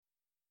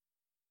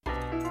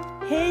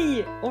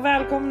Hej och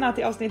välkomna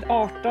till avsnitt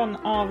 18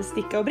 av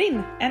Sticka och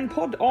brinn. En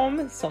podd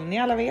om, som ni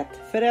alla vet,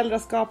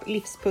 föräldraskap,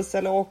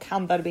 livspussel och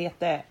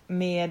handarbete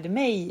med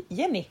mig,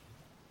 Jenny.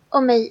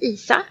 Och mig,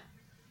 Isa.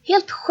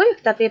 Helt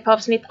sjukt att vi är på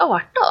avsnitt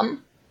 18.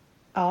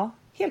 Ja,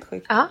 helt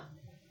sjukt. Ja.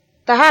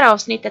 Det här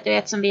avsnittet är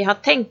ett som vi har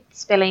tänkt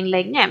spela in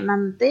länge,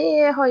 men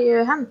det har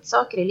ju hänt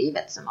saker i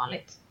livet som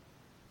vanligt.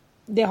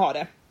 Det har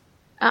det.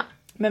 Ja.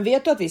 Men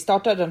vet du att vi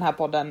startade den här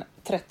podden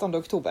 13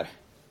 oktober?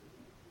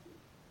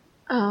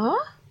 Ja,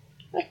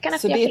 veckan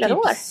efter Så jag det är fyller typ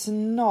år.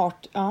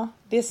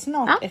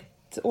 snart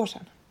ett år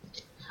sedan.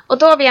 Och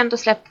då har vi ändå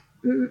släppt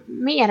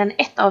mer än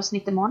ett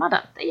avsnitt i månaden.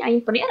 Det är jag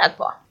imponerad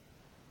på.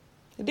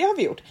 Det har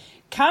vi gjort.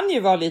 Kan ju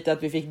vara lite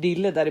att vi fick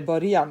dille där i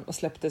början och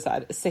släppte så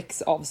här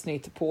 6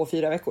 avsnitt på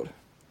 4 veckor.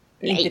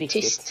 Nej, inte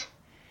riktigt. tyst.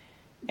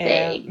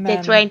 Men...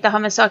 Det tror jag inte har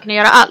med saken att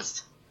göra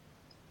alls.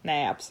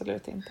 Nej,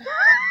 absolut inte.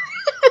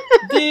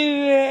 Du,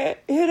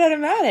 hur är det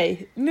med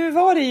dig?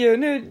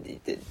 Nu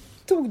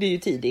tog det ju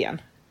tid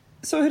igen.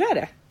 Så hur är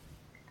det?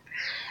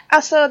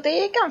 Alltså det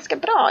är ganska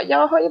bra.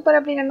 Jag har ju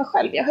bara blivit mig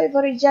själv. Jag har ju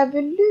varit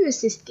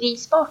djävulusiskt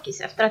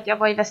grisbakis efter att jag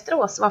var i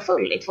Västerås och var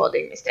full i 2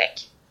 dygn i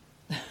sträck.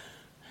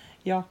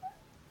 Ja.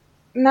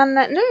 Men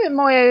nu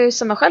mår jag ju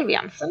som mig själv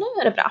igen, så nu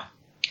är det bra.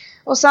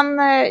 Och sen,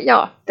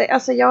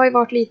 jag har ju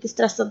varit lite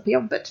stressad på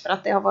jobbet för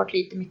att det har varit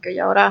lite mycket att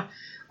göra.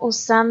 Och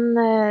sen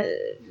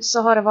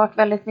så har det varit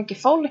väldigt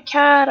mycket folk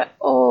här.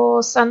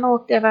 Och sen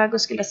åkte jag iväg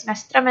och skulle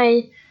semestra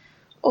mig.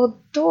 Och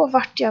då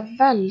vart jag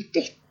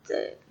väldigt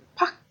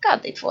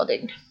packad i 2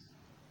 dygn.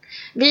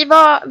 Vi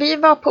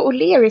var på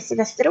O'Learys i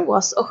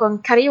Västerås och sjöng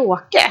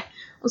karaoke.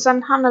 Och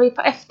sen hamnade vi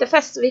på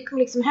efterfest och vi kom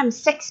liksom hem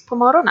 6 på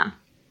morgonen.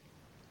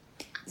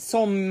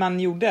 Som man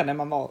gjorde när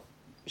man var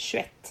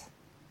 21.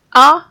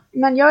 Ja,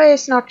 men jag är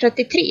snart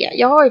 33.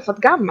 Jag har ju fått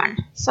gammal.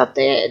 Så att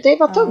det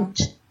var tungt.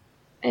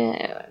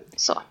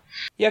 Så.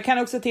 Jag kan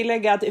också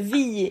tillägga att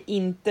vi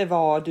inte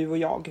var du och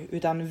jag.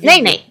 Utan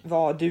vi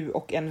var du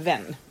och en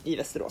vän i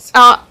Västerås.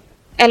 Ja,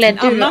 eller en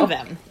annan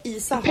vän.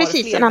 Isa har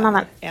precis, fler en annan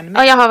vän. Än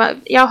mig. Ja,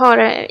 jag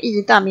har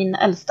Ida, min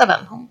äldsta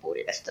vän. Hon bor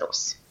i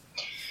Västerås.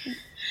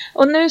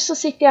 Och nu så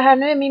sitter jag här.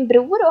 Nu är min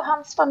bror och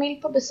hans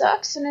familj på besök.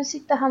 Så nu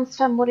sitter hans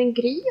 5-åring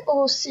Gry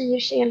och syr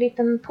sig en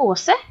liten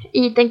påse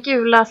i den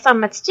gula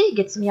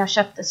sammetstyget som jag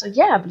köpte så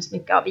jävligt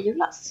mycket av i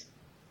julas.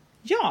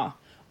 Ja,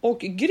 och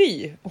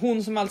Gry,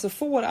 hon som alltså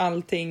får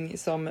allting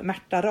som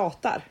Märta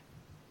ratar.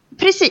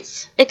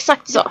 Precis,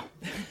 exakt så.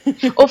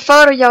 Och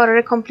för att göra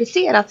det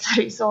komplicerat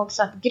så är det så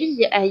också att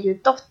Gry är ju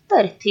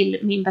dotter till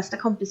min bästa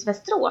kompis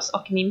Västerås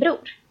och min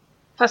bror.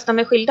 Fast de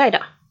är skilda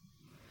idag.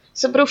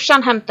 Så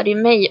brorsan hämtade ju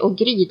mig och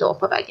Gry då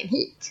på vägen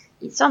hit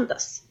i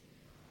söndags.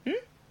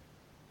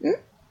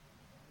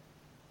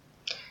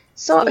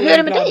 Så hur är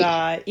det med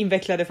dig?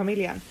 Invecklade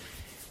familjen.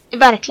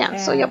 Verkligen,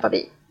 så jobbar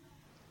vi.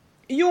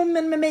 Jo,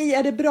 men med mig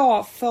är det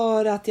bra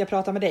för att jag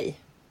pratar med dig.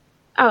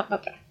 Ja,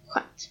 vad bra.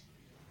 Skönt.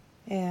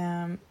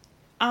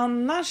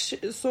 Annars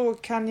så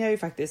kan jag ju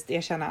faktiskt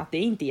erkänna att det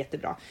är inte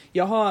jättebra.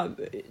 Jag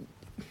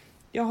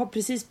har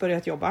precis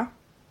börjat jobba.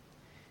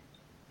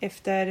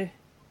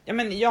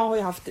 Jag har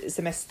ju haft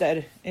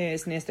semester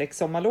 /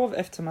 sommarlov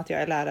eftersom att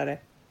jag är lärare.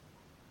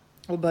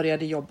 Och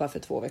började jobba för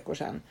 2 veckor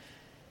sedan.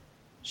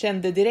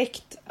 Kände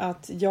direkt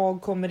att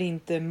jag kommer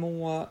inte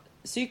må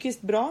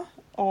psykiskt bra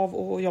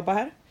av att jobba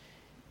här.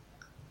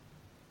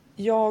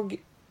 Jag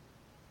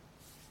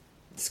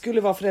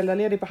skulle vara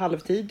föräldraledig på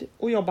halvtid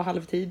och jobba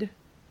halvtid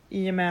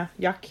i och med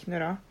Jack nu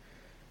då.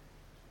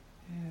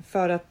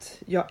 För att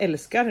jag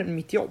älskar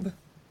mitt jobb.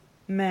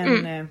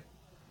 Men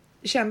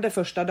kände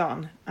första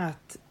dagen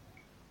att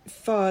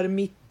för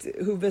mitt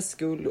huvuds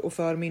skull och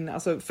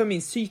för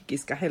min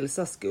psykiska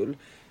hälsas skull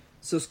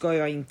så ska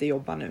jag inte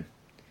jobba nu.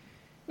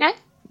 Nej.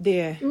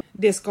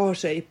 Det skar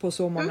sig på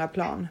så många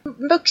plan.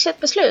 Vuxet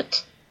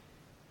beslut.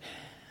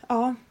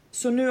 Ja,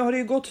 så nu har det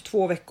ju gått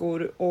 2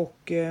 veckor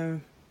och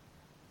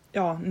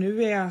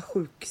nu är jag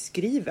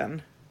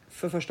sjukskriven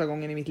för första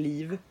gången i mitt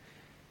liv.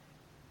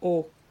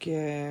 Och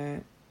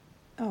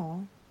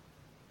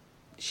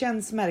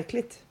känns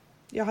märkligt.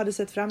 Jag hade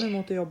sett fram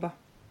emot att jobba.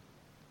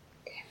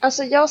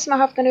 Alltså jag som har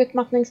haft en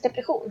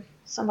utmattningsdepression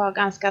som var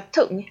ganska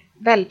tung.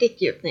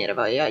 Väldigt djupt ner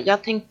var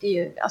jag tänkte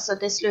ju, alltså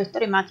det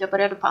slutade med att jag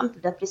började på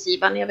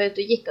antidepressiva när jag var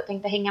ute och gick och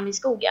tänkte hänga mig i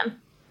skogen.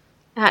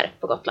 Här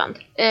på Gotland.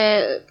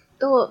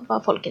 Då var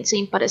folk inte så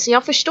impade. Så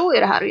jag förstår ju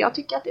det här och jag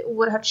tycker att det är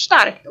oerhört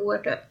starkt och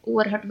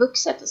oerhört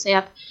vuxet att säga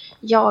att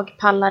jag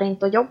pallar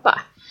inte att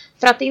jobba.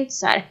 För att det är inte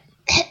så här,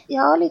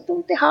 jag har lite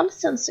ont i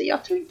halsen så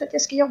jag tror inte att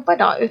jag ska jobba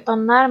idag.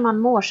 Utan när man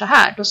mår så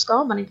här, då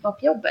ska man inte vara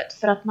på jobbet.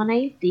 För att man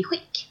är inte i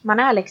skick. Man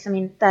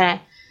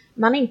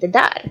är inte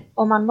där.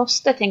 Och man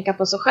måste tänka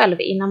på sig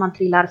själv innan man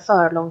trillar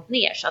för långt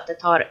ner så att det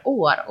tar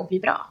år att bli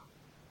bra.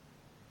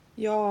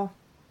 Ja,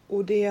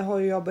 och det har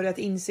ju jag börjat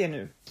inse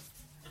nu.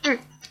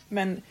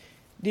 Men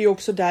det är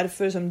också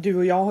därför som du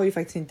och jag har ju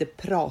faktiskt inte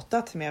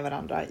pratat med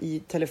varandra i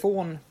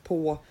telefon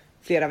på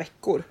flera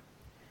veckor.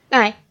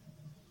 Nej.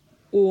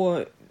 Och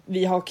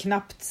vi har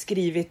knappt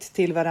skrivit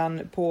till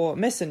varandra på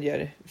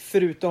Messenger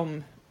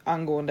förutom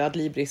angående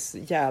Adlibris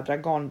jädra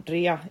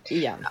garnrea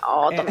igen.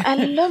 Ja, de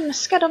är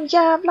lömska de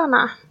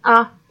jävlarna.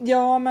 Ja.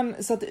 Ja,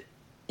 men så att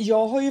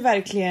jag har ju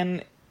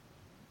verkligen...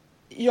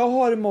 Jag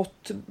har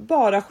mått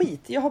bara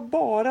skit. Jag har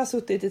bara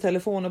suttit i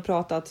telefon och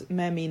pratat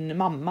med min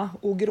mamma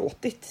och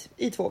gråtit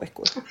i 2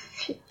 veckor.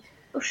 Fy,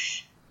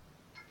 usch.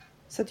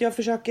 Så att jag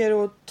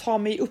försöker att ta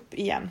mig upp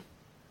igen.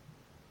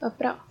 Vad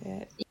bra.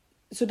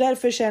 Så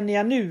därför känner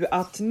jag nu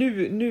att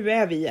nu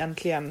är vi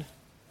äntligen...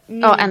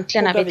 Ja,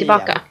 äntligen är vi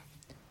tillbaka. Igen.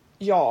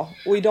 Ja,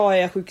 och idag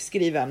är jag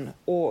sjukskriven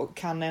och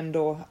kan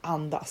ändå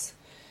andas.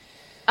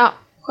 Ja,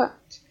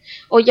 skönt.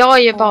 Och jag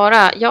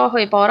har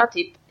ju bara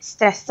typ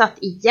stressat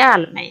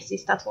ihjäl mig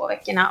sista 2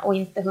 veckorna och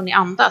inte hunnit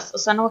andas. Och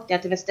sen åkte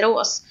jag till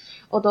Västerås.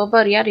 Och då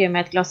började jag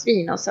med ett glas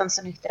vin och sen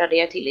så nyktrade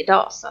jag till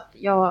idag. Så att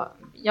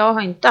jag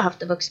har inte haft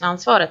det vuxna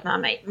ansvaret med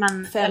mig.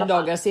 Men 5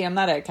 dagar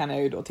senare kan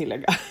jag ju då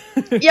tillägga.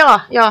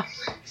 Ja,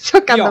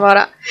 så kan det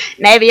vara.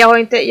 Nej, jag har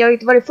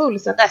inte varit full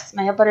sedan dess.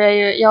 Men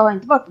jag har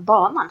inte varit på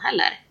banan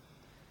heller.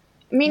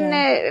 Min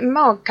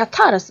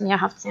magkatarr som jag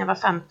haft sedan jag var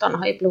 15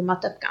 har ju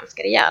blommat upp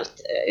ganska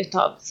rejält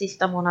utav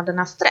sista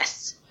månadernas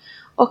stress.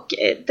 Och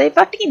det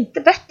vart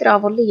inte bättre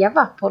av att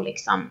leva på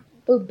liksom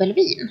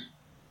bubbelvin.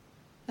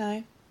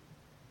 Nej.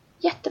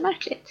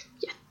 Jättemärkligt.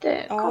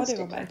 Jättekonstigt.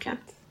 Ja, det var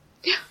märkligt.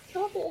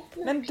 Ja,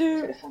 men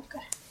du,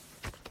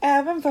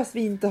 även fast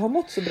vi inte har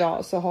mått så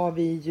bra så har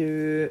vi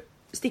ju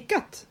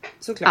stickat,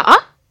 såklart.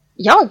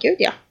 Ja, gud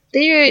ja. Det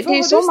är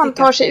ju så man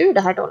tar sig ur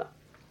det här då.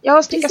 Jag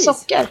har stickat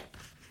socker.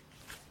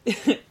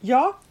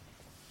 Ja.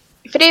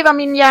 För det är vad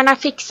min hjärna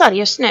fixar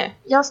just nu.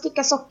 Jag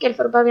stickar socker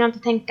för då behöver jag inte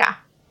tänka.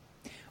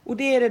 Och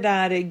det är det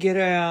där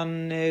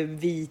grön,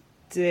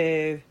 vit...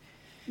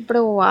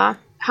 blåa,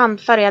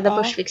 handfärgade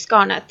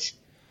Bushwicksgarnet.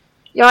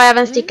 Jag har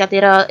även stickat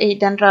i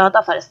den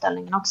röda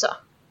föreställningen också.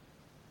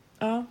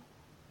 Ja.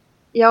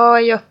 Jag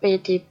är ju uppe i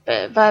typ,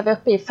 vad är vi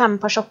uppe i? 5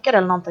 par socker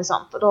eller någonting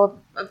sånt. Och då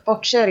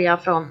bortser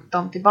jag från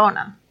dem till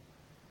barnen.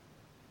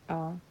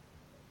 Ja.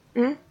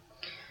 Mm.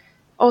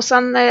 Och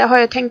sen har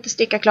jag tänkt att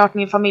sticka klart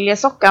min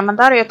familjesocka. Men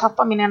där har jag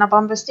tappat min ena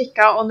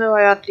bambusticka. Och nu har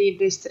jag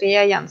Adlibris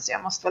rea igen. Så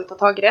jag måste väl ta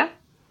tag i det.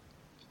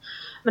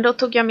 Men då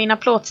tog jag mina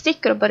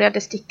plåtstickor och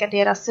började sticka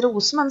deras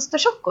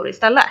rosmönstersockor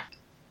istället.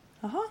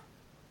 Aha.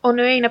 Och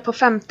nu är jag inne på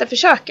 5:e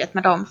försöket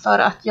med dem. För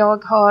att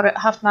jag har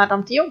haft med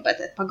dem till jobbet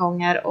ett par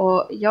gånger.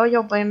 Och jag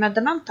jobbar ju med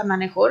dementa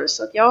människor.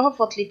 Så att jag har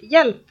fått lite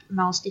hjälp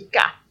med att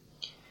sticka.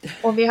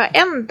 Och vi har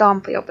en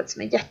dam på jobbet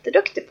som är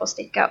jätteduktig på att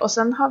sticka. Och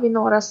sen har vi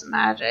några som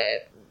är...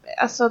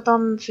 Alltså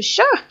de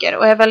försöker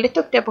och är väldigt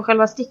duktiga på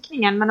själva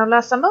stickningen. Men att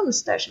läsa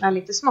mönster som är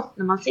lite smått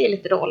när man ser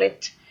lite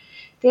dåligt.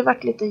 Det har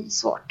varit lite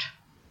svårt.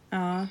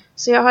 Ja.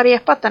 Så jag har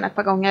repat den ett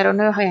par gånger och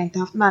nu har jag inte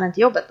haft med den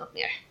till jobbet något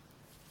mer.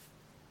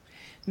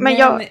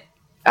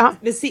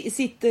 Men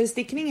sitter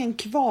stickningen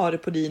kvar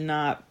på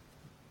dina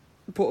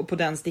på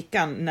den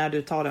stickan när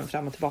du tar den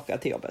fram och tillbaka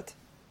till jobbet?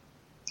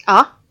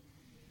 Ja.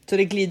 Så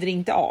det glider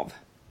inte av?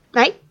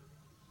 Nej.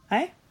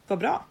 Nej, vad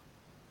bra.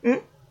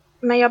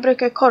 Men jag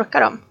brukar korka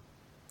dem.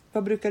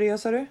 Vad brukar du göra,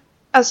 sa du?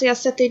 Alltså jag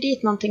sätter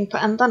dit någonting på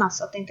ändarna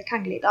så att det inte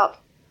kan glida av.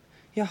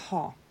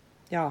 Jaha,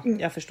 ja,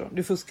 jag förstår.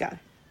 Du fuskar.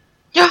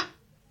 Ja,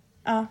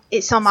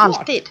 som smart.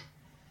 alltid.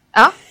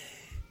 Ja.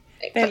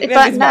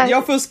 Väldigt smart.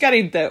 Jag fuskar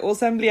inte och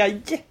sen blir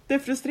jag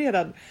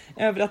jättefrustrerad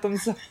över att de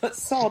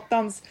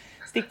satans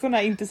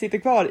stickorna inte sitter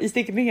kvar i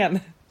stickningen.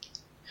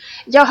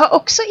 Jag har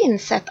också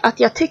insett att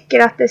jag tycker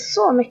att det är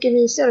så mycket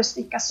mysigare att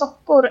sticka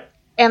sockor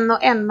en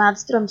och en med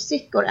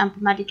strumpstickor än på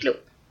Magic Club.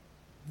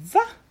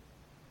 Va?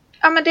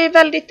 Ja, men det är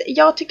väldigt,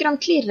 jag tycker om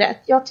klirret.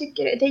 Jag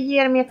tycker det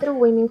ger mig ett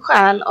ro i min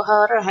själ att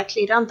höra det här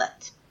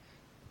klirrandet.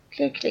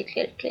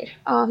 Klirr.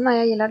 Ja, nej,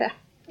 jag gillar det.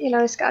 Jag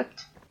gillar det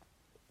skarpt.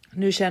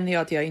 Nu känner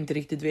jag att jag inte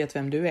riktigt vet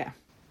vem du är.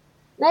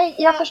 Nej,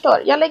 jag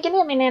förstår. Jag lägger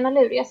ner min ena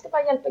lur. Jag ska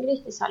bara hjälpa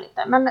Grytis här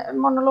lite. Men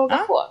monologen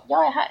på.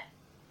 Jag är här.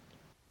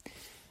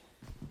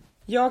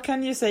 Jag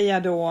kan ju säga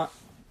då,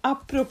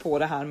 apropå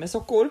det här med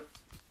sockor.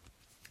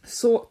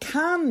 Så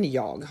kan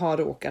jag ha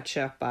råkat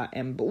köpa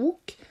en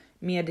bok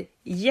med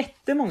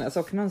jättemånga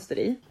sockmönster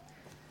i.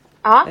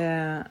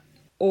 Ja.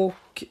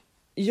 Och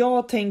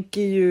jag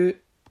tänker ju...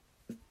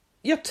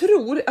 Jag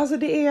tror, alltså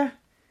det är...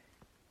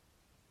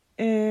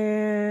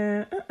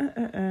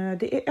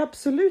 det är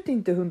absolut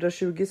inte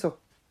 120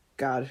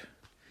 sockar.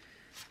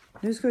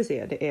 Nu ska vi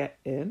se, det är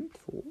 1,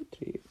 2,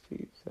 3, 4,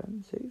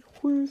 5, 6,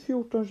 7,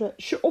 14,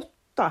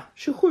 28,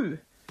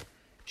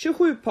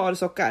 27 par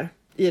sockar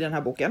i den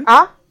här boken.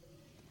 Ja.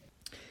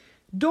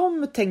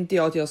 De tänkte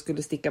jag att jag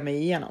skulle sticka mig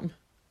igenom.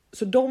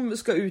 Så de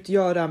ska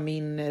utgöra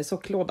min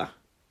socklåda.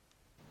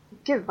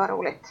 Gud vad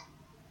roligt.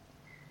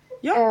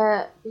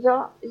 Ja.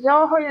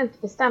 Jag har ju inte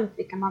bestämt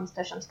vilka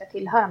mönster som ska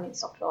tillhöra min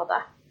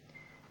socklåda.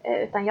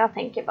 Utan jag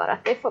tänker bara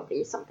att det får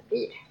bli som det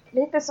blir.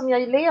 Lite som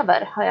jag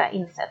lever har jag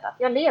insett att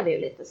jag lever ju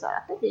lite så här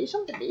att det blir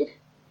som det blir.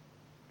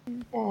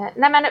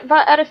 Nej men vad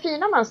är det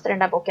fina mönster i den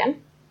där boken?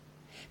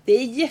 Det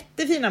är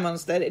jättefina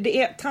mönster.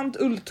 Det är Tant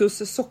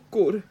Ultus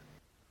sockor.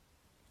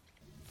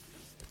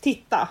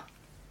 Titta.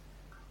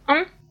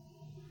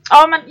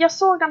 Ja, men jag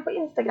såg den på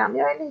Instagram.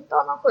 Jag är lite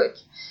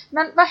avundsjuk.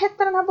 Men vad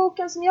hette den här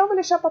boken som jag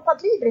ville köpa på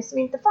Adlibris som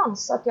inte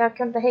fanns? Så att jag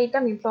kunde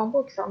hejda min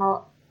plånbok från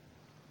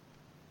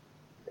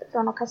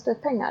att kasta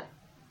ut pengar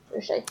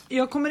ur sig.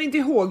 Jag kommer inte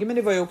ihåg, men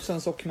det var ju också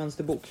en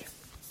sockmönsterbok.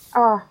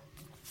 Ja.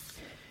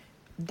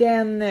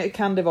 Den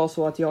kan det vara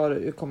så att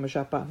jag kommer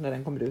köpa när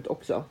den kommer ut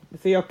också.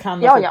 För jag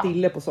kan ha fått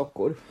dille på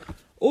sockor.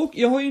 Och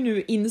jag har ju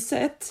nu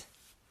insett,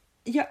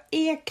 jag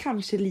är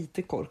kanske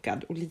lite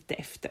korkad och lite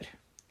efter.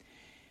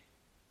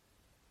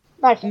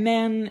 Varför?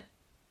 Men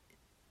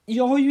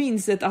jag har ju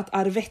insett att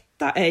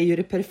Arvetta är ju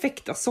det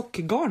perfekta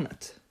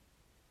sockgarnet.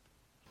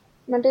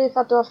 Men det är för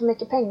att du har för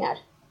mycket pengar.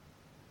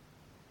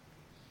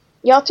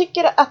 Jag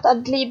tycker att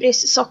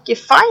Adlibris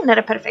Sockifine är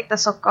det perfekta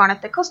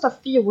sockgarnet. Det kostar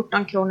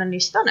 14 kronor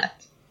nystanet.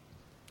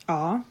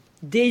 Ja,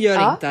 det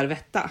gör inte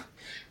Arvetta.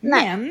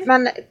 Nej,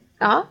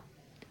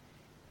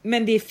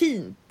 men det är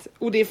fint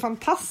och det är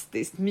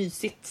fantastiskt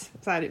mysigt.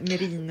 Så här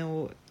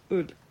merino och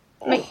ull.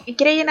 Men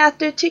grejen är att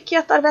du tycker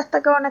att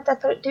Arvetta-garnet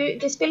är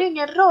det spelar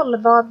ingen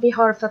roll vad vi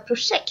har för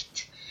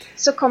projekt.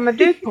 Så kommer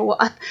du på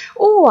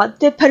att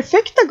det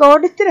perfekta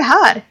garnet är det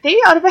här. Det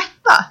är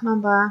Arvetta.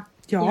 Man bara,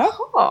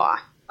 jaha,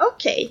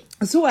 okej.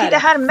 Så är det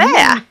här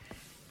med.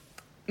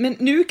 Men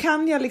nu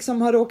kan jag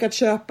liksom ha råkat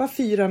köpa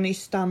 4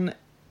 nystan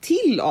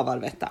till av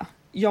Arvetta.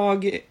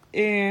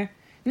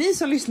 Ni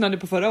som lyssnade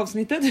på förra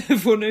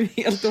avsnittet får nu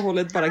helt och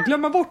hållet bara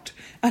glömma bort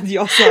att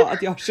jag sa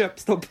att jag har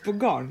köpstopp på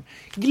garn.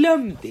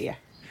 Glöm det.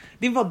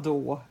 Det var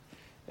då.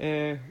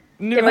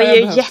 Det var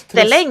ju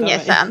jättelänge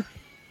sedan.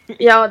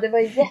 Ja, det var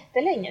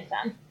jättelänge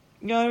sedan.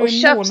 Ja, och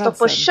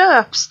köpstopp och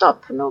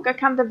köpstopp. Noga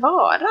kan det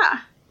vara.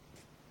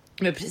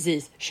 Men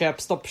precis.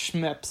 Köpstopp,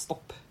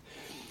 smöpstopp.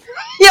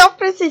 Ja,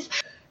 precis.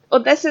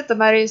 Och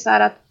dessutom är det ju så här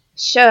att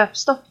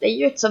köpstopp, det är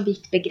ju ett så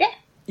vitt begrepp.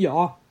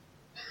 Ja.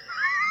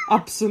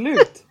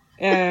 Absolut.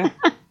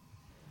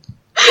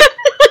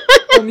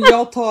 Om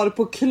jag tar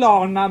på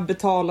Klarna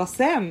betala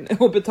sen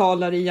och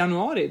betalar i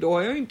januari, då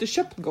har jag ju inte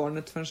köpt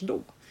garnet förrän då.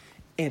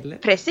 Eller?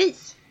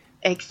 Precis.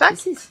 Exakt.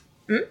 Precis.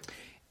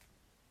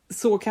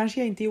 Så kanske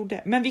jag inte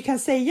gjorde. Men vi kan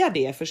säga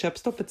det för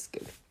köpstoppets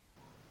skull.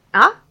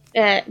 Ja,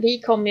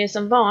 vi kommer ju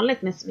som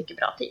vanligt med så mycket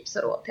bra tips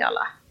och råd till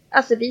alla.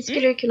 Alltså vi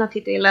skulle ju kunna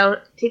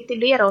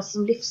titulera oss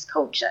som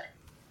livscoacher.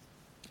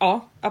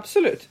 Ja,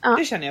 absolut. Ja.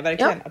 Det känner jag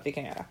verkligen att vi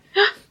kan göra.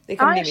 Det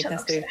kan bli mitt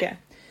nästa yrke.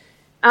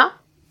 Ja.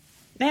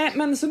 Nej,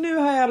 men så nu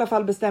har jag i alla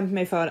fall bestämt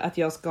mig för att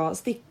jag ska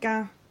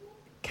sticka,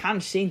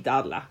 kanske inte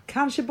alla,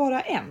 kanske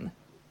bara en.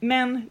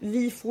 Men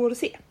vi får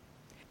se.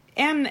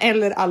 En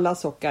eller alla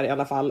sockar i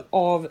alla fall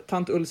av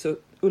Tant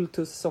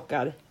Ultus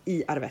sockar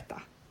i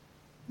Arvetta.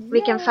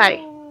 Vilken färg?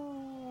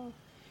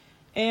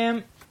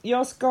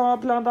 Jag ska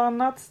bland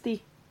annat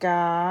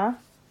sticka...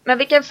 Men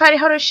vilken färg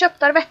har du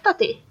köpt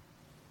Arvettat i?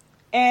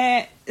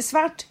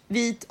 Svart,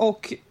 vit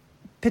och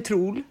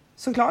petrol,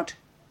 såklart.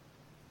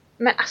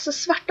 Men alltså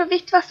svart och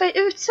vitt, varför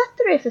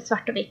utsätter du dig för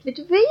svart och vitt?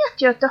 Du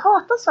vet ju att du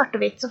hatar svart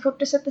och vitt så fort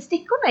du sätter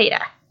stickorna i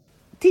det.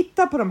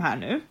 Titta på de här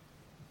nu.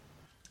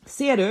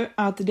 Ser du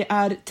att det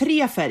är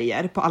 3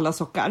 färger på alla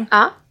sockar?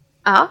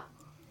 Ja.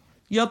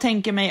 Jag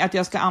tänker mig att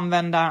jag ska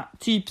använda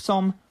typ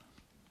som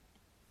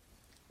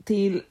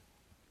till...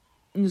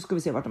 Nu ska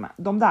vi se vart de är.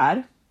 De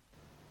där.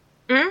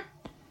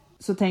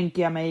 Så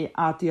tänker jag mig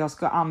att jag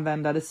ska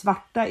använda det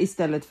svarta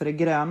istället för det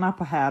gröna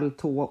på häl,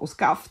 tå och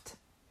skaft.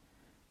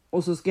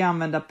 Och så ska jag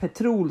använda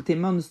petrol till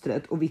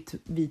mönstret och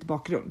vit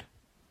bakgrund.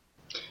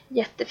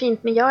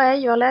 Jättefint, men jag är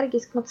ju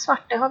allergisk mot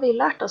svart. Det har vi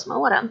lärt oss med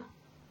åren.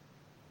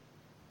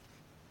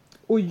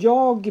 Och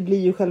jag blir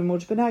ju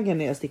självmordsbenägen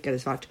när jag stickar i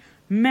svart.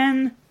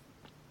 Men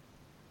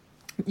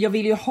jag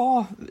vill ju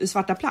ha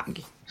svarta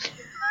plagg.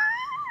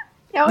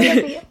 Ja, jag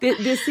vet.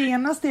 Det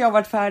senaste jag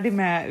varit färdig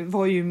med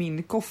var ju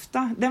min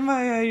kofta. Den var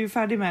jag ju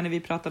färdig med när vi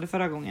pratade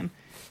förra gången.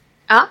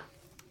 Ja.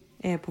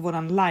 På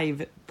våran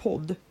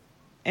live-podd.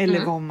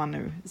 Eller vad man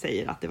nu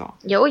säger att det var.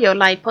 Jo,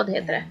 livepodd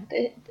heter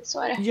det.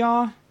 Så är det.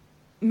 Ja,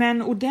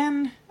 men och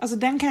den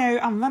kan jag ju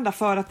använda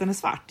för att den är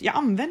svart. Jag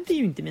använder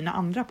ju inte mina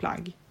andra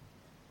plagg.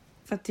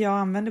 För att jag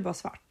använder bara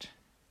svart.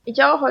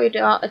 Jag har ju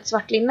ett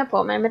svart linne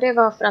på mig, men det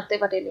var för att det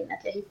var det linnet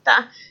jag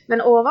hittade.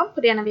 Men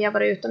ovanpå det när vi har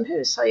varit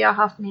utomhus har jag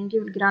haft min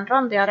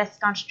gulgrönrandiga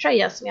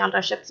restgarnströja som jag aldrig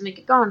har köpt så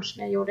mycket garn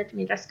som jag gjorde till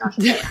min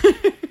restgarnströja.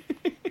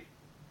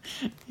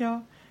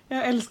 Ja,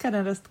 jag älskar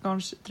den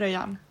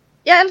restgarnströjan.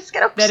 Jag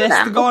älskar också det den.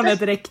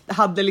 Restgarnet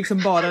hade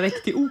liksom bara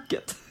räckt till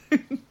oket.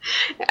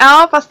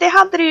 Ja, fast det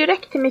hade det ju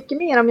räckt till mycket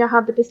mer om jag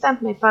hade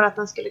bestämt mig för att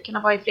den skulle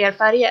kunna vara i fler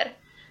färger.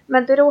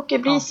 Men det råkar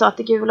bli så att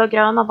det gula och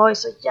gröna var ju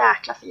så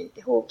jäkla fint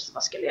ihop. Så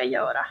vad skulle jag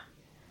göra?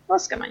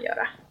 Vad ska man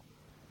göra?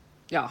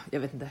 Ja, jag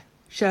vet inte.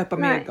 Köpa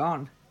mer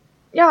garn.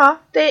 Ja,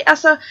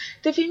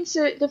 det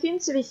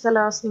finns ju vissa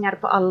lösningar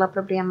på alla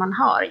problem man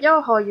har.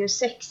 Jag har ju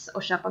sex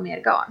och köpa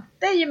mer garn.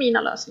 Det är ju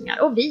mina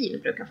lösningar. Och vin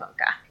brukar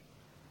funka.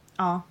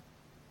 Ja.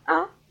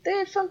 Ja,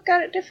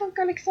 det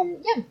funkar liksom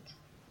jämt.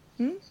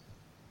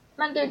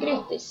 Men du,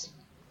 Grytis.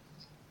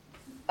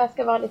 Jag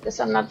ska vara lite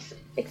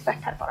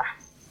sömnadsexpert här bara.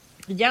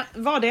 Ja,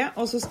 var det.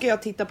 Och så ska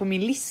jag titta på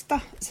min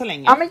lista så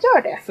länge. Ja, men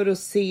gör det. För att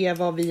se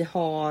vad vi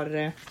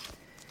har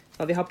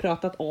vad vi har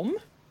pratat om?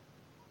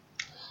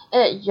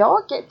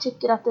 Jag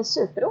tycker att det är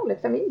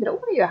superroligt för min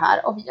bror är ju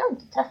här och vi har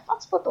inte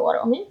träffats på ett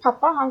år. Och min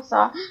pappa han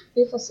sa,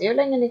 vi får se hur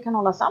länge ni kan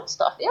hålla sams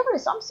då. Vi har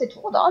varit sams i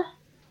 2 dagar.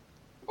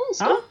 Det är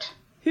stort.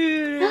 Ja.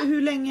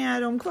 Hur länge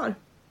är de kvar?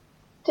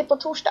 Till på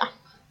torsdag.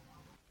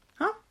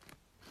 Ja.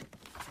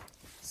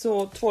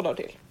 Så 2 dagar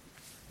till.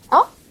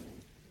 Ja.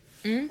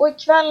 Och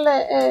ikväll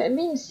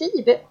min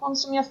Siv, hon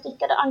som jag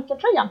stickade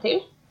ankartröjan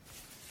till.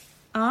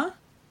 Ja.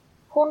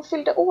 Hon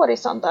fyllde år i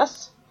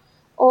söndags.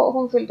 Och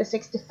hon fyllde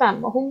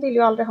 65 och hon vill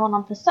ju aldrig ha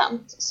någon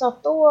present. Så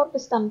att då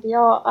bestämde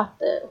jag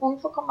att hon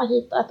får komma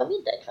hit och äta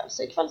middag ikväll.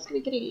 Så ikväll ska vi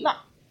grilla.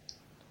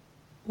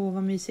 Åh,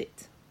 vad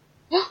mysigt.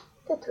 Ja,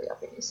 det tror jag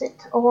blir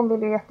mysigt. Och hon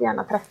vill ju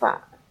jättegärna träffa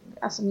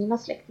alltså mina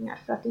släktingar.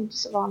 För att det är inte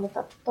så vanligt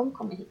att de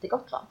kommer hit till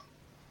Gotland.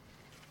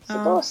 Så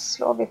då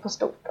slår vi på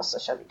stort och så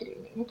kör vi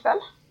grillning ikväll.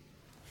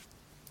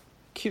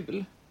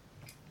 Kul.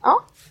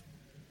 Ja.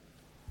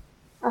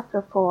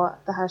 Apropå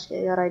det här ska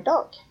jag göra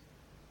idag.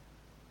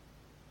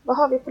 Vad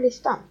har vi på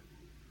listan?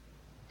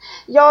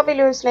 Jag vill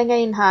ju slänga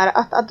in här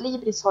att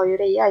Adlibris har ju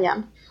rea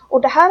igen.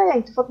 Och det här har jag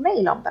inte fått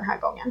mejl om den här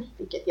gången.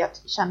 Vilket jag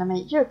känner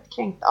mig djupt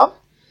kränkt av.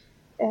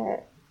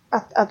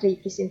 Att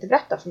Adlibris inte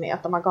berättar för mig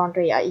att de har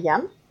garnrea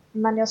igen.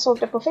 Men jag såg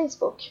det på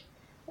Facebook.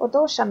 Och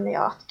då känner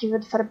jag att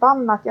gud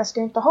förbannat, jag ska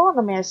inte ha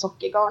någon mer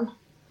sockergarn.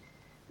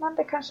 Men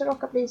det kanske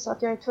råkar bli så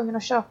att jag är tvungen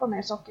att köpa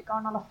mer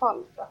sockergarn i alla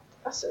fall. För att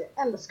alltså,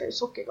 jag älskar ju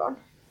sockergarn.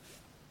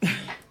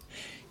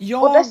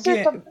 Och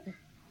dessutom...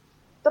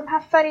 De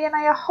här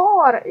färgerna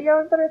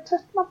jag börjar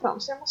tröttna på dem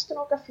så jag måste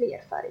nog ha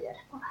fler färger.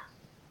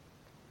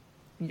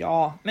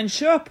 Ja, men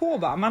köp på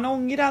va? Man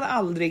ångrar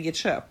aldrig ett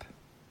köp.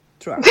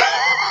 Tror jag.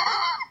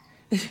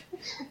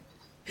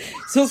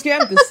 Så ska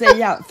jag inte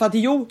säga, för att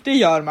jo, det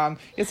gör man.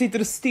 Jag sitter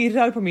och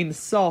stirrar på min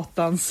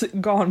satans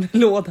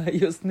garnlåda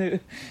just nu.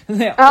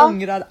 När jag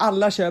ångrar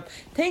alla köp.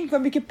 Tänk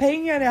vad mycket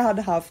pengar jag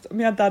hade haft om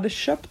jag inte hade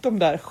köpt de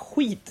där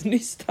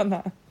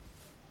skitnystarna.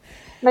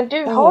 Men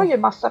du har ju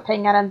massa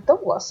pengar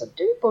ändå, så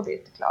du borde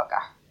inte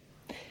klaga.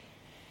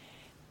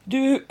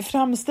 Du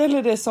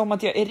framställer det som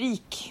att jag är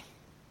rik.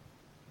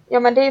 Ja,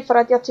 men det är för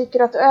att jag tycker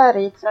att du är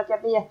rik, för att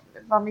jag vet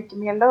vad mycket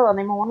mer lön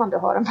i månaden du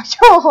har än vad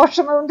jag har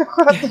som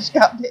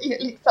undersköterska. Det är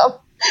ju liksom,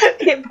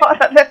 det är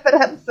bara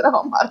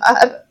referensramar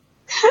här.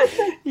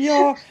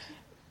 Ja,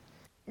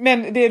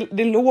 men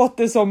det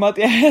låter som att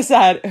jag är så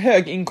här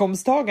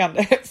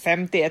höginkomsttagande.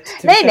 51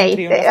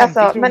 nej,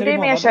 alltså, men det är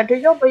mer så här, du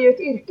jobbar ju i ett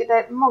yrke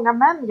där många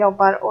män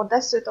jobbar och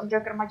dessutom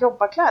brukar de ha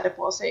jobbarkläder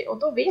på sig. Och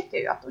då vet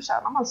jag ju att då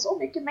tjänar man så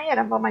mycket mer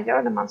än vad man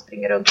gör när man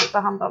springer runt och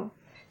tar hand om,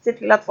 ser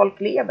till att folk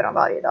lever av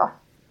varje dag.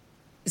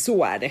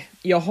 Så är det.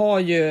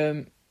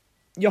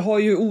 Jag har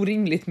ju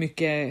orimligt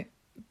mycket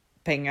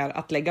pengar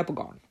att lägga på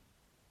garn.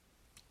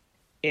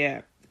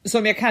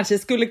 Som jag kanske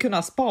skulle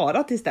kunna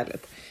spara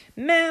istället.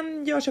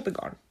 Men jag köper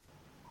garn.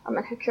 Ja,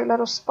 men hur kul är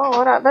det att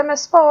spara? Vem är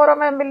spara om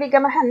vem vill ligga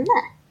med henne?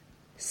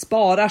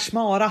 Spara,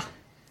 smara.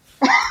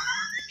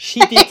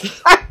 Shit.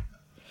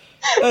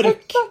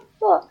 Örk.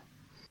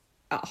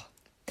 Ja.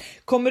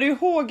 Kommer du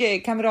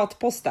ihåg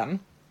kamratposten?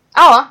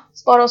 Ja,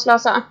 spara och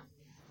slösa.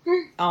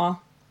 Ja.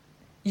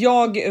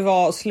 Jag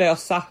var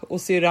slösa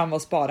och syrran var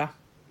spara.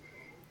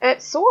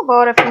 Så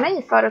var det för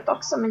mig förut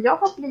också, men jag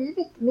har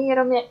blivit mer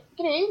och mer...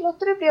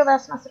 låter du bli och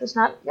väsnas du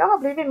snäll? Jag har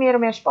blivit mer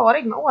och mer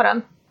sparig med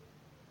åren.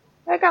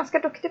 Jag är ganska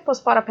duktig på att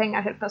spara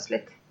pengar helt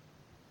plötsligt.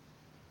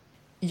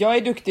 Jag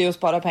är duktig att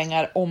spara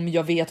pengar om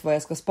jag vet vad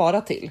jag ska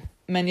spara till.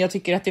 Men jag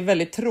tycker att det är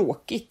väldigt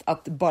tråkigt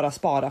att bara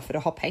spara för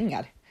att ha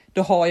pengar.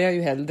 Då har jag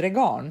ju hellre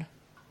garn.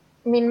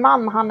 Min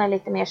man, han är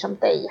lite mer som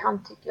dig.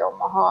 Han tycker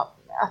om att ha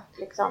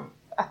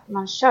att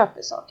man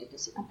köper saker till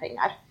sina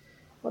pengar.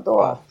 Och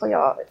då får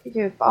jag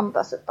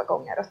djupandas ett par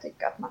gånger och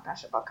tycka att man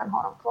kanske bara kan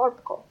ha dem kvar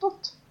på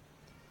kontot.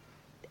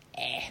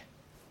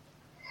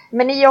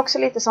 Men ni är också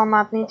lite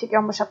sådana att ni tycker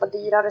om att köpa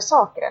dyrare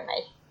saker än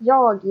mig.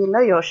 Jag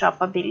gillar ju att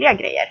köpa billiga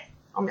grejer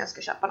om jag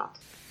ska köpa något.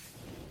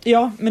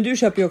 Ja, men du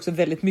köper ju också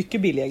väldigt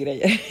mycket billiga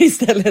grejer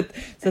istället.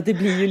 Så att det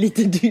blir ju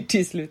lite dyrt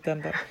i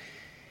slutändan.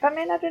 Vad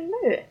menar du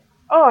nu?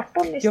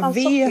 18 listan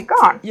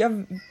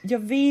sockergarn? Jag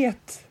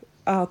vet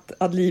att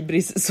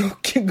Adlibris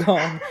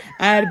sockergarn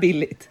är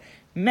billigt.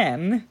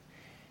 Men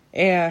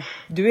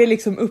du är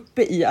liksom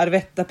uppe i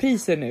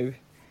Arvetta-priser nu.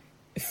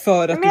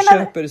 För att du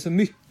köper så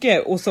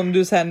mycket. Och som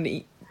du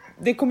sen...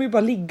 Det kommer ju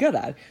bara ligga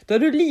där. Då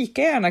hade du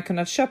lika gärna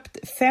kunnat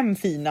köpt 5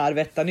 fina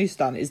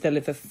Arvetta-nystan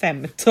istället för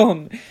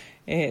 15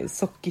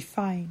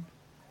 Sockerfine.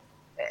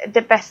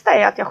 Det bästa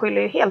är att jag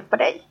skyller ju helt på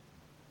dig.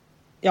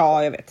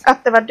 Ja, jag vet.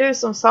 Att det var du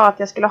som sa att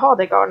jag skulle ha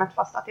det garnet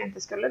fast att jag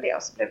inte skulle det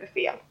och så blev det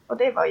fel. Och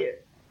det var ju...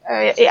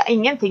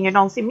 ingenting är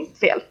någonsin mitt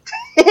fel.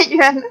 Det är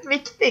ju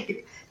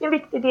en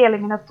viktig del i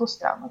min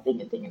uppfostran. Att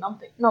ingenting är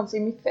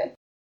någonsin mitt fel.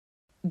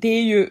 Det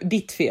är ju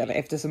ditt fel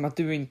eftersom att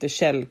du inte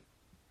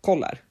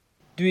källkollar.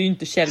 Du är ju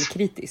inte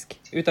källkritisk.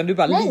 Utan du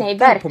bara litar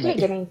på mig. Nej,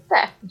 verkligen inte.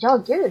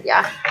 Ja, gud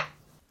ja.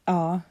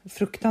 Ja,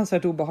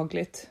 fruktansvärt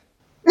obehagligt.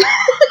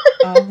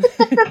 Ja.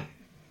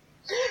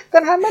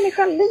 Den här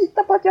människan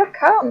litar på att jag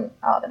kan.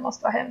 Ja, det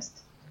måste vara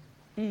hemskt.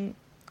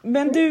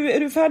 Men du, är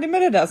du färdig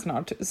med det där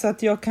snart? Så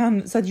att jag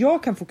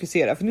kan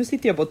fokusera. För nu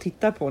sitter jag bara och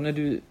tittar på när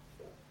du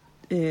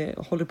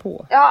håller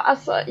på. Ja,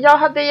 alltså jag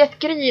hade gett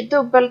Gry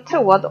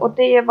dubbeltråd och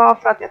det var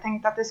för att jag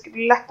tänkte att det skulle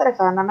bli lättare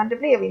för henne, men det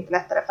blev inte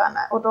lättare för henne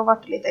och då var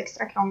det lite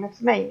extra krångligt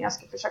för mig när jag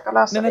skulle försöka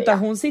lösa det. Men vänta,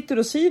 hon sitter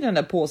och syr den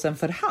där påsen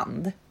för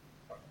hand?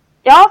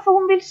 Ja, för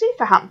hon vill sy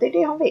för hand, det är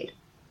det hon vill.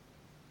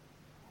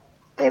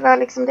 Det var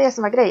liksom det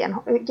som var grejen.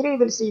 Gry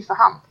vill sy för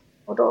hand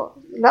och då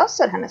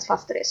löser hennes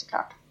faster det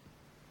såklart.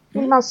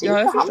 Vill man sy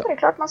för hand, det är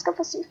klart man ska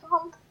få sy för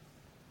hand.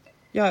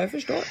 Ja, jag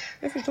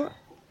förstår.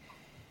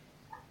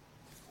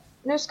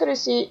 Nu ska du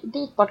sy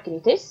dit bort,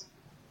 Grytis.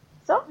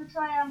 Så. Nu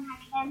tar jag de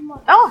här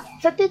klämmorna. Ja,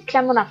 sätt dit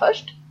klämmorna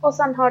först. Och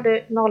sen har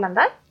du nålen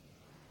där.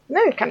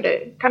 Nu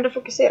kan du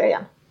fokusera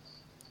igen.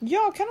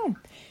 Ja, kanon.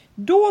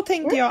 Då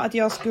tänkte jag att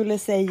jag skulle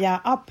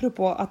säga,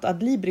 apropå att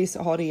Adlibris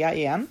har rea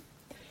igen.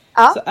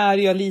 Ja. Så är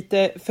jag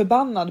lite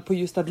förbannad på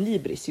just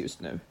Adlibris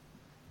just nu.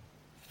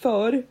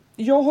 För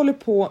jag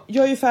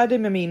är ju färdig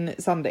med min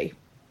Sunday.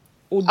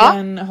 Och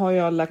den har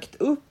jag lagt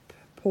upp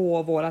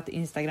på vårat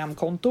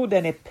Instagram-konto.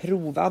 Den är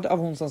provad av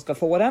hon som ska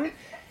få den.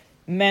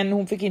 Men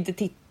hon fick inte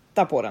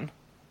titta på den.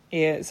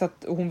 Så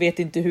att hon vet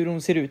inte hur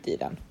hon ser ut i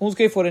den. Hon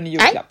ska ju få den i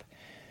julklapp.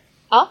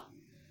 Ja,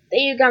 det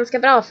är ju ganska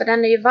bra för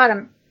den är ju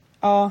varm.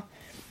 Ja,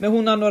 men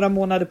hon har några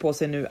månader på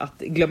sig nu att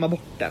glömma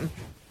bort den.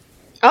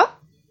 Ja.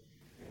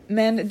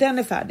 Men den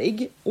är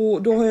färdig.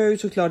 Och då har jag ju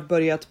såklart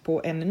börjat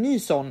på en ny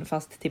sån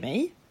fast till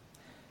mig.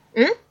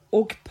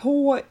 Och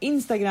på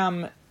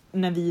Instagram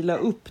när vi la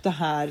upp det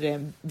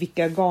här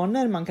vilka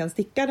garner man kan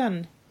sticka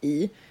den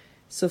i,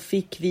 så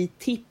fick vi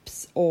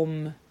tips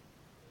om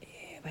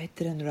vad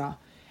heter den nu då?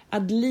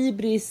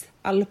 Adlibris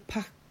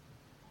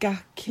Alpaca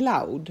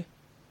Cloud.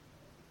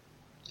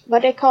 Var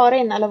det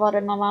Karin eller var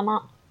det någon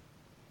annan?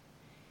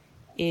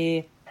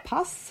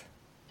 Pass.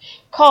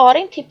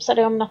 Karin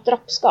tipsade om något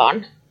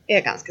droppsgarn. Är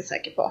jag ganska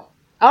säker på.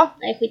 Ja,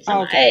 nej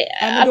skitsamma. Okay.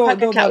 Men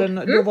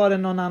då var det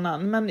någon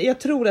annan. Men jag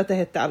tror att det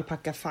hette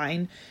Alpaca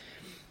Fine.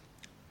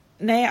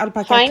 Nej,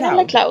 Alpaca Fine Cloud.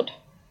 Eller Cloud?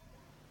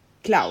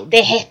 Cloud.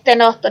 Det hette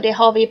något och det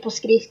har vi på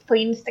skrift på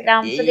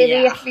Instagram. Så det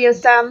vet vi ju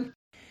sen.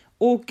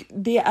 Och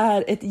det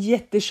är ett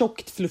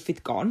jättetjockt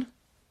fluffigt garn.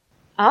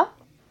 Ja.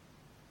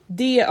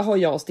 Det har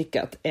jag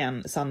stickat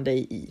en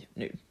Sunday i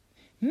nu.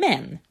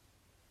 Men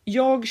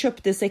jag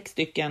köpte 6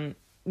 stycken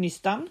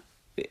nystan.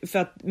 För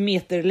att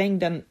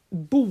meterlängden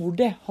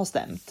borde ha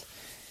stämt.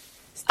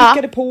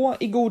 Stickade på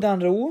i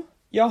godan ro.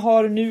 Jag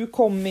har nu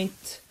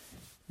kommit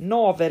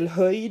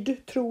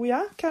navelhöjd tror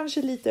jag.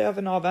 Kanske lite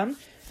över naveln.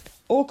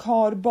 Och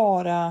har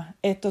bara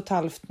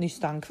 1,5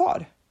 nystan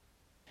kvar.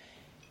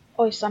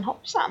 Ojsan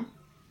hoppsan.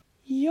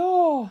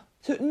 Ja,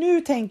 så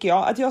nu tänker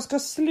jag att jag ska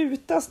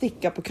sluta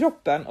sticka på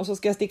kroppen. Och så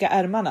ska jag sticka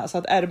ärmarna så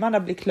att ärmarna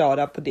blir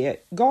klara på det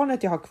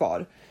garnet jag har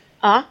kvar.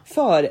 Ja.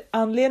 För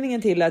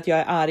anledningen till att jag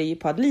är arg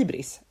på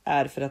Adlibris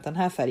är för att den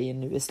här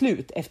färgen nu är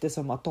slut.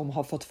 Eftersom att de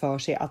har fått för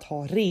sig att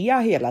ha rea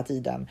hela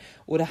tiden.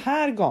 Och det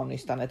här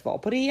garnnystanet var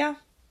på rea.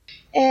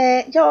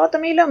 Ja,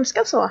 de är ju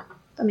lömska så,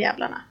 de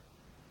jävlarna.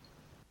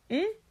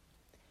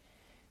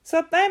 Så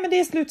att nej, men det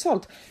är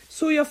slutsålt.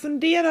 Så jag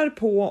funderar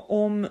på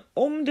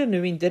om det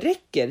nu inte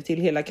räcker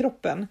till hela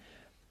kroppen.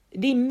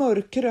 Det är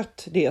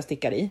mörkrött det jag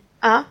stickar i.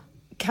 Ja.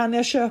 Kan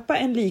jag köpa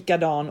en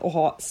likadan och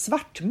ha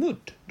svart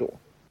mudd då?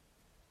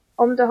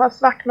 Om du har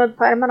svart mudd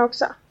på ärmarna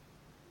också.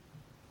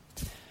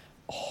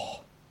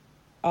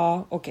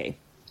 Ja, okej.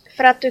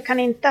 För att du kan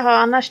inte ha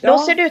annars. Ja. Då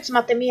ser det ut som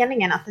att det är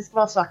meningen att det ska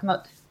vara svart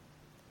mudd.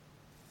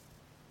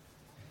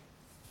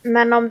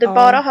 Men om du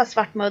bara har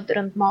svart mudd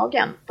runt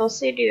magen, då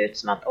ser det ut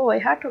som att oj,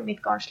 här tog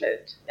mitt garn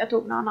slut. Jag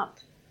tog något annat.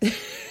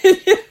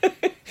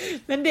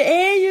 Men det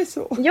är ju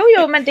så.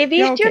 Jo, men det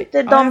vet ju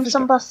inte de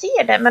som bara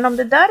ser det. Men om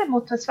det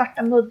däremot har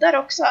svarta muddar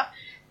också,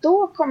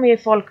 då kommer ju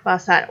folk bara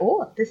så här,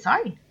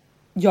 design.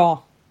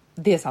 Ja,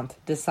 det är sant.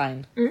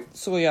 Design.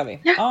 Så gör vi.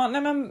 Ja,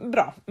 nej men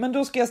bra. Men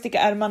då ska jag sticka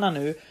ärmarna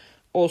nu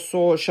och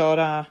så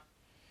köra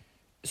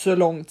så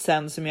långt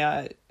sen som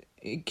jag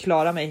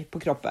klarar mig på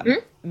kroppen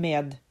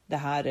med det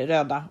här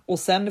röda. Och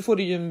sen får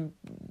det ju,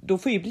 då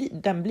får ju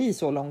den bli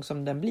så lång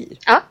som den blir.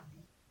 Ja.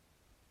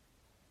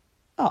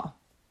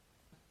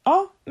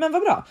 Ja, men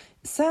vad bra.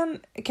 Sen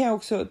kan jag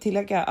också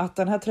tillägga att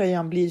den här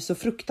tröjan blir så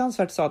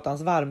fruktansvärt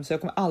satans varm så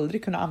jag kommer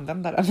aldrig kunna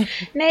använda den.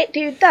 Nej, det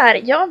är ju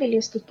där. Jag vill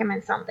ju sticka med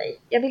en Sunday.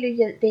 Jag vill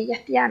ju det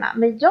jättegärna.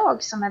 Men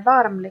jag som är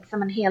varm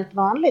liksom en helt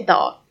vanlig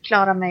dag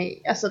klarar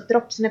mig. Alltså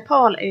Drops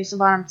Nepal är ju så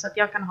varmt så att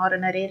jag kan ha det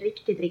när det är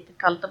riktigt, riktigt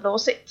kallt och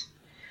blåsigt.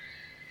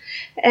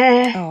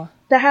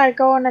 Det här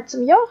garnet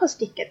som jag har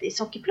stickat i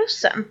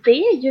Sockerplussen, det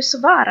är ju så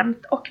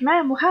varmt och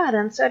med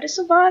mohären så är det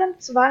så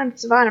varmt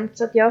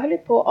så att jag höll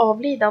på att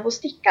avlida av att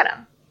sticka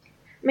den.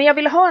 Men jag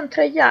ville ha en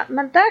tröja,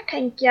 men där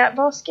tänker jag,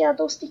 vad ska jag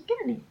då sticka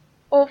den i?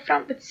 Och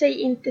framför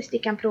sig inte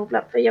sticka en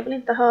provlapp, för jag vill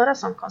inte höra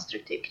sån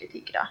konstruktiv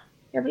kritik idag.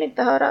 Jag vill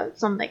inte höra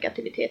sån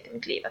negativitet i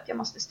mitt liv att jag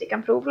måste sticka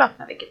en provlapp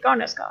med vilket garn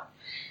jag ska ha.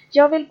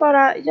 Jag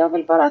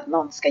vill bara att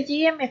någon ska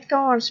ge mig ett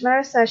garn som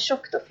är så här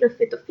tjockt och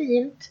fluffigt och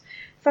fint,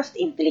 fast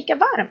inte lika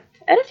varmt.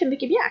 Är det för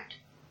mycket begärt?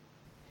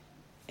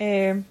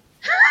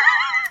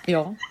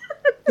 Ja.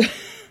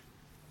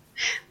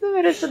 Nu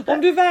är det sådär.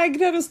 Om du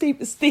vägrar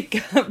att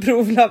sticka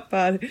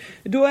provlappar,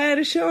 då är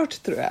det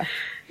kört tror jag.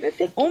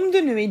 Om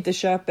du nu inte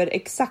köper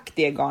exakt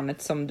det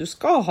garnet som du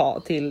ska ha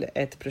till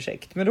ett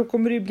projekt, men då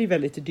kommer det ju bli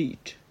väldigt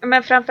dyrt.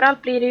 Men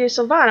framförallt blir det ju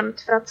så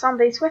varmt för att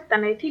Sunday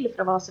Sweatern är ju till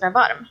för att vara sådär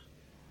varm.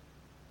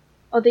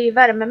 Och det är ju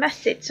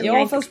värmemässigt som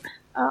jag inte... Fast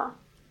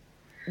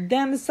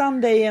den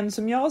Sundayen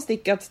som jag har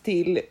stickat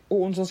till och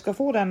hon som ska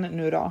få den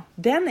nu då,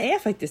 den är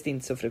faktiskt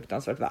inte så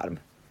fruktansvärt varm.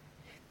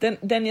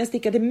 Den jag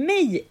stickade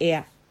mig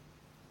är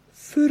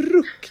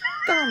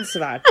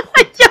fruktansvärt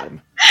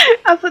varm.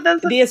 Alltså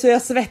det är så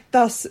jag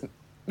svettas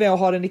med att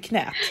ha den i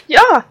knät.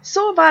 Ja,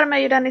 så varm är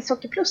ju den i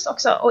Socker Plus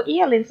också. Och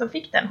Elin som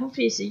fick den, hon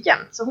fryser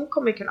jämt. Så hon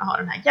kommer kunna ha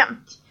den här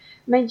jämt.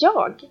 Men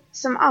jag,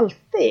 som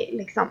alltid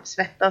liksom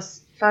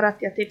svettas för att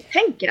jag typ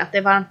tänker att det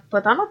är varmt på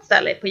ett annat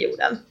ställe på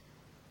jorden.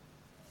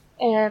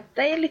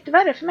 Det är lite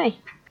värre för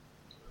mig.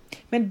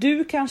 Men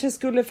du kanske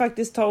skulle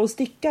faktiskt ta och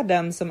sticka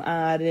den som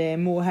är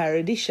Mohair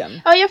Edition.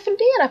 Ja, jag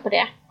funderar på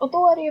det. Och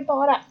då är det ju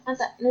bara...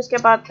 Vänta, nu ska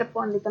jag bara trä på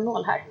en liten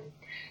nål här.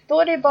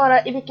 Då är det ju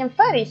bara, i vilken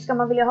färg ska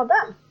man vilja ha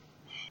den?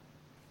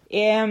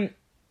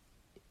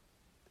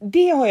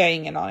 Det har jag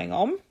ingen aning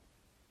om.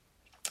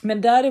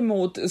 Men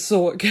däremot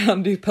så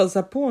kan du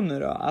passa på nu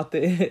då att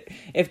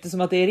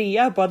eftersom att det är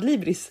rea på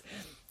Adlibris,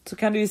 så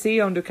kan du ju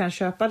se om du kan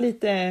köpa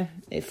lite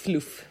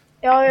fluff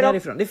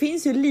därifrån. Det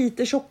finns ju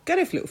lite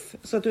tjockare fluff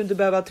så att du inte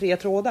behöver ha 3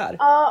 trådar.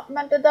 Ja,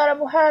 men det där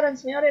mohairen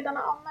som jag redan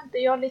har använt,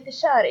 jag är lite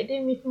kär i. Det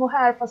är mitt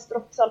mohair fast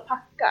drops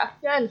alpacka.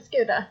 Jag älskar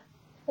ju det.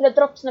 Eller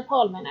drops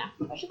Nepal menar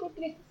jag. Varsågod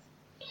Gris.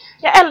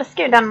 Jag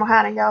älskar ju den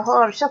mohairen jag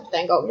har köpt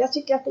en gång. Jag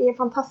tycker att det är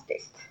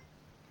fantastiskt.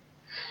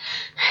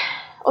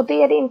 Och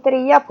det är det inte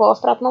rea på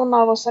för att någon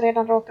av oss har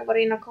redan råkat vara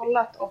in och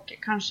kollat och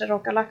kanske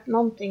råkat lagt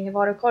någonting i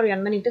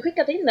varukorgen men inte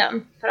skickat in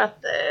den. För att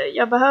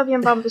jag behöver ju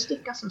en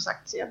bambusticka som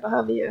sagt, så jag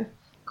behöver ju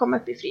komma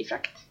upp i fri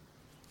frakt.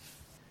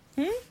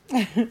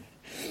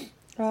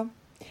 Ja.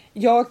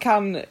 Jag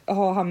kan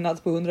ha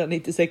hamnat på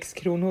 196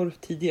 kronor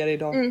tidigare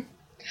idag.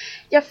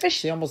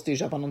 Så jag måste ju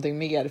köpa någonting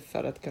mer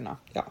för att kunna...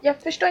 Ja. Jag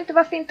förstår inte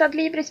varför inte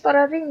Adlibris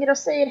bara ringer och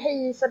säger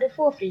hej så du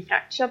får fri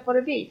frakt. Köp vad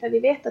du vill för vi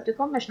vet att du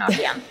kommer snart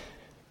igen.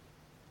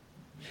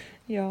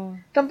 Ja.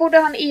 De borde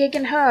ha en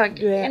egen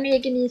hög, en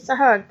egen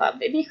Isa-hög.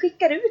 Vi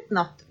skickar ut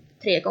något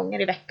 3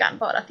 gånger i veckan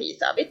bara till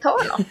Isa. Vi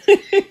tar något.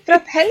 För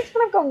att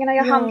hälften av gångerna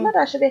jag handlar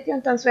där så vet jag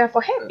inte ens vad jag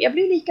får hem. Jag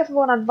blir lika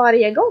förvånad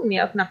varje gång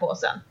jag öppnar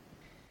påsen.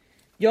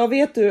 Jag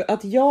vet du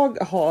att jag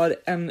har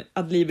en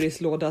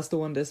Adlibris-låda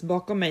ståendes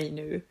bakom mig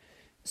nu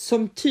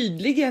som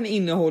tydligen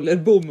innehåller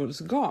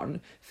bomullsgarn,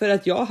 för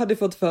att jag hade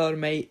fått för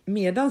mig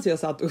medans jag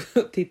satt och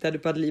tittade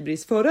på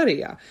Adlibris förra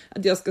rea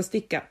att jag ska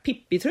sticka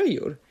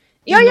Pippi-tröjor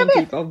i någon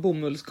typ av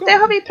bomullsgarn. Det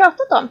har vi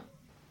pratat om.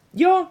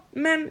 Ja,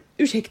 men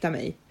ursäkta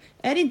mig.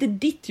 Är det inte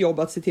ditt jobb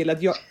att se till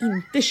att jag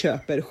inte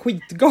köper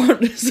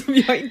skitgarn som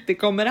jag inte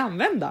kommer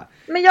använda?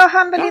 Men jag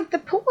hann väl inte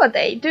på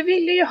dig. Du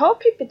ville ju ha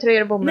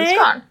Pippi-tröjor och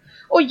bomullsgarn. Nej.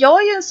 Och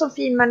jag är ju en så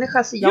fin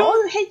människa så jag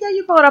hejar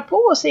ju bara på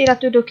och säger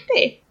att du är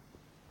duktig.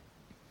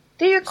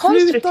 Det är ju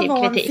konstruktiv kritik. Sluta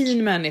vara en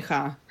fin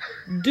människa.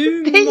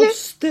 Du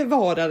måste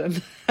vara den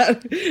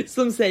där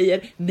som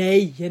säger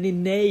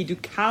nej, du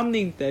kan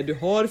inte, du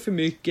har för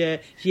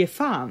mycket, ge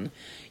fan.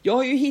 Jag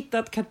har ju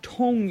hittat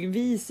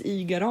kartongvis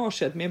i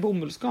garaget med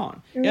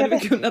bomullsgarn. Jag hade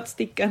väl kunnat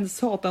sticka en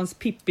satans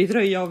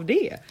Pippi-tröja av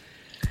det.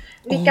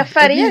 Vilka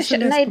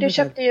färger? Nej, du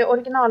köpte ju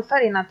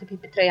originalfärgerna till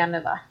Pippi-tröjan nu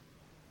va?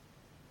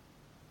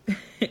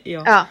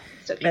 Ja,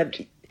 såklart.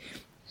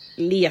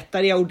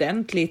 Letar jag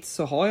ordentligt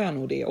så har jag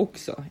nog det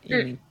också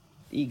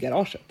i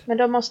garaget. Men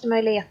då måste man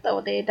ju leta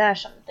och det är där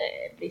som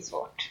det blir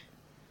svårt.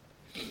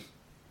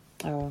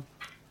 Ja.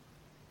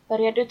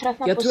 Börjar du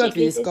tröttna på jag tror att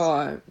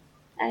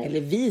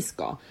vi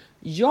ska,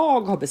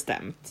 jag har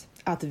bestämt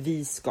att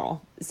vi ska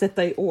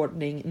sätta i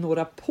ordning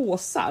några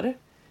påsar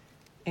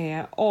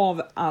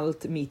av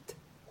allt mitt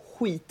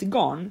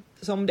skitgarn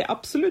som det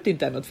absolut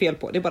inte är något fel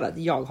på, det är bara att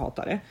jag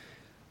hatar det.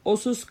 Och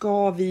så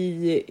ska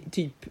vi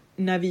typ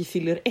när vi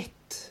fyller 1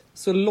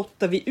 så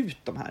lottar vi ut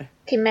de här.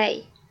 Till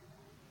mig.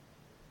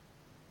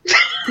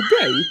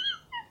 Till dig?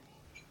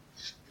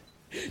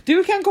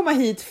 Du kan komma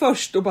hit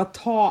först och bara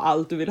ta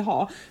allt du vill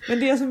ha. Men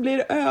det som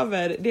blir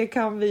över, det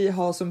kan vi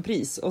ha som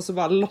pris. Och så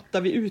bara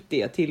lottar vi ut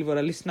det till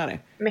våra lyssnare.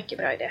 Mycket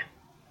bra idé.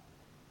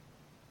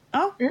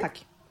 Ja,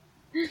 tack.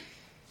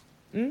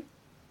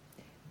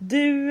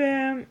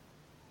 Du,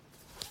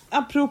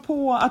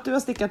 apropå att du har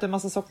stickat en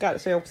massa sockar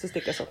så jag också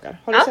stickar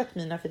sockar. Har du sett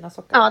mina fina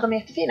sockar? Ja, de är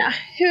jättefina.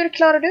 Hur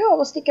klarar du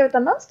av att sticka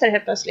utan mönster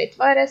helt plötsligt?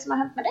 Vad är det som har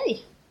hänt med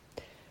dig?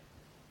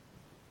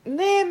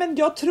 Nej, men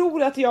jag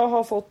tror att jag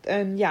har fått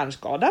en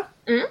hjärnskada.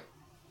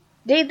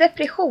 Det är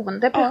depression.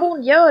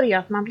 Depression gör ju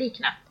att man blir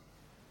knäpp.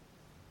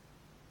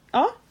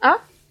 Ja.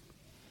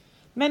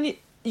 Men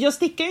jag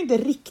stickar ju inte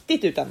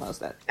riktigt utan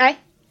mönster. Nej.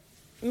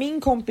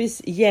 Min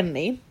kompis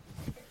Jenny,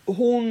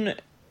 hon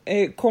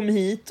kom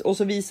hit och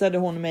så visade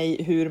hon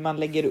mig hur man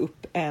lägger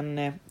upp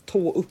en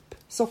tå upp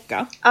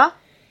socka. Ja.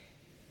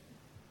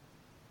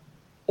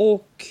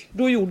 Och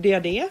då gjorde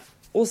jag det.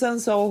 Och sen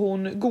sa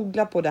hon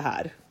googla på det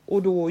här.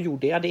 Och då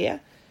gjorde jag det.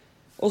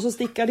 Och så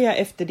stickade jag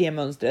efter det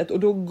mönstret och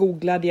då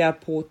googlade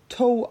jag på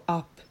toe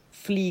up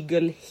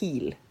fleagle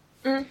heel.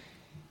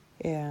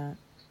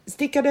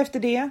 Stickade efter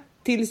det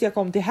tills jag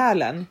kom till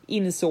hälen,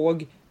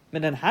 insåg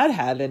men den här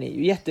hälen är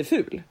ju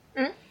jätteful.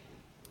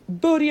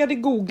 Började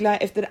googla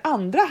efter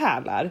andra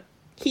hälar,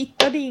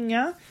 hittade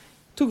inga,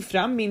 tog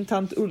fram min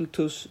tant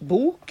Ultus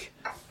bok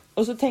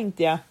och så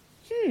tänkte jag,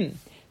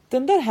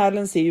 den där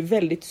hälen ser ju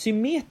väldigt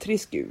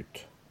symmetrisk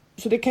ut.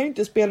 Så det kan ju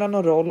inte spela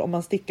någon roll om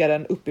man stickar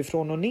den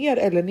uppifrån och ner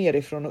eller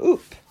nerifrån och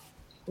upp.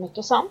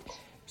 Mycket sant.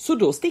 Så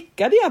då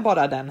stickade jag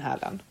bara den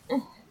hälen.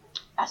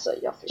 Alltså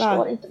jag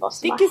förstår inte vad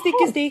som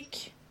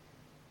stick.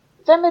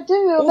 Vem är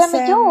du och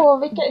vem är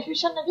jag och hur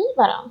känner vi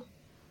varann?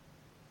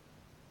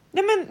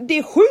 Nej men det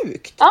är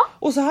sjukt. Ja.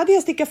 Och så hade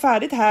jag stickat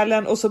färdigt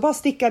hälen och så bara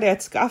stickade jag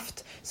ett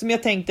skaft som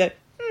jag tänkte,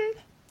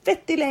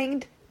 vettig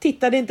längd.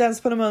 Tittade inte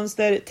ens på något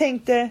mönster.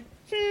 Tänkte,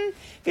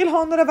 vill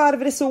ha några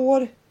varv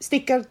resår.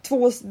 Stickar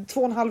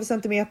 2,5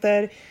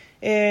 centimeter.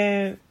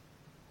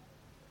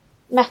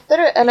 Mätte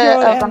du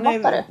eller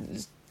ögonmåttade du?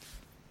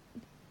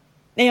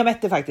 Nej, jag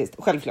mätte faktiskt,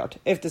 självklart.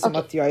 Eftersom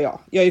att jag är jag.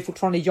 Jag är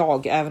fortfarande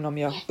jag, även om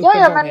jag...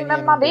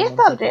 men man vet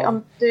aldrig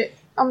om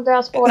du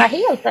har spårat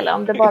helt eller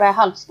om det bara är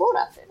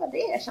halvspårat. Det var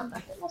det jag kände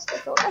att jag måste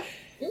fråga.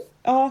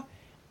 Ja,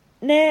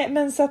 nej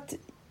men så att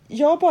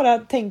jag bara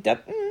tänkte att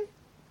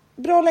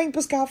bra längd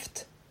på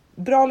skaft.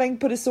 Bra längd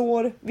på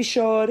resår. Vi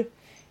kör.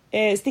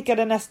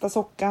 Stickade nästa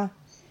socka.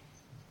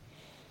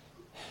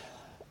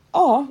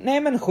 Ja,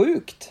 nej men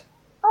sjukt.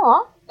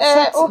 Ja.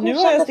 Så nu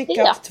har jag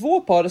stickat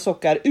 2 par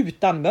sockar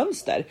utan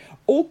mönster.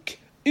 Och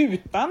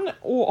utan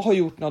att ha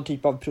gjort någon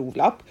typ av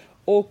provlapp.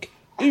 Och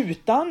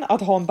utan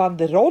att ha en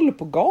banderoll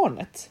på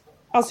garnet.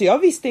 Alltså jag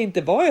visste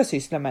inte vad jag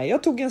sysslade med.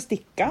 Jag tog en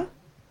sticka.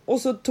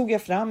 Och så tog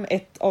jag fram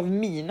ett av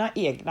mina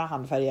egna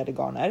handfärgade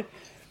garner.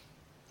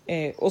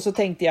 Och så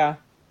tänkte jag.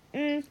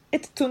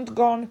 Ett tunt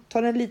garn.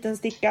 Tar en liten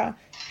sticka.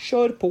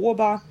 Kör på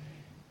bara.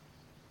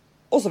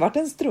 Och så vart det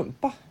en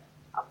strumpa.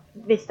 Ja,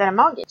 visst är det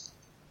magiskt.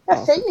 Jag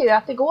säger ju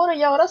att det går att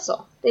göra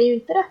så. Det är ju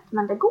inte rätt,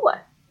 men det går.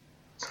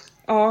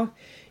 Ja,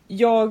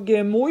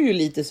 jag mår ju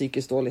lite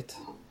psykiskt dåligt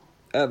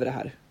över det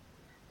här.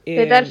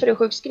 Det är därför du är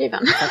sjukskriven.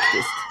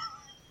 Faktiskt.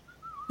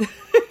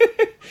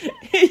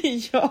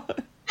 Ja.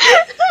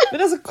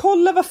 Men alltså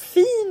kolla vad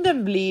fin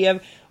den blev.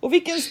 Och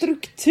vilken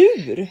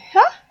struktur.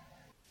 Ja.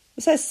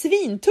 Så här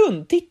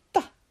svintunn,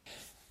 titta.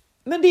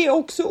 Men det är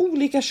också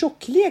olika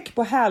tjocklek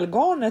på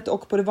hälgarnet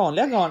och på det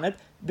vanliga garnet.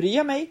 Bryr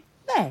jag mig?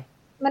 Nej.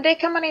 Men det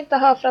kan man inte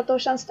ha för att då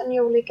känns den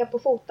ju olika på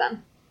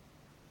foten.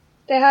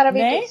 Det här har vi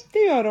Nej, det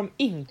gör de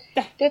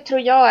inte. Det tror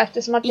jag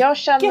eftersom att jag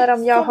känner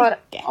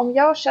om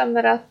jag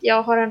känner att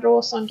jag har en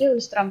rosa och en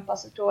gul strumpa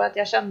så tror jag att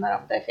jag känner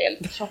om det är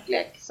fel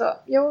tjocklek. Så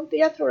jo,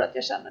 jag tror att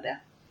jag känner det.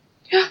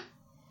 Ja.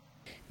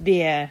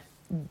 Det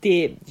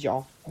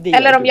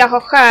eller om jag har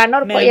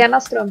stjärnor på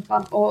ena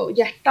strumpan och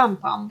hjärtan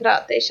på andra.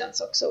 Det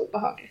känns också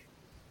obehagligt.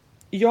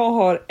 Jag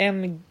har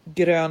en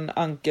grön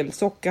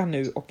ankelsocka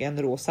nu och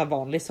en rosa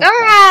vanlig socka.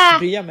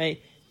 Bryr jag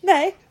mig?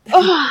 Nej.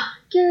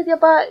 Gud, jag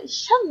bara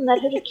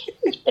känner hur det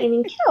kryper i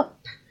min kropp.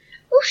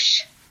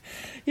 Usch.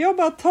 Jag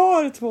bara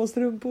tar 2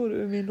 strumpor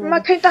ur min låda.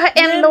 Man kan ju inte ha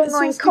en lång och en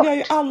kort. Så skulle jag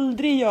ju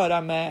aldrig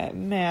göra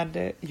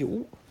med...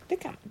 Jo, det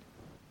kan man.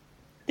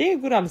 Det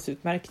går alldeles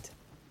utmärkt.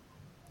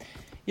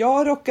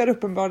 Jag rockar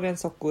uppenbarligen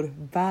sockor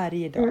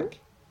varje dag.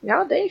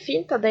 Ja, det är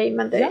fint av dig,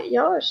 men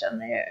jag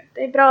känner ju...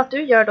 Det är bra att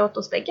du gör det åt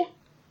oss bägge.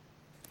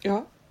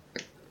 Ja.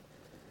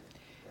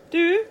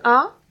 Du?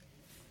 Ja?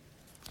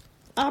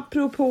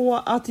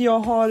 Apropå att jag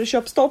har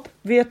köpt stopp.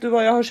 Vet du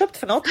vad jag har köpt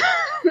för något?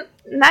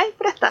 Nej,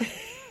 berätta.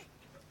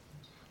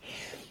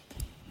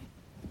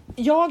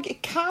 Jag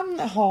kan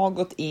ha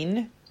gått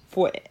in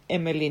på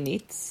Emily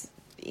Knits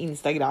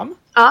Instagram.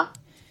 Ja.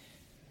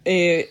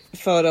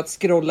 För att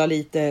scrolla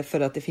lite för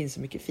att det finns så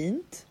mycket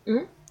fint.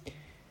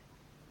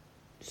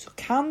 Så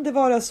kan det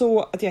vara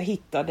så att jag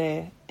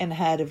hittade en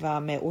härva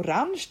med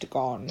orange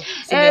garn.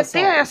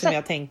 Som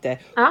jag tänkte,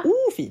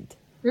 fint.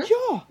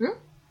 Ja,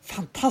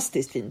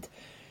 fantastiskt fint.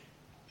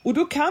 Och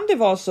då kan det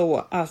vara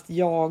så att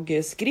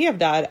jag skrev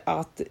där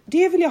att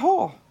det vill jag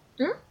ha.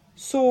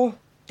 Så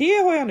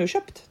det har jag nu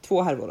köpt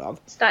 2 härvor av.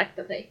 Starkt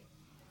av dig.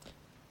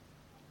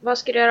 Vad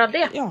ska du göra av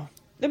det? Ja,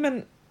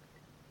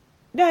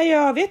 nej,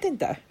 jag vet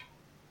inte.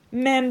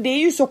 Men det är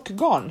ju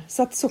sockgarn,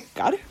 så att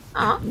sockar.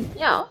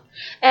 Ja.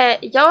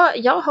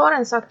 Jag har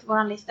en sak till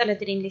våran lista, eller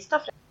till din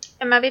lista.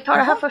 Men vi tar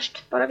det här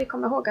först, bara vi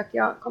kommer ihåg att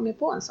jag kommer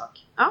på en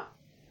sak.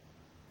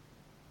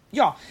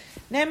 Ja,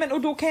 nej men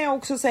och då kan jag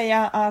också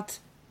säga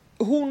att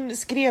hon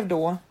skrev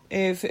då,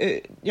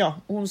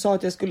 hon sa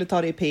att jag skulle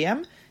ta det i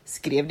PM.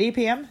 Skrev det i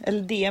PM,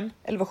 eller DM,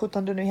 eller vad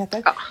 17 det nu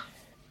heter. Ja.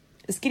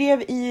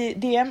 Skrev i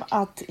DM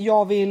att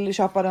jag vill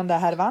köpa den där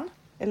härvan,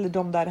 eller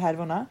de där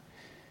härvorna.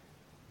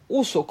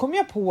 Och så kom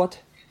jag på att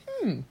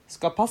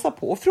ska passa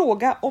på att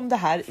fråga om det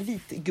här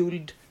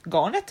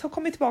vitguldgarnet har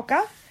kommit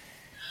tillbaka.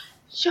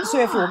 Ja. Så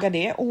jag frågade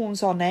det och hon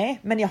sa nej,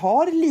 men jag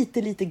har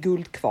lite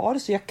guld kvar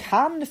så jag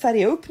kan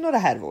färga upp några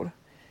härvor.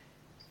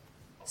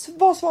 Så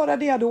vad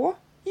svarade jag då?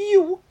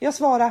 Jo, jag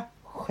svarade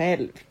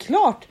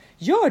självklart.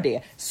 Gör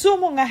det. Så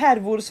många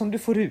härvor som du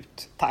får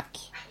ut,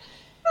 tack.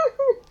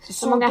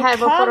 Så många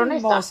härvor får du kan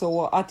nyss vara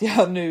så att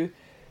jag nu...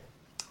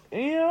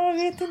 Jag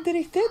vet inte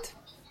riktigt.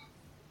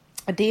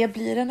 Det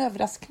blir en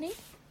överraskning.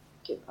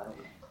 Gud vad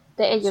roligt.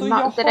 Det är ju så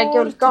jag det där har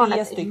guldgarnet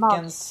 3 är stycken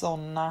magiskt.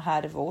 såna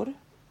härvor.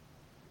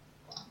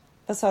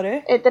 Vad sa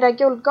du? Det där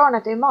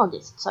guldgarnet är ju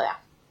magiskt, sa jag.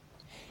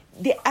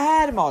 Det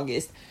är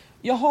magiskt.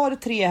 Jag har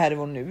 3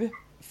 härvor nu.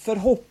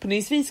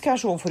 Förhoppningsvis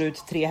kanske hon får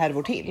ut 3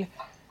 härvor till.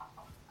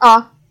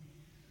 Ja.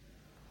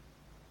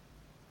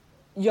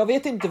 Jag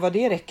vet inte vad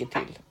det räcker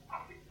till.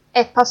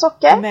 Ett par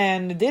socker.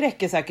 Men det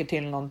räcker säkert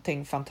till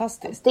någonting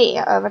fantastiskt. Det är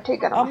jag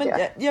övertygad om Ja, att men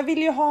göra. jag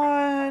vill ju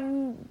ha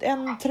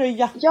en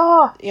tröja.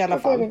 Ja, i alla det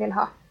är fall. det vi vill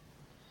ha.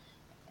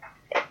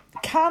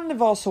 Kan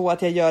vara så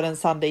att jag gör en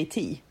Sunday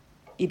tea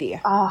i det.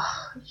 Ja.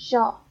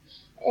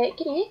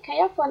 Gry, kan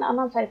jag få en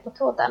annan färg på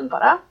tråden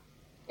bara?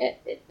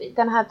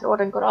 Den här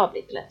tråden går av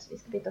lite lätt, så vi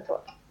ska byta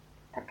tråd.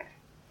 Tackar.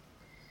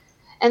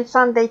 En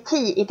Sunday tea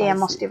i det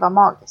måste ju vara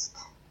magiskt.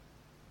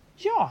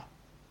 Ja,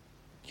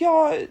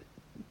 jag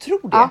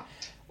tror det. Ja.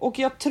 Och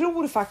jag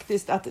tror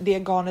faktiskt att det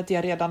garnet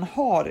jag redan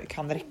har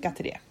kan räcka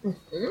till det.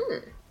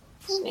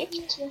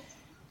 Snyggt.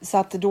 Så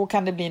att då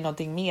kan det bli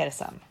någonting mer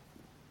sen.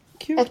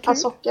 Kul, Ett par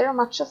kul. socker och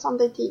matcha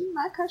Sunday tea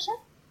med kanske.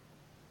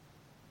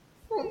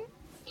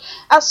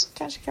 Alltså,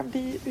 Kanske kan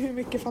bli hur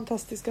mycket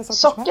fantastiska saker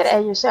som socker helst. är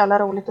ju så jävla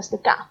roligt att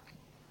sticka.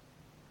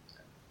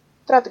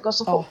 För att det går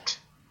så Ja. fort.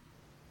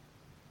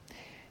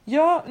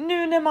 Ja,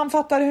 nu när man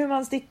fattar hur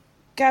man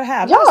stickar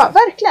här. Ja,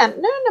 verkligen.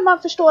 Nu när man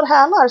förstår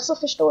hälar så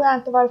förstår jag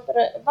inte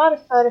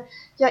varför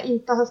jag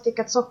inte har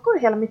stickat sockor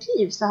hela mitt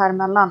liv så här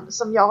mellan.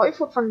 Som jag har ju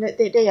fortfarande,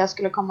 det är det jag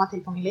skulle komma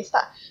till på min lista.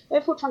 Jag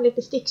är fortfarande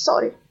lite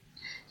sticksorg.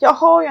 Jag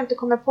har ju inte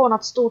kommit på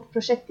något stort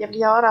projekt jag vill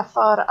göra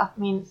för att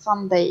min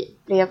Sunday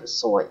blev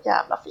så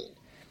jävla fin.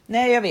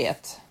 Nej, jag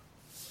vet.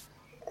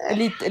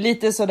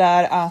 Lite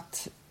sådär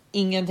att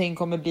ingenting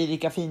kommer bli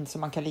lika fint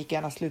som man kan lika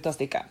gärna sluta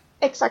sticka.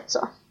 Exakt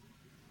så.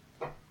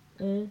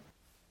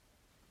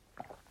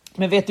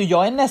 Men vet du,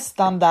 jag är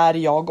nästan där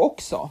jag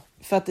också.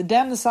 För att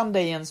den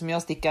Sundayen som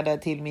jag stickade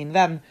till min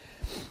vän,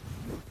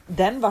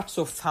 den vart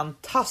så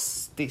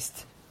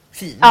fantastiskt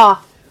fin. Ja.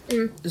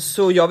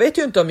 Så jag vet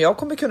ju inte om jag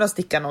kommer kunna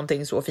sticka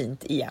någonting så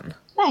fint igen.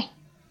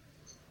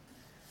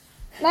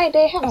 Nej, det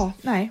är hemskt. Ja,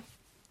 nej.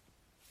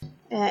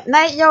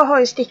 Nej, jag har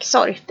ju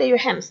sticksorg. Det är ju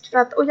hemskt.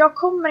 Och jag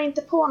kommer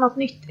inte på något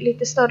nytt,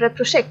 lite större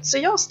projekt. Så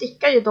jag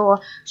stickar ju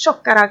då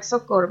tjocka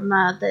raggsockor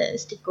med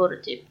stickor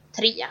typ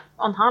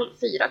 3,5,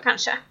 4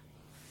 kanske.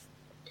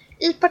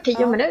 I parti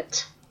och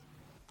minut.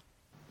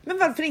 Men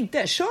varför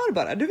inte? Kör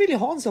bara. Du vill ju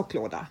ha en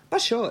socklåda. Bara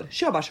kör.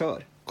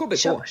 Kör. KBK.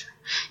 Kör.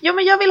 Ja,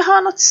 men jag vill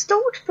ha något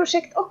stort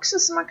projekt också.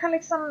 Så man kan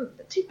liksom,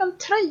 typ en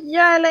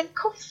tröja eller en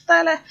kofta.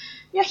 Eller...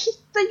 Jag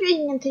hittar ju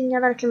ingenting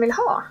jag verkligen vill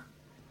ha.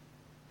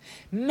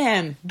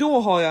 Men då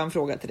har jag en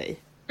fråga till dig.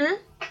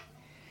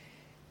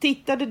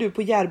 Tittade du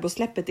på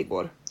Järbosläppet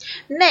igår?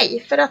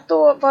 Nej, för att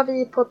då var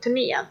vi på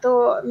turné.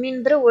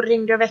 Min bror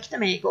ringde och väckte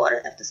mig igår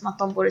eftersom att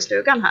de bor i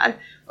stugan här.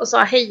 Och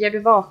sa, hej, är du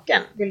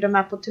vaken? Vill du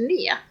med på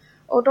turné?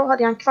 Och då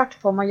hade jag en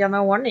kvart på mig att göra mig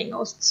i ordning.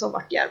 Och så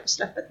var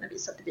Järbosläppet när vi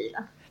satt i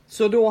bilen.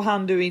 Så då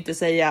hann du inte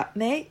säga,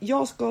 nej,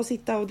 jag ska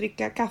sitta och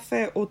dricka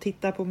kaffe och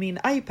titta på min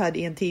iPad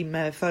i en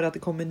timme för att det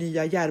kommer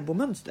nya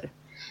Järbomönster.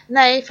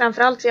 Nej,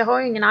 framförallt för jag har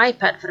ju ingen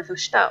iPad för det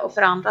första. Och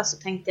för det andra så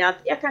tänkte jag att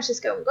jag kanske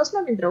ska umgås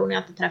med min bror när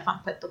jag inte träffar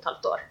honom på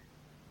 1,5 år.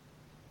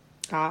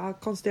 Ja,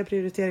 konstiga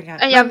prioriteringar.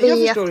 Jag Men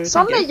vet, förstår hur du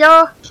sån tänker. är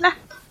jag, knäpp.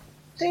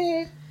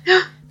 Det...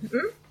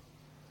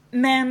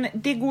 Men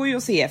det går ju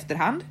att se i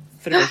efterhand,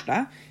 för det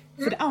första.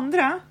 För det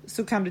andra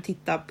så kan du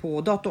titta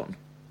på datorn.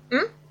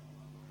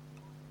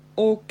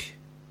 Och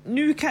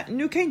nu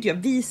kan inte jag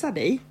visa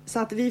dig, så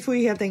att vi får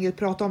ju helt enkelt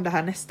prata om det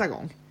här nästa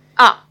gång.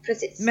 Ja,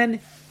 precis. Men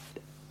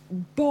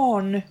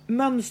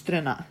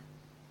barnmönstrena,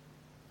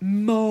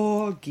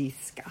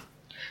 magiska.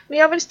 Men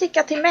jag vill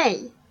sticka till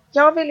mig.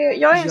 Jag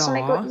är en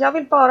sån jag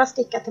vill bara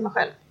sticka till mig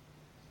själv.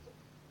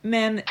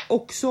 Men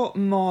också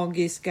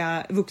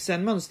magiska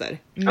vuxenmönster.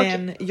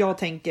 Men jag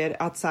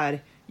tänker att så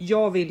här,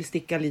 jag vill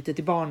sticka lite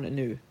till barn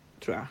nu,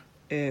 tror jag.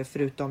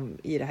 Förutom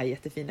i det här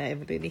jättefina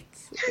Emily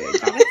Knits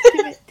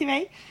till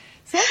mig.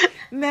 Så.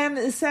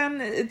 Men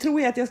sen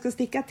tror jag att jag ska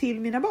sticka till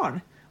mina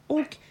barn.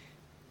 Och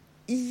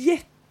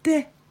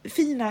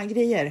jättefina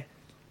grejer.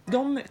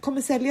 De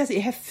kommer säljas i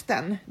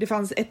häften. Det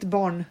fanns ett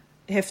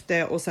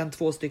barnhäfte och sen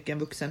 2 stycken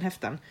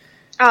vuxenhäften.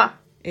 Ja.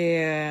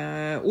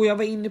 Och jag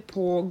var inne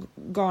på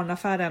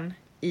garnaffären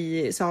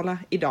i Sala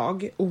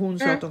idag. Och hon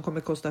sa att de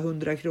kommer kosta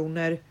 100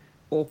 kronor.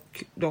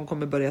 Och de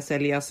kommer börja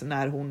säljas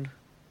när hon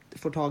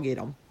får tag i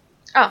dem.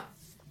 Ja.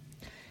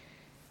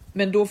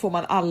 Men då får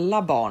man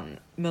alla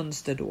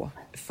barnmönster då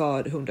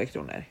för 100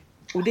 kronor.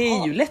 Och det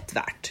är ju lätt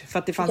värt. För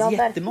att det fanns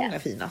jättemånga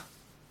fina.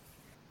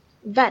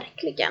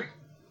 Verkligen.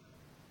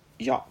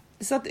 Ja,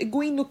 så att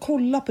gå in och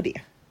kolla på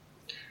det.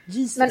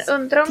 Jesus. Men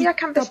undrar om jag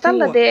kan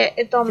beställa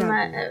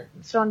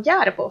från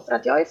Järbo. För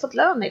att jag har ju fått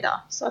lön idag.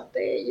 Så att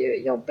det är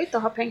ju jobbigt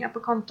att ha pengar på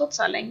kontot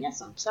så här länge.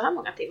 Så här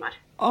många timmar.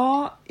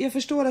 Ja, jag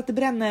förstår att det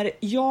bränner.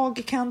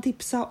 Jag kan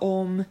tipsa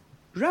om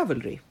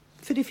Ravelry.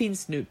 För det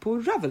finns nu på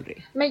Ravelry.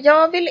 Men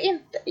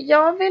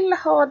jag vill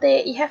ha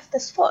det i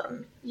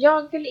häftesform.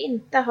 Jag vill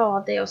inte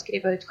ha det och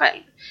skriva ut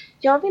själv.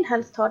 Jag vill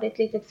helst ha det i ett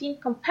litet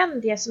fint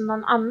kompendie som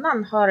någon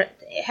annan har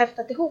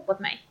häftat ihop åt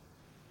mig.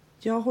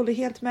 Jag håller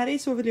helt med dig,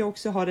 så vill jag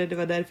också ha det. Det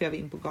var därför jag var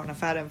in på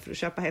garnaffären för att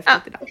köpa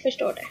häftet idag. Jag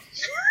förstår det.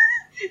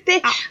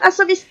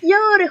 Alltså visst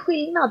gör det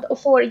skillnad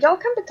och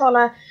jag kan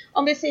betala,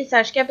 om vi säger så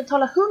här, ska jag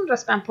betala 100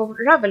 spänn på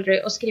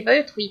Ravelry och skriva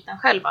ut skiten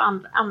själv och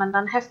använda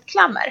en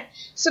häftklammer,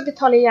 så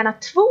betalar jag gärna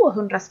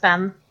 200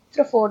 spänn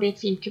för att få det i ett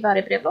fint kuvert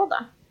i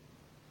brevlådan.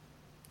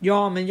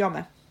 Ja, men jag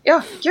med.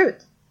 Ja, gud.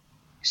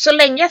 Så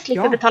länge jag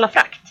slipper betala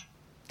frakt.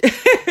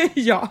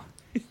 Ja.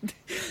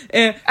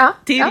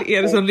 Till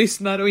er som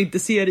lyssnar och inte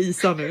ser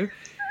Isa nu.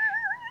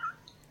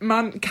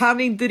 Man kan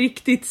inte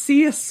riktigt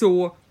se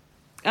så,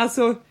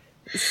 alltså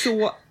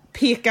så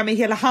peka med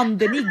hela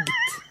handen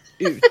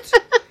ut.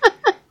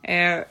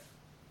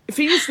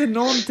 Finns det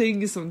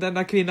någonting som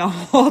denna kvinna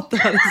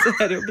hatar,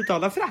 så är det att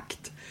betala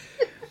frakt.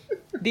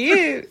 Det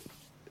är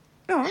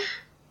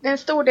det är en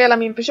stor del av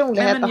min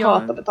personlighet att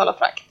hata att betala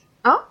frakt.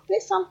 Ja, det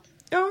är sant.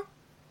 Ja,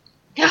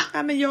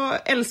 men jag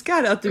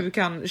älskar att du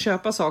kan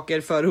köpa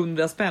saker för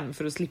 100 spänn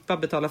för att slippa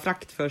betala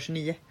frakt för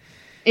 29.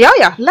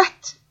 Ja,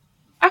 lätt.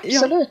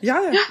 Absolut.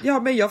 Ja,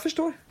 men jag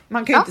förstår.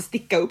 Man kan ju inte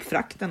sticka upp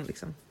frakten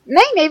liksom.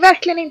 Nej,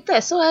 verkligen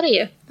inte. Så är det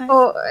ju. Nej.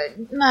 Och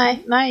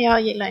nej,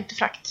 jag gillar inte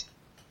frakt.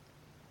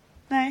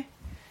 Nej.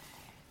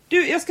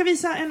 Du, jag ska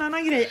visa en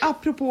annan grej.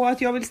 Apropå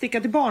att jag vill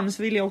sticka till barn,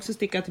 så vill jag också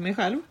sticka till mig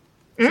själv.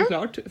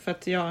 Såklart, för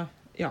att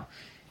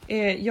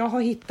jag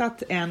har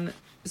hittat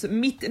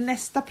mitt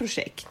nästa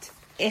projekt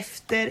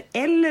efter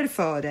eller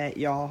före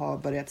jag har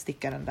börjat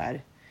sticka den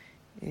där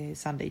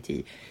Sunday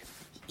Tea.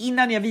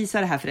 Innan jag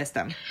visar det här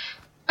förresten.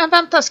 Men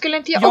vänta, skulle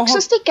inte jag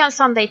också sticka en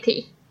Sunday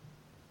Tea?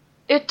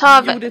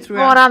 Utav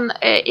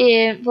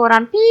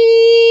våran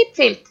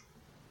pipfilt.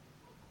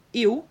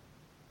 Jo.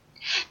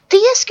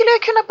 Det skulle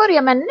jag kunna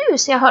börja med nu,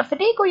 så jag hör, för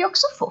det går ju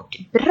också fort.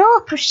 Bra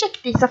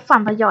projekt, Isa,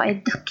 fan vad jag är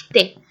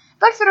duktig.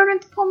 Varför har du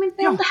inte påmint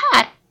mig om det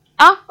här?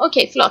 Ja,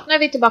 okej, förlåt. Nu är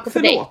vi tillbaka på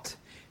dig. Förlåt,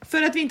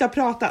 för att vi inte har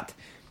pratat.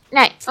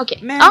 Nej, okej.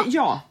 Men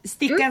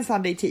sticka en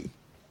Sunday Tea.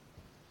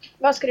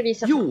 Vad ska du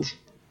visa för?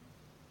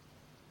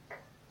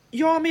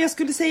 Ja, men jag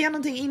skulle säga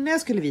någonting innan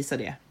jag skulle visa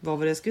det. Vad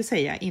var det jag skulle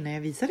säga innan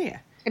jag visar det?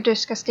 Du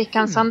ska sticka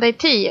en Sunday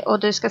Tea och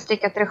du ska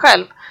sticka till dig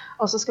själv.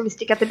 Och så ska vi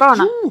sticka till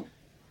barnen. Jo!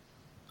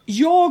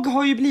 Jag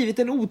har ju blivit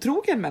en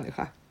otrogen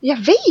människa. Jag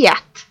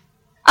vet!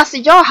 Alltså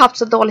jag har haft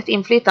så dåligt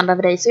inflytande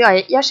över dig,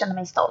 så jag känner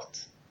mig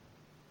stolt.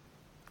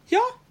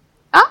 Ja.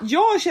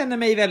 Jag känner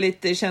mig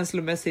väldigt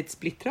känslomässigt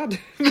splittrad.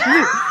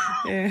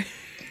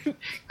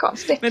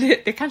 Konstigt. Men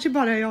det kanske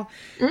bara är jag.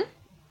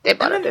 Det är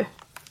bara du.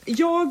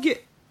 Jag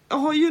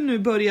har ju nu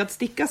börjat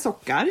sticka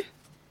sockar.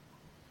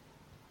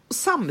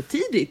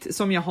 Samtidigt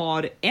som jag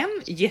har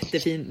en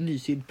jättefin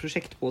nysydd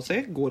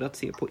projektpåse, går att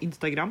se på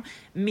Instagram,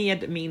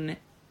 med min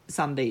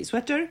Sunday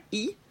sweater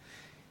i.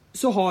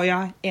 Så har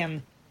jag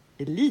en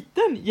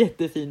liten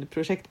jättefin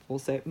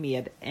projektpåse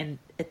med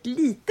ett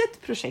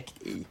litet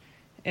projekt i.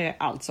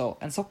 Alltså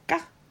en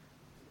socka.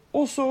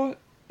 Och så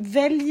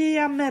väljer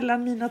jag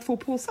mellan mina två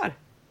påsar.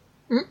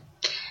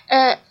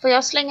 Får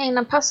jag slänga in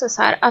en passus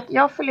här, att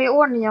jag fyller i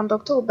år 9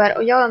 oktober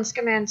och jag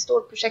önskar mig en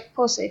stor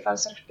projektpåse i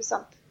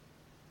födelsedagspresent.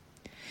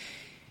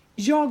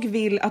 Jag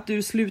vill att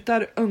du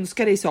slutar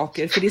önska dig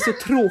saker, för det är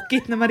så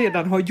tråkigt när man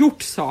redan har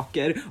gjort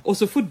saker och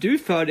så får du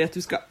för dig att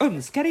du ska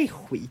önska dig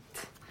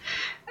skit.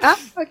 Ja,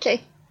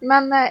 okej.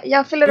 Men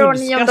jag fyller år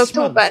 9 oktober.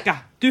 Smönska.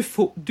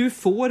 Du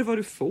får vad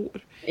du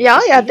får.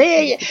 Ja,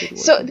 det är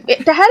så.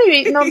 Det här är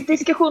ju någon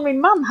diskussion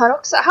min man har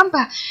också. Han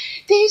bara,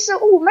 det är ju så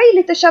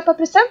omöjligt att köpa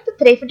presenter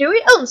till dig, för du har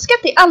ju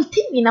önskat dig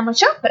allting innan man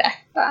köper det.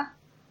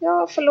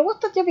 Ja,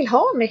 förlåt att jag vill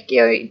ha mycket.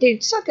 Det är ju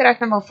inte så att jag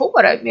räknar med att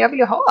få det, men jag vill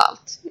ju ha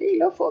allt. Jag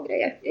gillar att få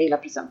grejer. Jag gillar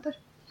presenter.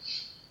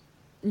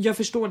 Jag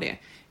förstår det.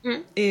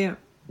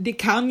 Det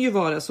kan ju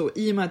vara så,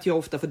 i och med att jag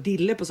ofta får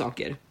dille på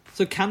saker,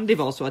 så kan det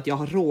vara så att jag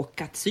har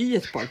råkat sy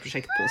ett par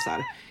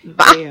projektpåsar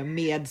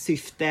med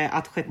syfte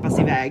att skeppas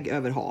iväg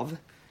över hav.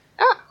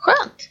 Ja,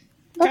 skönt.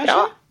 Vad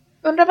bra.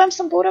 Undrar vem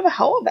som bor över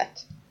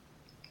havet.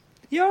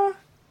 Ja.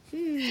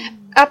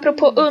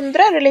 Apropå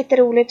undrar, är det lite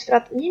roligt, för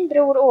att min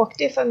bror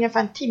åkte för ungefär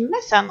en timme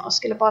sedan och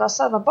skulle bara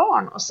serva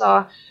barn och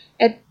sa,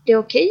 är det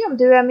okej om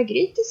du är med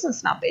Gry till en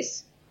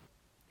snabbis?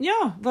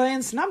 Ja, vad är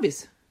en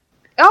snabbis?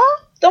 Ja,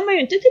 de är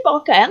ju inte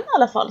tillbaka än i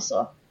alla fall,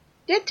 så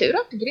det är tur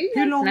att Gry är.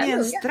 Hur lång är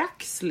en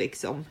strax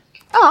liksom?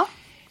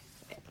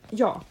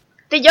 Ja.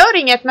 Det gör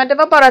inget, men det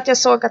var bara att jag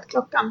såg att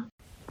klockan.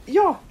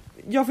 Ja,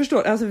 jag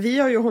förstår. Alltså vi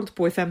har ju hållit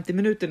på i 50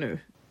 minuter nu.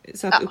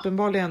 Så att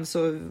uppenbarligen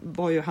så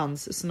var ju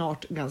hans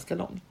snart ganska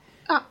lång.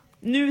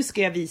 Nu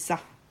ska jag visa.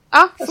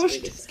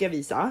 Först ska jag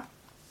visa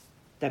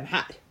den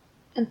här.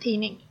 En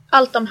tidning.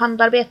 Allt om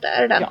handarbete,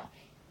 är det den? Ja.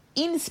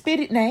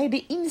 Nej, det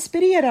är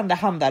inspirerande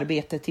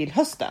handarbete till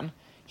hösten.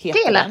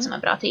 Det lät som en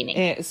bra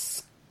tidning.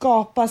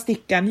 Skapa,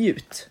 sticka,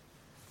 njut.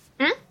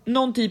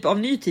 Någon typ av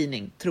ny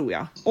tidning, tror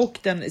jag. Och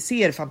den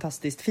ser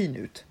fantastiskt fin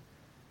ut.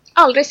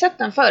 Aldrig sett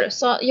den förr,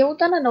 så jo,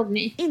 den är nog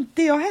ny.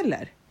 Inte jag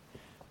heller.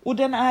 Och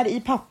den är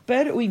i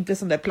papper och inte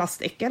som där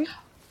plastäckel.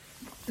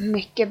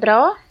 Mycket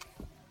bra.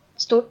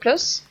 Stort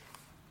plus.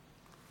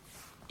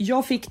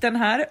 Jag fick den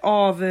här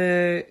av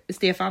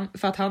Stefan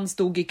för att han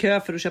stod i kö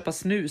för att köpa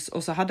snus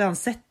och så hade han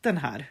sett den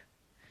här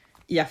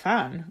i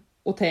affären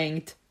och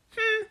tänkt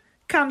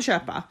kan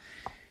köpa.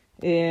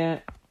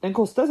 Den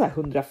kostar så här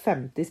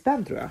 150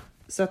 spänn tror jag.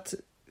 Så att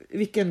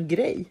vilken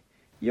grej.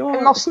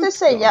 Jag måste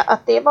säga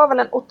att det var väl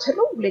en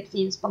otroligt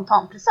fin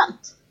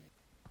spontanpresent.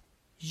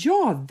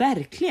 Ja,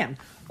 verkligen.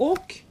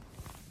 Och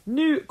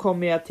nu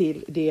kommer jag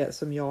till det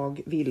som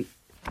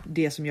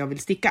jag vill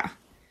sticka.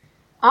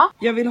 Ja.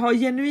 Jag vill ha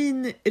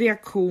genuin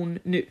reaktion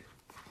nu.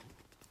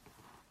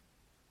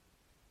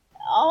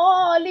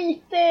 Ja,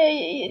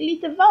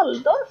 lite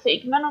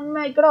Waldorfig, men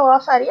om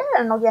glada färger är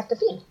den nog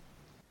jättefin.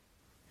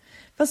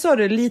 Vad sa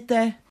du?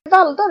 Lite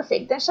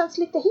Waldorfig, den känns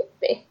lite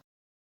hippie.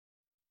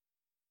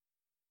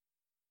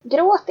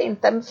 Gråt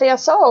inte, för jag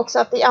sa också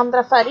att i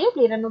andra färger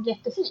blir den nog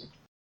jättefin.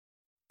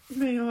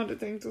 Men jag hade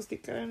tänkt att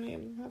sticka den i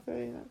den här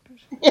färgen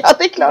kanske. Ja,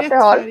 det är klart du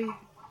har. Färg.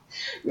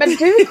 Men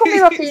du kommer ju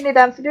vara fin i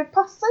den, för du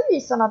passar ju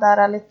i såna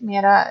där lite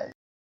mera,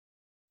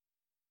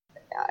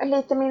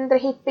 lite mindre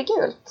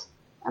hippiegult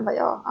än vad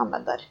jag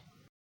använder.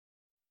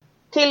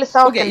 Till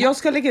saken. Okej, jag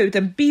ska lägga ut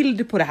en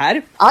bild på det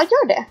här. Ja,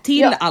 gör det.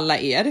 Till alla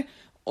er.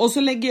 Och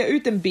så lägger jag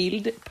ut en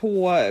bild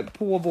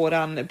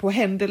på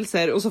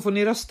händelser och så får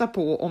ni rösta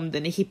på om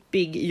den är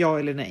hippig, ja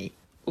eller nej.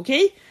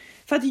 Okej?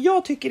 För att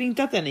jag tycker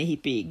inte att den är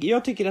hippig.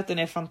 Jag tycker att den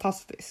är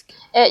fantastisk.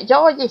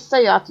 Jag gissar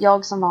ju att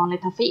jag som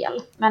vanligt har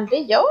fel. Men det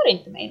gör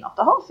inte mig något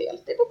att ha fel.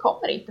 Det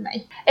bekommer inte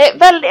mig.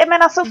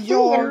 Men alltså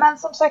fin. Men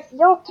som sagt,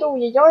 jag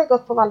har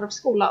gått på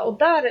Waldorfskola. Och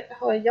där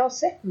har jag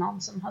sett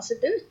någon som har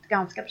sett ut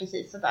ganska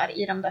precis så där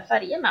i de där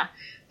färgerna.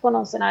 På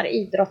någon sån här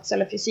idrotts-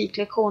 eller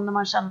fysiklektion. När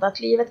man kände att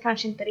livet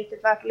kanske inte är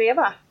riktigt värt att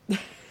leva.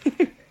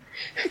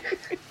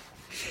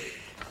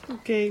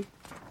 Okej.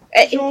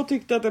 Jag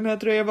tyckte att den här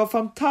tröjan var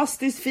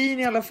fantastiskt fin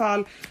i alla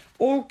fall.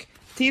 Och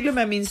till och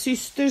med min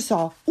syster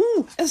sa,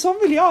 en sån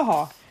vill jag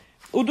ha.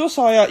 Och då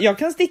sa jag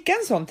kan sticka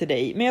en sån till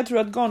dig. Men jag tror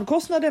att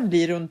garnkostnaden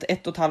blir runt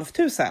 1 500.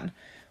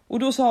 Och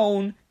då sa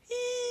hon,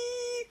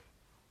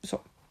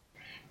 så.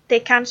 Det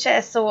kanske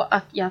är så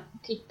att jag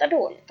tittar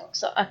dåligt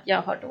också. Att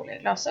jag har dåliga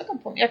glasögon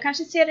på mig. Jag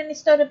kanske ser den i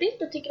större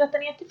bild och tycker att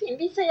den är jättefin.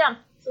 Visa igen.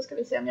 Så ska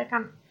vi se om jag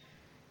kan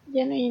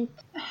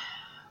genuint...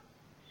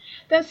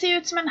 Den ser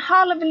ut som en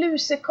halv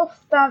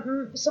lusekofta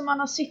som man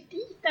har sytt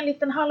dit en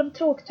liten halv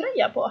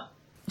tråktröja på.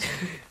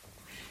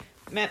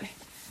 Men,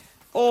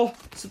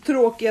 så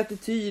tråkig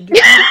attityd.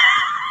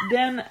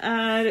 Den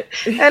är...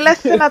 Jag är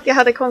ledsen att jag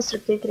hade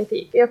konstruktiv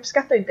kritik. Jag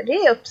uppskattar inte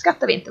det.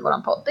 Uppskattar vi inte i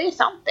våran podd. Det är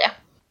sant det.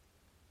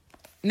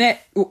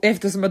 Nej, och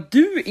eftersom att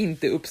du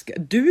inte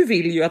uppskattar... Du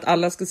vill ju att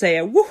alla ska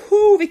säga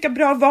woho, vilka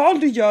bra val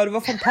du gör,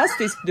 vad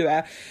fantastisk du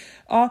är.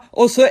 Ja,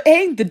 och så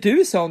är inte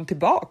du sån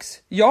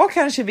tillbaks. Jag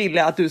kanske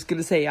ville att du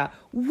skulle säga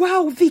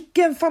wow,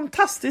 vilken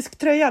fantastisk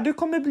tröja. Du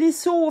kommer bli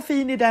så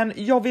fin i den.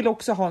 Jag vill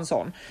också ha en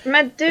sån.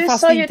 Men du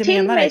sa ju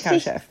till mig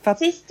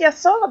sist jag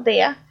sa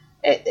det.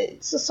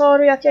 Så sa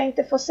du att jag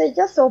inte får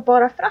säga så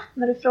bara för att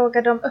när du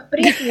frågade om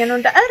upprepningen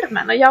under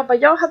ärmen. Och jag bara,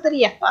 jag hade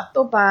repat.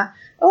 Och bara,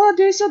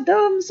 du är så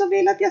dum som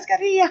vill att jag ska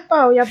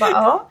repa. Och jag bara,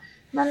 ja.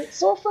 Men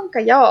så funkar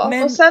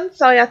jag. Och sen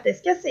sa jag att det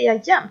ska jag säga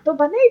jämt. Och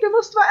bara, nej, du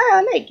måste vara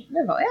ärlig.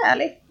 Men var jag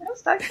ärlig? Det var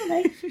starkt för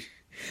mig.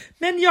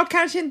 Men jag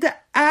kanske inte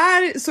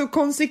är så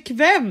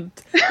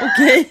konsekvent.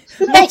 Okej?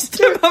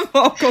 Måste man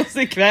vara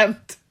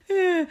konsekvent?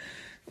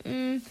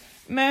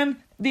 Men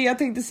det jag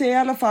tänkte säga i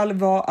alla fall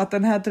var att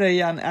den här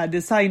tröjan är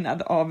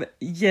designad av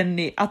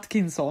Jenny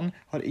Atkinson.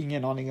 Har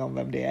ingen aning om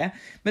vem det är.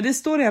 Men det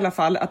står i alla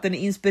fall att den är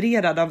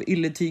inspirerad av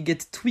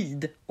ylletyget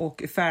tweed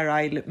och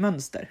Fair Isle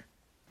mönster.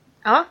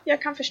 Ja,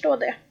 jag kan förstå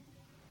det.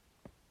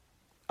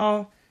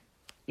 Ja,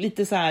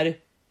 lite så här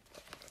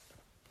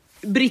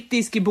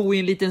brittisk, bo i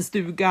en liten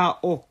stuga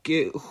och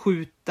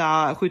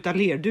skjuta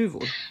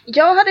lerduvor.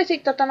 Jag hade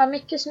tyckt att den var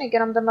mycket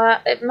snyggare om den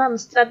var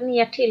mönstrad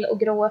ner till och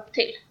grå upp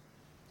till.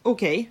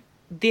 Okej,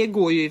 det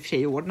går ju i och för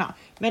sig att ordna.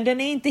 Men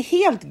den är inte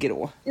helt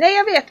grå. Nej,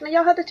 jag vet, men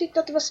jag hade tyckt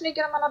att det var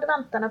snyggare om man hade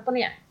vänt den upp och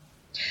ner.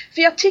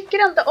 För jag tycker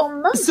ändå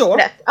om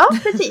mönstret. Så? Ja,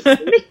 precis.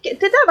 Det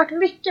där var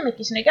mycket,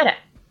 mycket snyggare.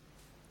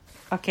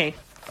 Okej.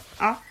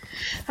 Ja.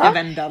 Jag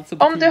vände alltså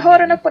om du har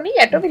den upp och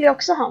ner, då vill jag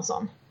också ha en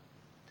sån.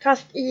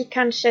 Fast i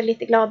kanske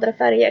lite gladare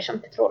färger som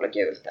petrol och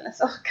gult eller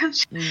så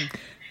kanske.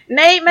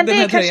 Nej, men den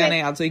det här kanske... tröjan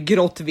är alltså i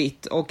grått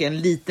vitt och en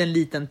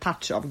liten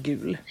touch av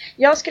gul.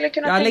 Jag skulle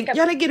kunna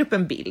jag lägger upp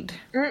en bild.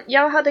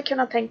 Jag hade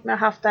kunnat tänkt mig att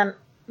haft en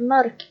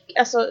mörk,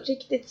 alltså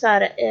riktigt så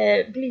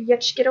här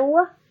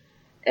blyertsgrå.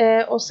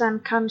 Och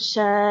sen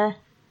kanske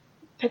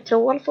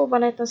petrol för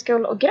ovanlighetens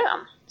skull och grön.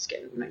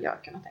 Skulle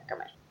jag kunna tänka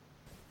mig.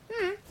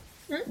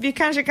 Vi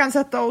kanske kan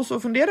sätta oss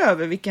och fundera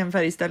över vilken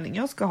färgställning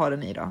jag ska ha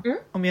den i då.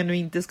 Om jag nu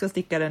inte ska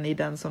sticka den i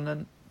den som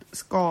den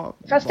ska.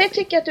 Fast det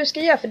tycker jag att du ska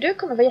göra, för du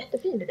kommer vara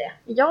jättefin i det.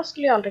 Jag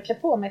skulle ju aldrig klä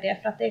på mig det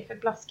för att det är för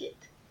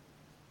blaskigt.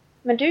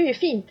 Men du är ju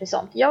fin till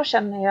sånt. Jag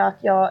känner ju att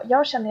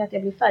jag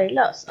blir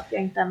färglös, att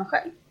jag inte är mig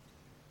själv.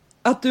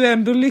 Att du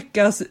ändå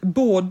lyckas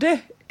både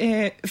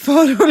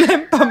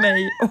förolämpa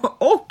mig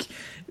och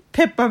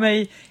peppa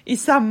mig i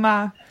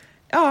samma...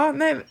 Ja,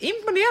 nej,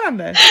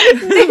 imponerande.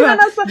 Nej, men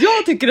alltså...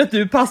 Jag tycker att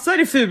du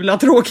passar i fula,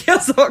 tråkiga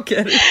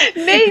saker.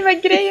 Nej,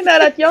 men grejen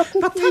är att jag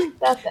tycker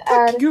inte att det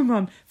är... Tack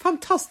gumman,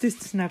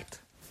 fantastiskt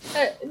snällt.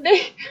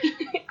 Nej,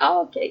 ja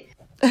okej.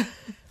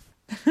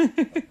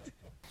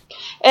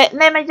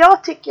 Nej, men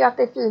jag tycker att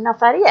det är fina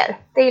färger.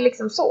 Det är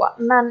liksom så.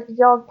 Men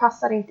jag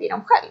passar inte i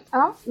dem själv.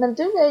 Ja, men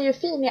du är ju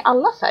fin i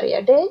alla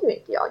färger. Det är ju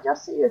inte jag. Jag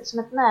ser ju ut som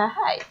ett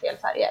nähä i fel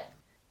färger.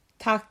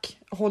 Tack,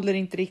 håller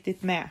inte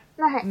riktigt med.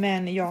 Nej.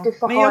 Men jag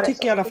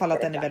tycker i alla fall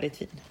att den är väldigt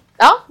fin.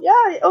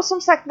 Ja, och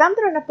som sagt,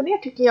 vänder den upp och ner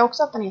tycker jag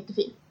också att den är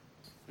jättefin.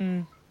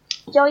 Mm.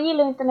 Jag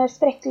gillar inte när det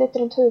sträckligt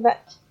runt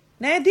huvudet.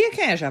 Nej, det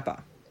kan jag köpa.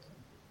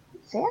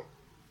 Se,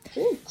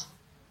 fint.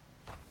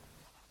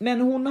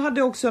 Men hon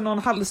hade också någon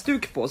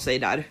halsduk på sig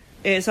där.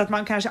 Så att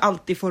man kanske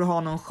alltid får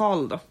ha någon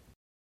sjal då.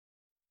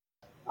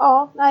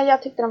 Ja, nej,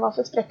 jag tyckte den var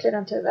för spräcklig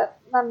runt huvudet.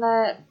 Men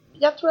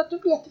jag tror att du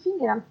blir jättefin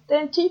i den. Det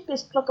är en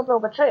typisk plocka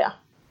blåbärtröja.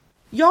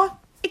 Ja,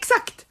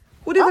 exakt.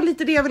 Och det var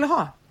lite det jag ville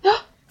ha. Ja.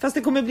 Fast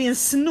det kommer bli en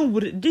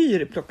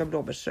snordyr plocka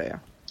blåbärströja.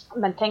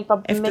 Men tänk vad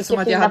mycket Eftersom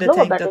att jag fina hade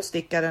blåbär tänkt att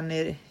sticka den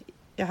i...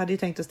 Jag hade ju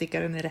tänkt att sticka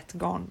den i rätt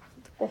garn.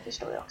 Det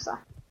förstår jag också.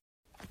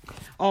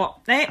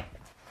 Ja, nej.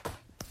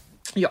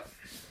 Ja.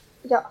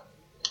 Ja.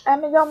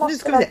 Men jag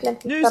måste verkligen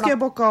hitta Nu ska jag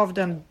bocka av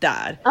den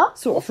där. Ja,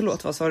 Så, yes.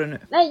 förlåt, vad sa du nu?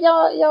 Nej,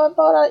 jag var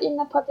bara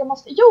inne på att jag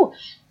måste... Jo!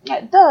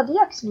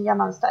 Dödjaks nya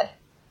mönster.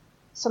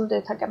 Som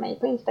du taggar mig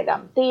på Instagram.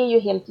 Det är ju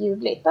helt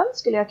ljuvligt. Den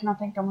skulle jag kunna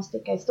tänka om att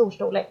sticka i stor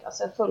storlek.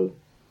 Alltså full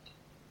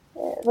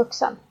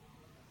vuxen.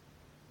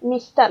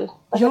 Mistel,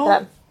 vad heter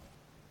den?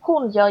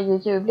 Hon gör ju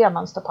ljuvliga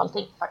mönster på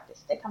allting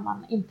faktiskt. Det kan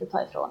man inte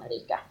ta ifrån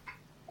Erika.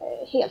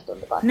 Helt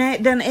underbar.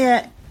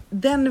 Nej,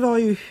 den var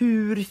ju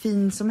hur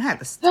fin som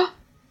helst. Ja.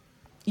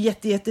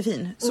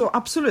 Jättefin. Så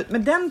absolut.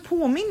 Men den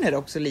påminner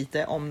också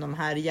lite om de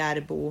här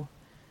Järbo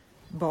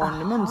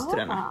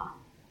barnmönstren.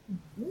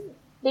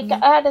 Vilka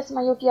är det som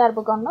har gjort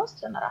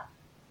Järbo-garnmönstren då?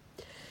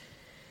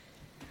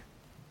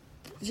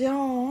 Ja,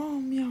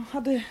 om jag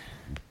hade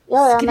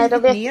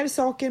skrivit ner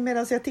saker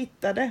medan jag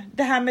tittade.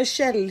 Det här med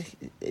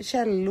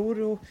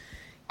källor och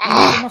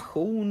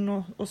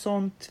information och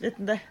sånt. Vet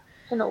inte.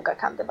 Hur noga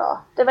kan det vara?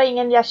 Det var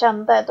ingen jag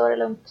kände, då är det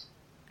lugnt.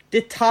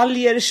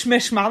 Detaljer,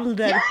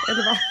 smärsmalder,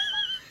 eller vad?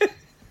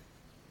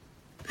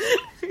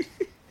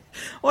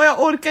 Och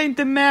jag orkar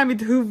inte med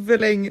mitt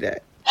huvud längre.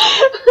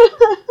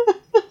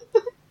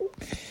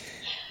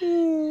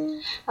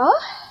 Ja.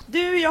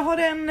 Du, jag har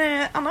en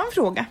annan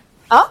fråga.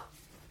 Ja.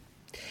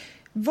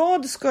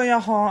 Vad ska jag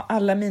ha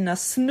alla mina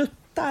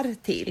snuttar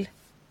till?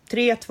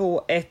 3,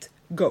 2, 1,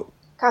 go.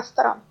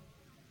 Kasta dem.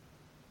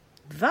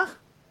 Va?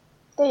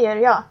 Det gör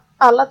jag.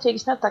 Alla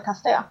tygsnuttar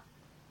kastar jag.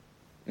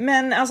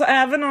 Men alltså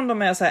även om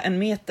de är så här 1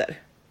 meter?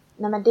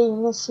 Nej, men det är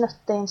ingen snutt,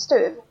 det är en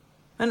stuv.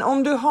 Men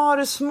om du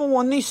har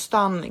små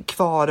nystan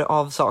kvar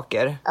av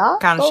saker, ja,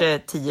 kanske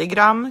 10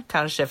 gram,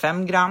 kanske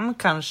 5 gram,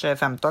 kanske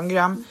 15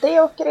 gram.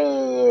 Det åker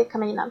i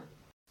kaminen.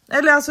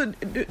 Eller alltså,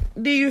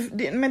 det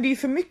är ju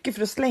för mycket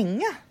för att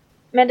slänga.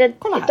 Men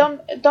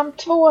de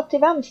 2 till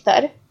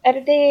vänster, är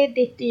det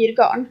ditt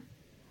dyrgarn?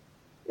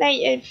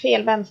 Nej,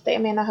 fel vänster,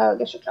 jag menar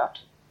höger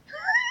såklart.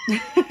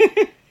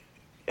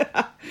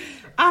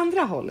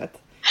 Andra hållet.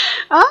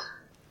 Ja.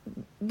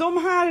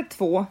 De här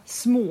 2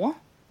 små,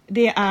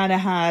 det är det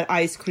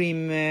här Ice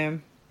Cream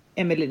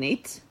Emily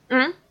Knit.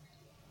 Mm.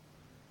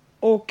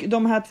 Och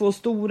de här 2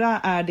 stora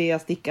är det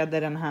jag stickade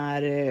den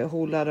här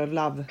Whole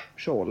Love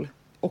Shawl,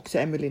 också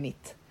Emily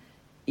Knit,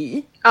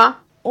 i. Ja.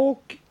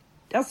 Och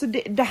alltså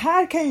det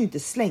här kan jag ju inte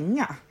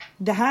slänga.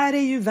 Det här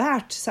är ju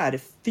värt så här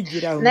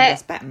 400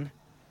 spänn.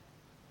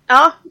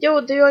 Ja,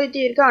 jo, du har ju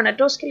dyrgarner.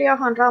 Då skulle jag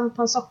ha en rand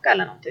på en socka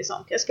eller någonting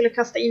sånt. Jag skulle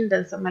kasta in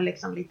den som en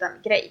liksom liten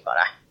grej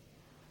bara.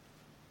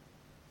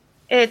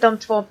 De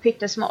 2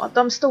 pyttesmå.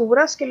 De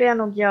stora skulle jag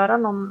nog göra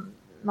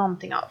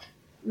någonting av.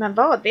 Men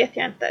vad vet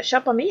jag inte.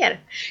 Köpa mer.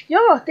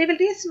 Ja, det är väl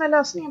det som är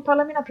lösningen på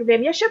alla mina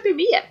problem. Jag köper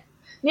mer.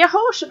 När jag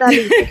har så där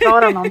lite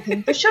kvar av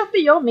någonting, då köper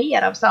jag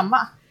mer av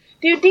samma.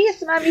 Det är ju det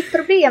som är mitt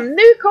problem.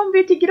 Nu kommer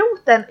vi till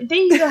groten. Det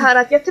är ju det här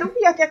att jag tror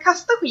ju att jag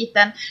kastar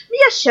skiten. Men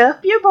jag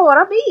köper ju bara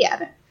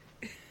mer.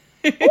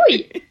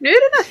 Oj, nu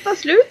är det nästan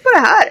slut på det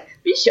här.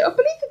 Vi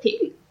köper lite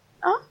till.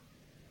 Ja.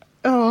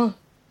 Ja,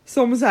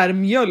 som så här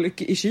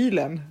mjölk i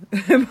kylen.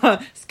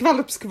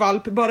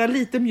 Skvalp, bara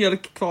lite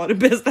mjölk kvar.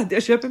 Bäst att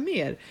jag köper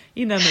mer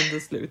innan det är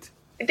slut.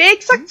 Det är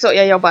exakt så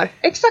jag jobbar.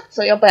 Exakt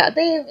så jobbar jag.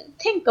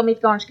 Tänk om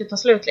mitt garn skulle ta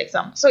slut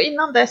liksom. Så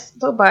innan dess,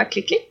 då bara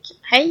klick.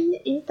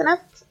 Hej, internet.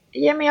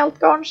 Ge mig allt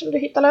garn som du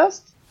hittar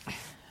löst.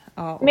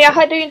 Ja, men jag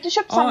hade ju inte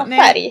köpt samma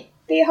färg.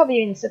 Det har vi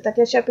ju insett att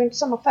jag köper inte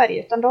samma färg.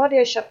 Utan då hade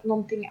jag köpt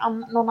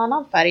någon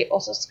annan färg.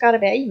 Och så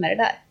skarvar jag i med det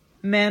där.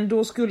 Men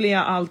då skulle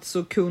jag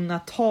alltså kunna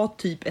ta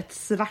typ ett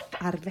svart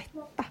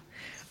arvetta.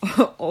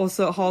 Och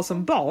så ha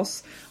som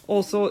bas.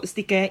 Och så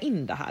stickar jag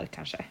in det här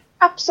kanske.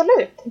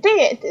 Absolut.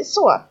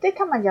 Det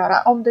kan man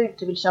göra om du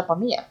inte vill köpa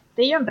mer.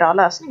 Det är ju en bra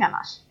lösning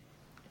annars.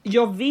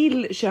 Jag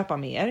vill köpa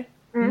mer.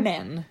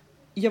 Men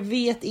jag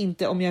vet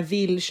inte om jag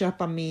vill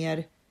köpa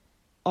mer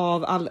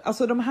av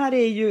alltså de här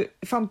är ju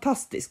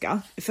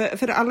fantastiska.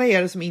 För alla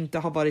er som inte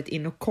har varit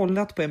in och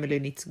kollat på Emily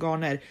Nitts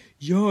garner,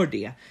 gör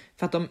det.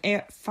 För att de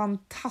är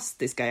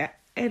fantastiska, jag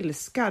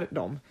älskar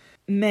dem.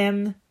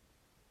 Men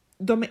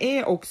de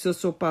är också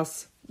så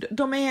pass,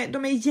 de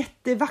är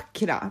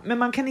jättevackra, men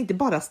man kan inte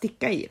bara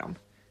sticka i dem.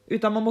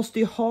 Utan man måste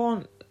ju ha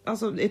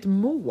alltså, ett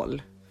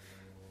mål.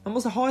 Man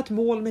måste ha ett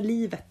mål med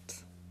livet.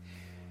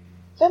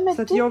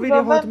 Så att jag vill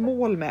ju ha ett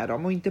mål med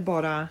dem och inte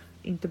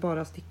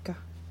bara sticka.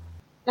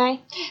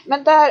 Nej,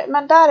 men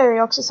där är det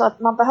ju också så att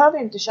man behöver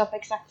inte köpa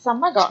exakt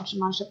samma garn som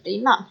man köpte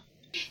innan.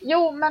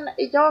 Jo, men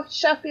jag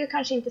köper ju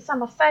kanske inte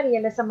samma färg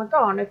eller samma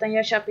garn, utan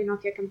jag köper ju något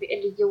jag kan...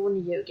 Eller jo, nu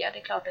ljuger jag. Det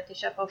är klart att jag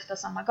köper ofta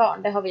samma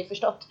garn, det har vi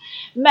förstått.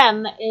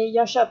 Men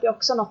jag köper ju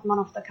också något man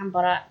ofta kan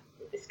bara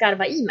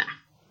skarva i med.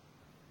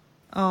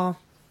 Ja.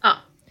 Ja.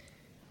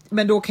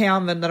 Men då kan jag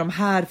använda de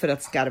här för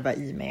att skarva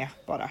i med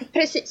bara.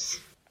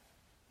 Precis.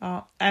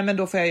 Ja, nej, men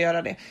då får jag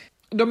göra det.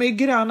 De är ju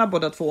gröna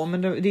båda två,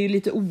 men det är ju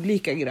lite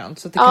olika grönt.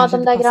 Så att det ja, kanske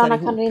de inte där passar gröna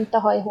ihop. kan du inte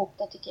ha ihop,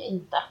 det tycker jag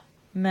inte.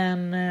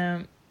 Men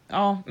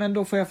ja, men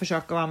då får jag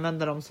försöka att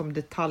använda dem som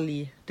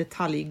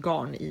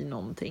detaljgarn i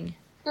någonting.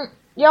 Mm.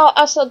 Ja,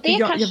 alltså det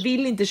jag kanske... jag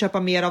vill inte köpa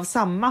mer av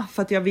samma,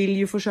 för att jag vill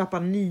ju få köpa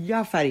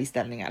nya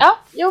färgställningar. Ja,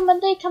 jo, men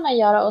det kan man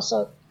göra och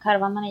så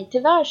karvar man i.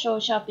 Tyvärr så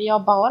köper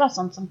jag bara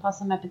sånt som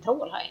passar med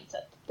petrol, har jag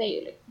insett. Det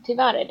är ju,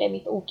 tyvärr är det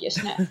mitt ok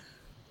just nu.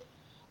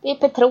 Det är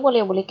petrol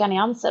i olika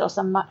nyanser och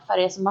sen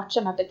färger som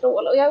matchar med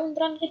petrol. Och jag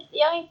undrar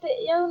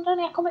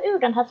när jag kommer ur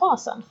den här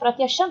fasen. För att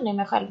jag känner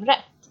mig själv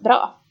rätt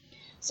bra.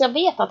 Så jag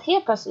vet att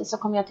helt plötsligt så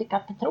kommer jag tycka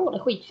att petrol är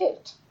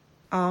skitfult.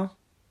 Ja,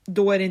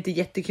 då är det inte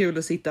jättekul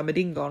att sitta med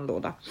din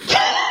garnlåda.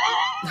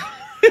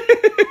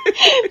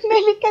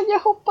 Men jag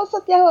hoppas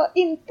att jag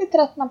inte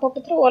tröttnar på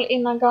petrol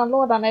innan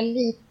garnlådan är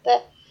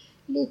lite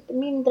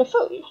mindre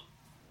full.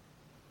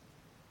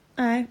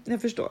 Nej,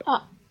 jag förstår.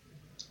 Ja,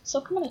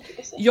 så kan man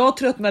uttrycka sig. Jag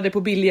tröttnade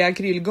på billiga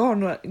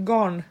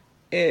akrylgarn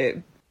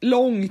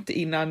långt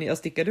innan jag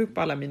stickade upp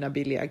alla mina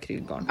billiga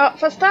akrylgarn. Ja,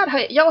 fast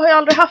jag har ju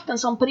aldrig haft en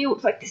sån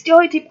period faktiskt. Jag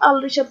har ju typ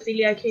aldrig köpt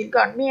billiga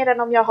akrylgarn. Mer än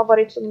om jag har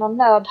varit tvungen att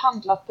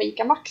nödhandla på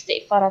Ica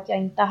Maxi. För att jag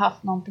inte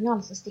haft någonting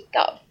alls att sticka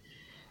av.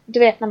 Du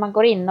vet när man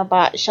går in och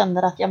bara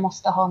känner att jag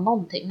måste ha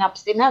någonting. När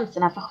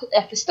abstinensen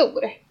är för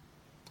stor.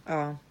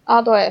 Ja.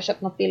 Ja, då har jag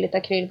köpt något billigt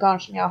akrylgarn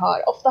som jag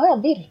har. Ofta har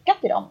jag virkat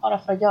i dem bara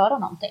för att göra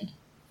någonting.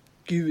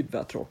 Gud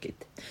vad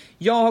tråkigt.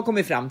 Jag har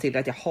kommit fram till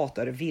att jag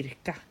hatar att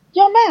virka.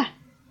 Jag med!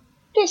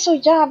 Det är så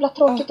jävla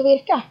tråkigt att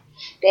virka.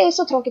 Det är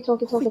så tråkigt.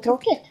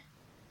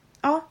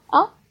 Ja.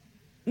 Ja.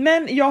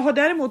 Men jag har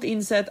däremot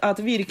insett att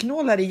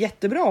virknålar är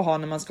jättebra att ha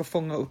när man ska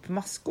fånga upp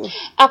maskor.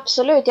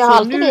 Absolut, jag har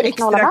alltid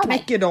virknålar med med mig. mig.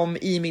 Knäcker de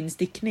i min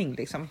stickning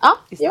liksom. Ja,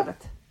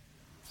 istället.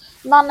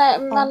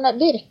 Men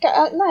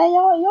virka, nej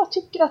jag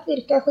tycker att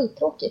virka är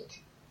skittråkigt.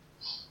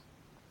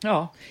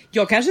 Ja,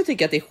 jag kanske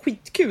tycker att det är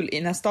skitkul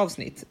i nästa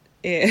avsnitt.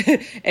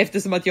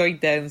 Eftersom att jag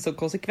inte är en så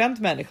konsekvent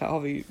människa, har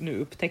vi ju nu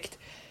upptäckt.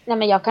 Nej,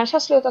 men jag kanske har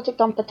slutat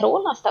tycka om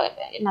petrol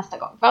nästa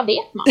gång. Vad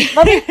vet man?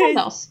 Vad vet man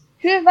med oss?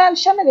 Hur väl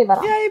känner vi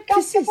varandra? Ja,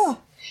 precis.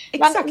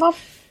 Exakt.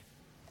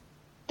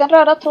 Den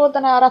röda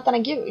tråden är att den är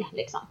gul,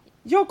 liksom.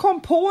 Jag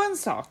kom på en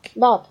sak.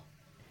 Vad?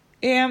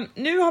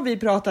 Nu har vi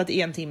pratat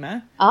 1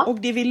 timme. Ja. Och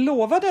det vi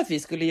lovade att vi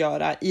skulle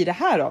göra i det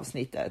här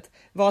avsnittet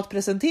var att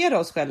presentera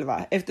oss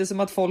själva. Eftersom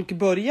att folk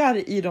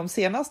börjar i de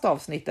senaste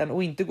avsnitten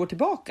och inte går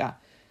tillbaka.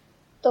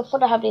 Då får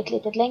det här bli ett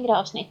litet längre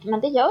avsnitt.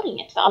 Men det gör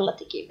inget, för alla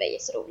tycker ju vi är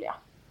så roliga.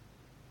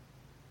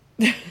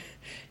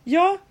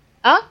 Ja,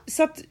 Ja.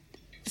 så att,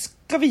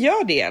 ska vi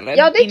göra det eller?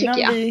 Ja, det tycker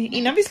jag.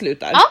 Innan vi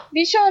slutar. Ja,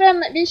 vi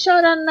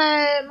kör en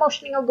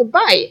morsning och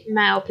goodbye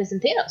med att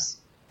presentera oss.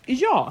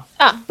 Ja,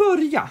 Ja.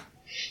 börja.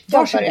 Jag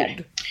Varsågod.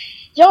 börjar.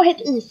 Jag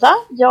heter Isa,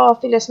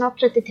 jag fyller snart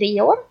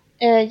 33 år.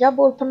 Jag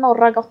bor på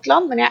norra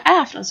Gotland, men jag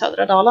är från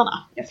södra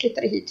Dalarna. Jag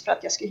flyttade hit för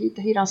att jag skulle hit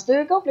och hyra en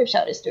stuga och blev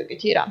kär i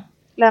stuguthyran.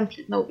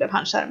 Lämpligt nog blev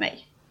han kär i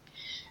mig.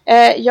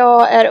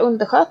 Jag är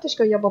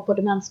undersköterska och jobbar på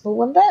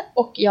demensboende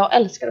och jag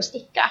älskar att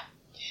sticka.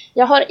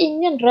 Jag har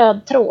ingen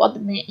röd tråd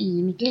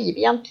i mitt liv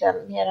egentligen,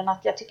 mer än att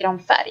jag tycker om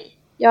färg.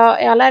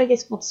 Jag är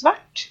allergisk mot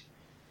svart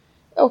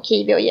och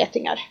kiwi och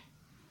getingar.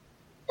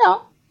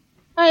 Ja,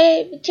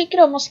 jag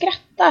tycker om att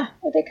skratta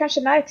och det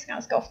kanske märks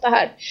ganska ofta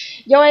här.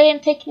 Jag är en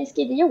teknisk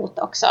idiot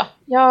också.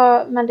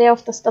 Men det är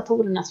oftast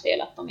datorernas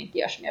fel att de inte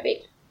gör som jag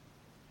vill.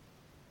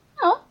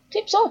 Ja,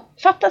 typ så.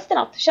 Fattas det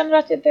något? Känner du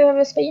att jag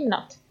behöver spela in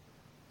något?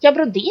 Jag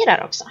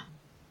broderar också.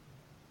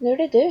 Nu är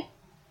det du.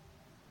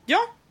 Ja.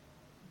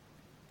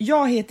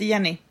 Jag heter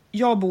Jenny.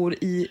 Jag bor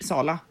i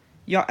Sala.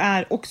 Jag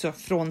är också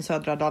från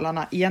södra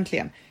Dalarna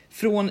egentligen.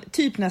 Från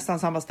typ nästan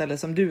samma ställe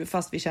som du,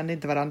 fast vi kände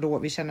inte varandra då.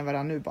 Vi känner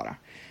varandra nu bara.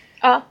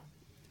 Ja.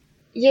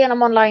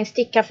 Genom online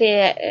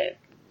stickcafé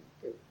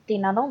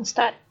din annons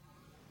där.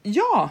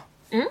 Ja.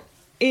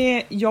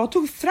 Jag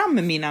tog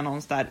fram min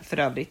annons där för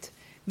övrigt.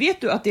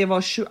 Vet du att det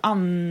var 22,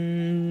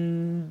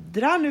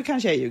 nu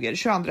kanske jag ljuger,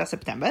 22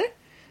 september.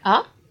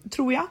 Ja.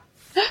 Tror jag.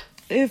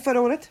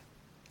 Förra året.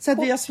 Så att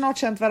vi har snart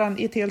känt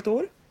varandra i ett helt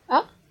år.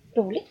 Ja,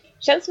 roligt.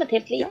 Känns som ett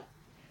helt liv.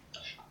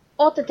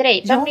 Åter till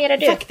dig. Vem är det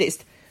du?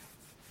 Faktiskt.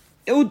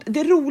 Och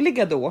det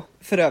roliga då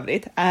för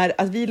övrigt är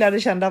att vi lärde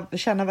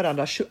känna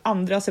varandra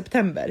 22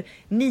 september.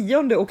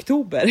 9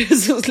 oktober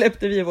så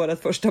släppte vi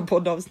vårt första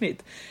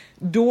poddavsnitt.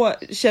 Då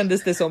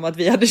kändes det som att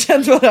vi hade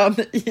känt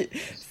varandra i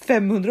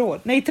 500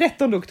 år. Nej,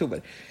 13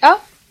 oktober. Ja.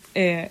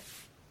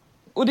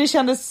 Och det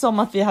kändes som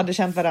att vi hade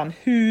känt varandra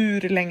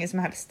hur länge som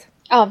helst.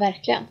 Ja,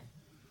 verkligen.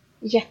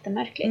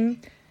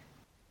 Jättemärkligt.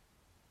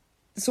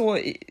 Så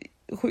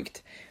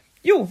sjukt.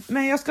 Jo,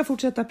 men jag ska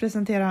fortsätta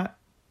presentera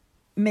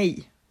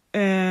mig.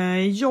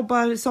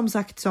 Jobbar som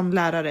sagt som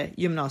lärare,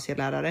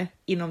 gymnasielärare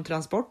inom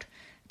transport,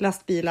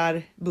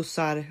 lastbilar,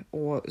 bussar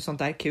och sånt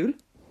där kul.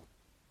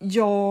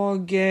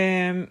 Jag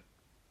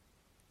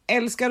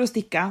älskar att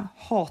sticka,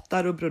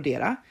 hatar att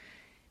brodera.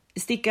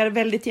 Stickar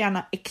väldigt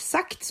gärna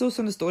exakt så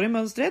som det står i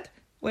mönstret.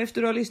 Och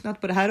efter att ha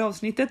lyssnat på det här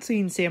avsnittet så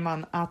inser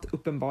man att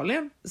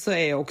uppenbarligen så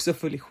är jag också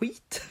full i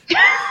skit.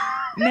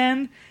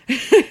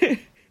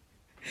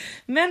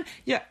 Men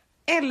jag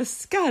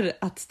älskar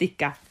att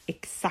sticka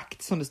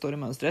exakt som det står i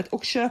mönstret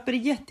och köper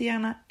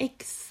jättegärna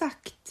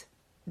exakt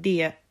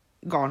det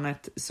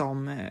garnet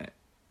som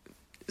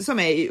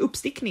är i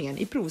uppstickningen,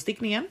 i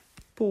provstickningen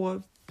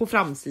på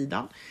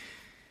framsidan.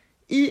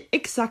 I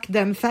exakt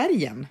den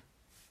färgen.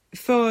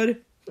 För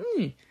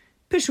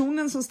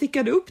personen som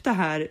stickade upp det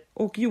här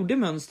och gjorde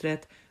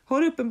mönstret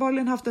har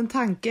uppenbarligen haft en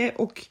tanke,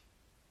 och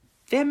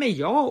vem är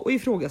jag att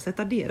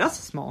ifrågasätta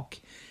deras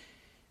smak?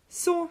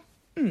 Så,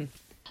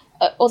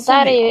 och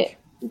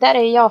där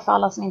är jag, för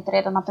alla som inte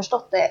redan har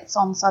förstått det,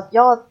 som så att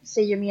jag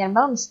ser ju mer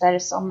mönster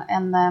som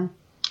en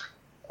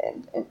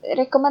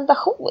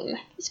rekommendation,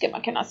 skulle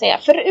man kunna säga.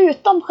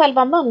 Förutom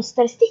själva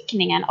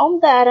mönsterstickningen, om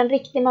det är en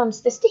riktig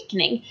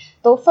mönsterstickning,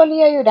 då följer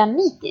jag ju den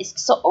nitisk.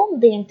 Så om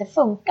det inte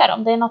funkar,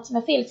 om det är något som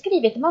är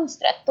felskrivet i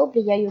mönstret, då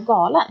blir jag ju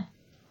galen.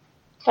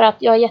 För att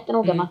jag är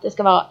jättenoga med att det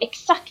ska vara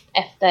exakt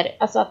efter,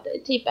 alltså att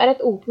typ är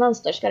ett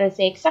okmönster ska det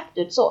se exakt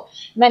ut så.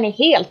 Men i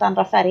helt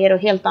andra färger och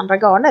helt andra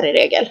garner i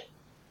regel.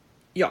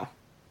 Ja.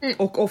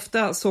 Och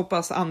ofta så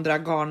pass andra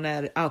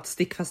garner att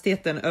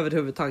stickfastheten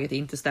överhuvudtaget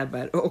inte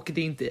stämmer och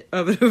det inte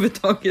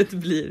överhuvudtaget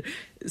blir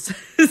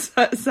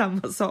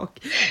samma sak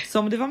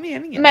som det var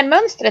meningen. Men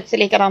mönstret ser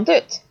likadant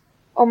ut.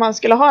 Om man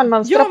skulle ha en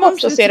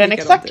mönsterrapport så ser den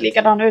exakt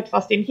likadan ut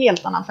fast i en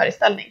helt annan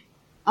färgställning.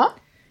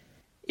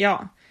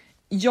 Ja.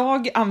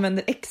 Jag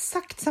använder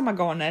exakt samma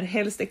garner,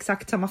 helst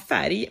exakt samma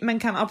färg, men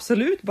kan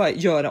absolut bara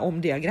göra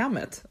om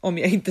diagrammet om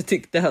jag inte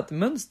tyckte att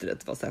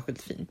mönstret var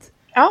särskilt fint.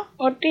 Ja,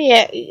 och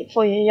det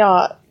får ju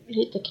jag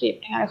lite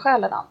krypningar i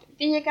själen av.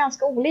 Vi är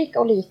ganska olika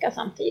och lika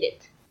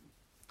samtidigt.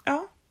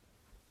 Ja,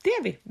 det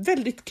är vi.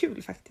 Väldigt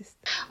kul faktiskt.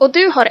 Och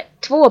du har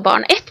 2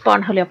 barn. 1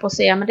 barn höll jag på att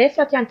säga, men det är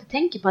för att jag inte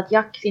tänker på att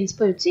Jack finns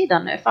på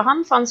utsidan nu. För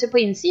han fanns ju på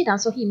insidan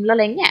så himla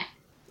länge.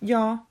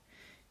 Ja,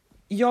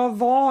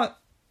 jag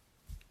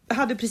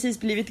hade precis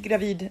blivit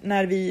gravid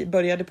när vi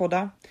började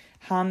podda.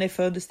 Han är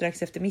född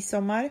strax efter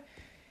midsommar.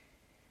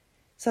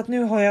 Så att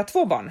nu har jag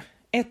 2 barn.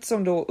 Ett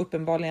som då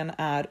uppenbarligen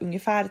är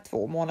ungefär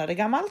 2 månader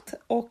gammalt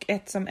och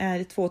ett som är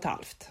 2,5.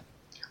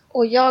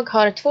 Och jag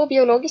har 2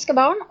 biologiska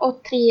barn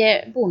och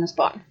 3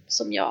 bonusbarn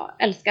som jag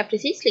älskar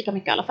precis lika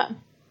mycket alla 5.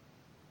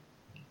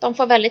 De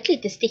får väldigt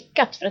lite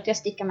stickat för att jag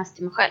stickar mest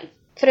till mig själv.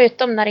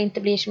 Förutom när det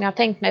inte blir som jag har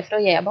tänkt mig, för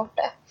då ger jag bort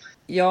det.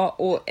 Ja,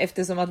 och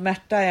eftersom att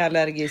Märta är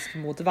allergisk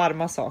mot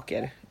varma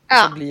saker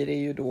så blir det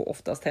ju då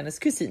oftast hennes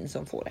kusin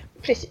som får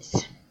det. Precis.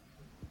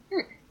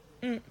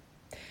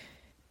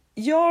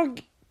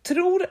 Jag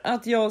tror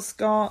att jag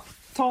ska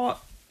ta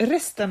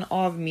resten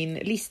av min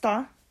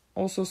lista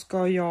och så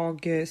ska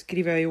jag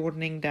skriva i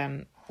ordning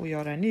den och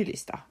göra en ny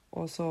lista.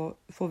 Och så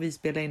får vi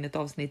spela in ett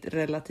avsnitt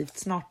relativt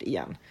snart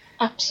igen.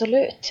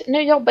 Absolut.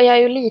 Nu jobbar jag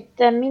ju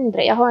lite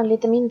mindre. Jag har en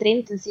lite mindre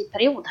intensiv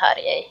period här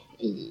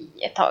i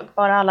ett tag.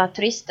 Bara alla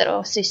turister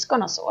och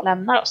syskon och så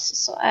lämnar oss,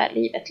 så är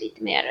livet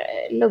lite mer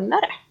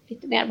lugnare.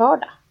 Lite mer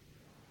vardag.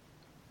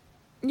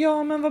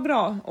 Ja, men vad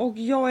bra. Och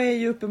jag är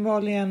ju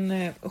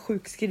uppenbarligen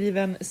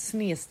sjukskriven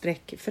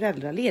 /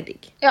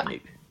 föräldraledig nu.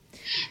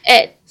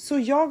 Så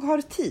jag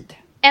har tid.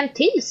 En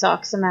till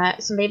sak som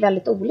är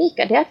väldigt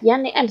olika, det är att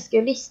Jenny älskar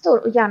ju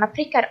listor och gärna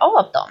prickar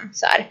av dem.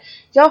 Så här,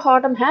 jag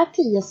har de här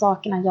 10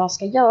 sakerna jag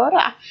ska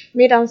göra.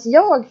 Medan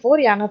jag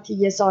får gärna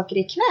 10 saker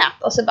i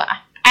knät och så bara,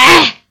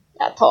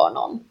 jag tar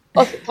någon.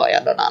 Och så tar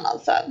jag någon annan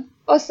sen.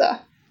 Och så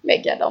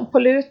lägger jag dem på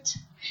lut.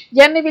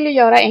 Jenny vill ju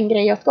göra en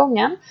grej åt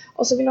gången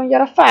och så vill hon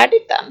göra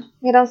färdigt den.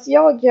 Medan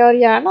jag gör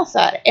gärna så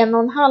här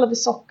 1,5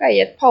 socka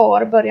i ett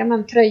par, börjar med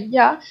en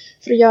tröja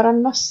för att göra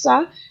en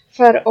mössa,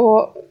 för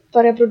att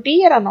börja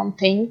brodera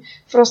någonting,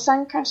 för att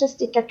sen kanske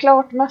sticka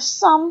klart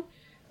mössan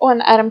och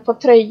en ärm på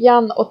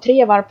tröjan och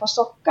 3 varv på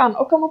sockan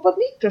och komma på ett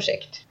nytt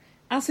projekt.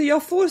 Alltså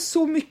jag får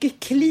så mycket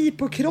kli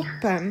på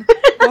kroppen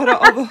bara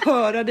av att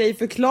höra dig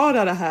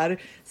förklara det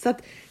här. Så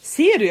att,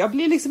 ser du, jag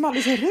blir liksom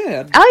alldeles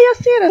röd. Ja,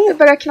 jag ser att det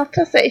börjar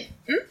knottra sig.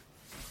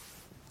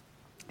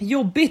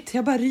 Jobbigt,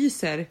 jag bara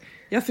ryser.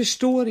 Jag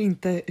förstår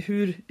inte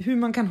hur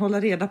man kan hålla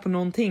reda på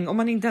någonting om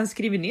man inte ens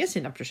skriver ner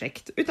sina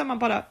projekt. Utan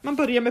man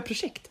börjar med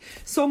projekt.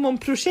 Som om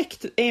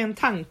projekt är en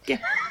tanke.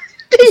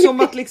 Som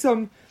att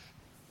liksom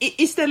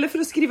Istället för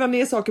att skriva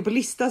ner saker på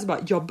listan så bara,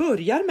 jag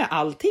börjar med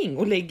allting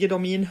och lägger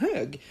dem i en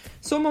hög.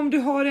 Som om du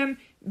har en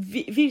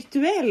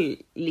virtuell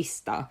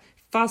lista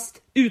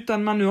fast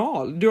utan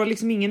manual. Du har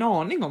liksom ingen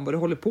aning om vad du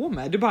håller på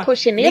med. Du bara på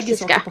kinesiska. lägger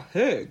saker på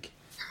hög.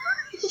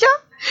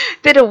 Ja,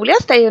 det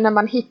roligaste är ju när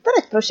man hittar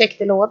ett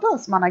projekt i lådan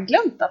som man har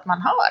glömt att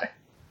man har.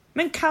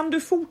 Men kan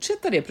du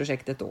fortsätta det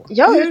projektet då?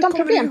 Ja, hur utan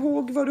kommer problem. du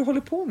ihåg vad du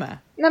håller på med?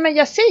 Nej, men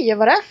jag ser ju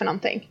vad det är för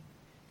någonting.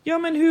 Ja,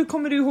 men hur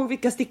kommer du ihåg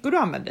vilka stickor du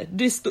använder?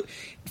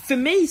 För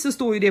mig så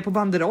står ju det på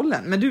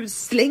banderollen, men du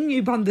slänger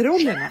ju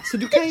banderollerna så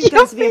du kan ju inte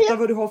ens veta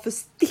vad du har för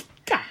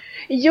sticka.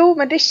 Jo,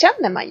 men det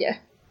känner man ju.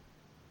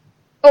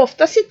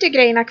 Ofta sitter ju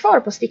grejerna kvar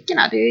på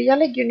stickorna. Jag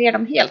lägger ju ner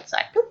dem helt så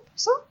här.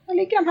 Så, nu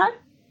ligger de här.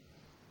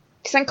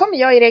 Sen kommer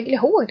jag i regel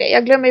ihåg det.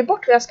 Jag glömmer ju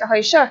bort vad jag ska ha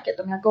i köket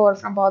om jag går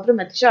från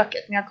badrummet till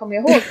köket. Men jag kommer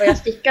ihåg vad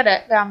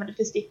jag använde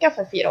för sticka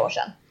för 4 år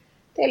sedan.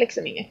 Det är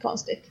liksom inget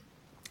konstigt.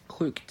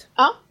 Sjukt.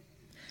 Ja,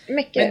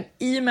 mycket.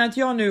 Men i och med att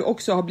jag nu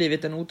också har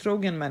blivit en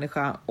otrogen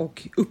människa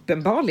och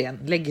uppenbarligen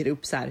lägger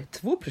upp så här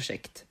 2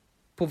 projekt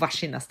på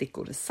varsina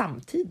stickor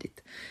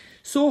samtidigt,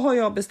 så har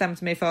jag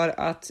bestämt mig för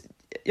att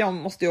jag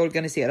måste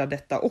organisera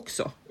detta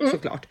också,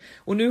 såklart.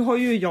 Och nu har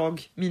ju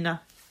jag mina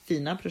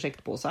fina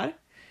projektpåsar.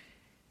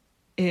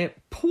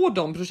 På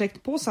de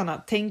projektpåsarna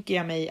tänker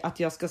jag mig att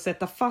jag ska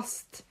sätta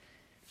fast,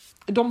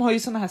 de har ju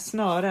såna här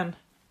snören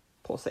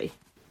på sig.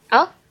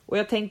 Ja. Och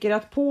jag tänker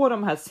att på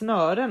de här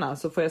snörena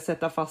så får jag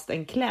sätta fast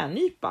en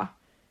klädnypa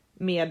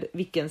med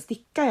vilken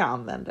sticka jag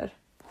använder.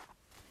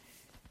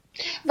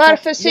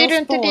 Varför syr du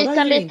inte dit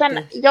en liten...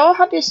 Inte. Jag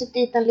hade ju sytt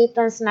dit en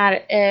liten sån här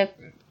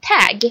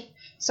tag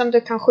som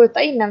du kan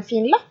skjuta in en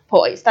fin lapp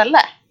på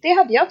istället. Det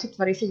hade jag tyckt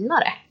varit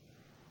finare.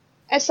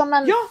 Som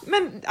en... Ja,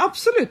 men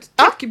absolut.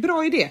 Tack,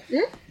 bra idé.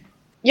 Mm.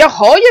 Jag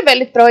har ju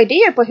väldigt bra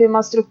idéer på hur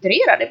man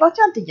strukturerar. Det är bara att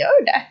jag inte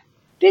gör det.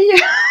 Det är ju...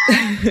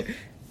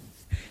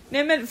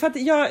 Nej, men för att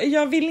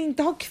jag vill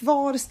inte ha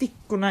kvar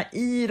stickorna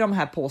i de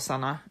här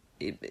påsarna.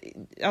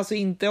 Alltså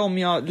inte om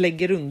jag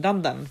lägger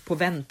undan den på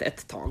vänt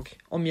ett tag.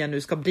 Om jag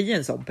nu ska bli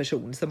en sån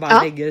person som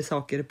bara lägger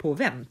saker på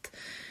vänt.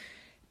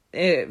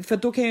 För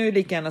då kan jag ju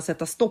lika gärna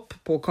sätta stopp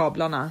på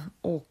kablarna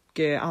och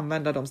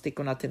använda de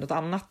stickorna till något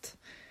annat.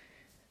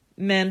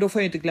 Men då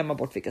får jag inte glömma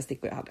bort vilka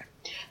stickor jag hade.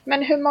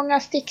 Men hur många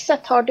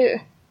stickset har du?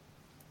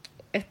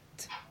 1.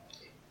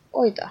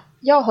 Oj då,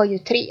 jag har ju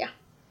 3.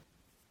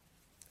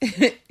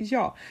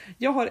 Ja,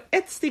 jag har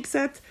 1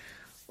 stickset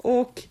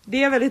och det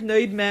är jag väldigt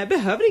nöjd med.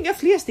 Behöver inga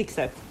fler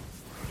stickset.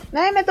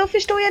 Nej, men då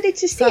förstår jag ditt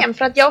system.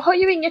 För att jag har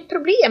ju inget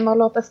problem med att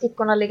låta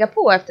stickorna ligga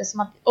på. Eftersom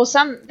att, och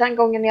sen den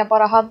gången jag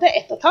bara hade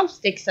 1,5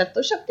 stickset,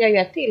 då köpte jag ju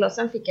 1 till och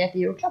sen fick jag ett i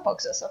julklapp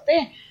också. Så att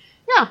det,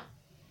 ja,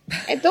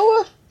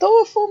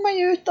 då får man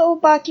ju ut och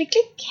bara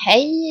klick.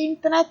 Hej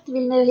internet,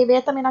 vill ni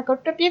veta mina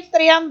kortuppgifter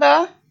igen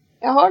då?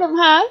 Jag har dem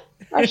här,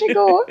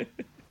 varsågod.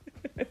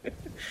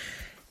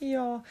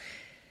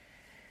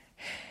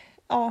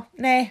 Ja,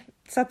 nej.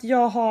 Så att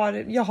jag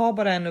har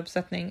bara en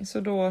uppsättning, så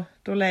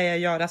då lär jag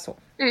göra så.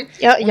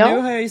 Ja. Nu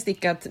har jag ju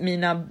stickat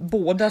mina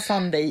båda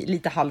Sunday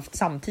lite halvt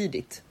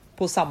samtidigt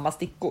på samma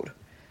stickor.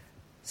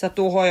 Så att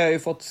då har jag ju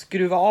fått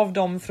skruva av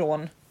dem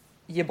från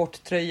ge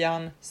bort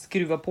tröjan,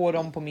 skruva på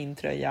dem på min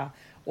tröja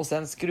och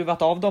sen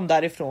skruvat av dem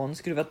därifrån,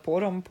 skruvat på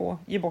dem på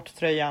ge bort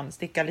tröjan,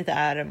 sticka lite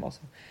ärm och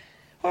så.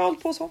 Har jag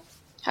hållit på så.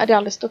 Hade jag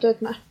aldrig stått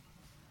ut med.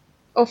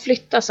 Och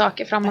flytta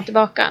saker fram och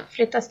tillbaka.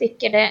 Flytta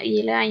stickor, det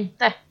gillar jag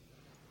inte.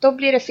 Då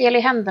blir det fel i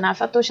händerna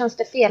för att då känns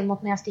det fel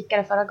mot när jag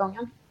stickade förra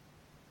gången.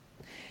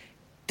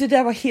 Det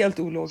där var helt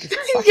ologiskt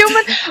sagt. Jo,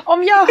 men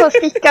om jag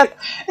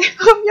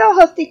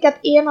har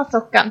stickat ena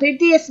sockan, det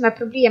är det som är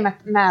problemet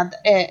med,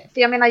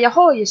 för jag menar jag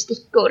har ju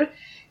stickor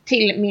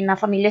till mina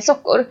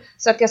familjesockor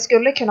så att jag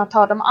skulle kunna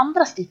ta de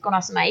andra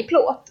stickorna som är i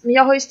plåt. Men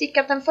jag har ju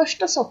stickat den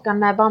första sockan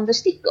med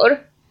banderstickor.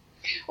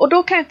 Och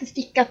då kan jag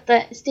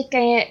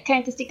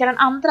inte sticka den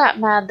andra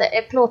med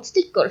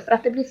plåtstickor för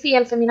att det blir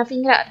fel för mina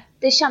fingrar.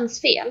 Det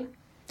känns fel.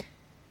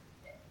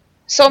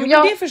 Men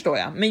det förstår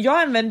jag. Men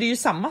jag använder ju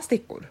samma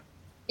stickor.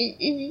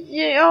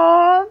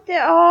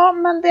 Ja,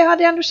 men det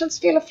hade ändå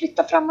känts fel att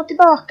flytta fram och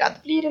tillbaka.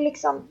 Det blir det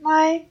liksom,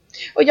 nej.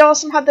 Och jag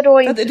som hade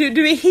då inte...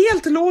 Du är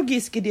helt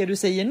logisk i det du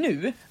säger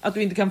nu. Att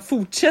du inte kan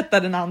fortsätta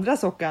den andra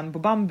sockan på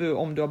bambu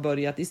om du har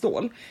börjat i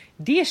stål.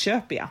 Det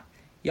köper jag.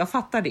 Jag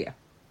fattar det.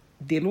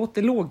 Det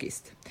låter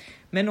logiskt.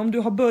 Men om du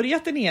har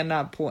börjat den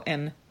ena på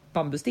en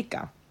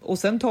bambusticka och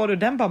sen tar du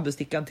den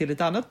bambustickan till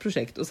ett annat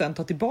projekt och sen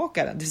tar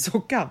tillbaka den till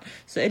sockan,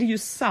 så är det ju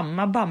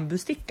samma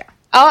bambusticka.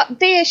 Ja,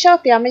 det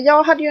köper jag, men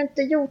jag hade ju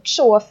inte gjort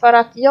så för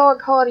att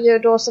jag har ju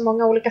då så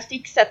många olika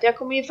sticksätt. Jag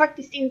kommer ju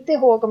faktiskt inte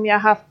ihåg om jag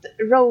haft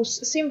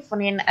Rose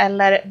Symfonin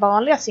eller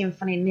vanliga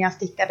Symfonin när jag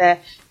stickade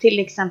till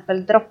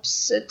exempel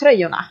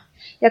Drops-tröjorna.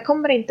 Jag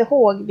kommer inte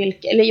ihåg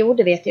vilka, eller jo,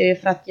 det vet jag ju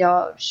för att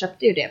jag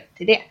köpte ju det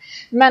till det.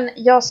 Men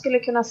jag skulle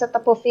kunna sätta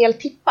på fel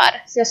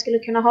tippar. Så jag skulle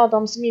kunna ha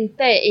dem som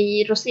inte är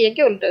i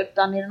roséguld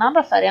utan i den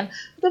andra färgen.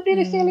 Och då blir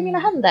det fel i mina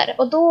händer.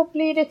 Och då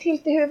blir det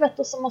tilt i huvudet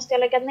och så måste jag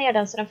lägga ner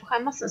den så den får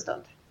skämmas en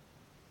stund.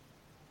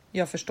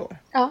 Jag förstår.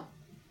 Ja.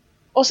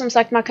 Och som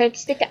sagt, man kan ju inte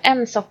sticka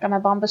en socka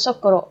med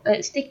bambusockor och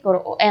stickor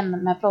och en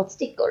med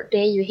plåtstickor. Det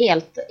är ju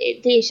helt,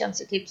 det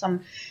känns ju typ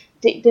som,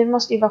 det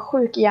måste ju vara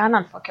sjuk i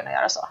hjärnan för att kunna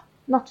göra så.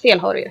 Något fel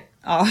har du ju.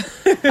 Ja,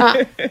 Ja.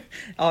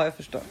 ja jag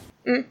förstår.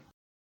 Mm.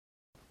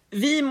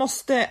 Vi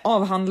måste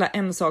avhandla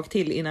en sak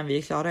till innan vi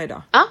är klara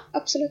idag. Ja,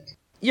 absolut.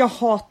 Jag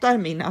hatar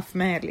min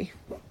Afmeli.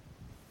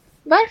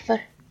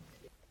 Varför?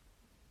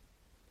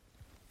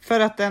 För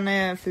att den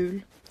är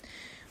ful.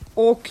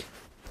 Och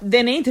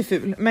den är inte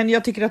ful, men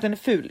jag tycker att den är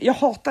ful. Jag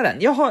hatar den.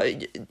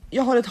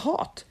 Jag har ett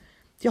hat.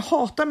 Jag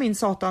hatar min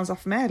satans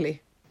Afmeli.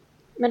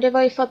 Men det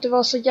var ju för att du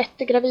var så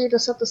jättegravid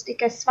och satt och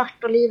stickade i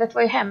svart och livet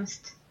var ju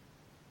hemskt.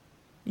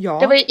 Ja,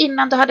 Det var ju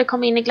innan du hade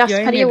kommit in i jag är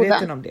glassperioden.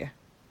 medveten om det.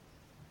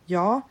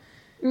 Ja,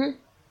 Mm.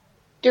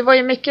 Du var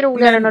ju mycket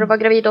roligare Men- när du var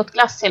gravid och åt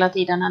glass hela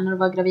tiden än när du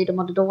var gravid och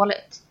mådde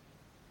dåligt.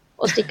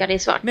 Och stickade i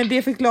svart. men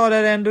det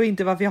förklarar ändå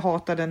inte varför jag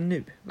hatar den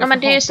nu. Varför men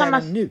det är ju hatar jag samma-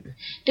 den nu?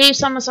 Det är ju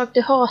samma sak,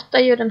 du hatar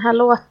ju den här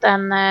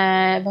låten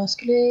vad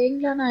skulle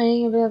änglarna,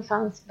 ingen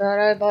fanns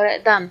bara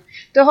den.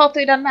 Du hatar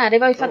ju den med, det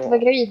var ju för att du var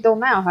gravid då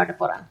med och hörde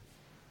på den.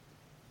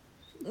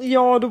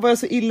 Ja, då var jag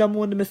så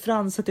illamående med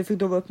Frans att jag fick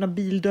då öppna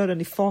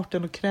bildörren i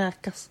farten och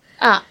kräkas.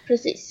 Ja,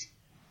 precis.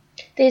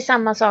 Det är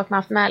samma sak med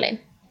Afmeli.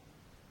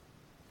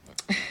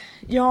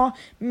 Ja,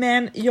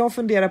 men jag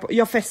funderar på...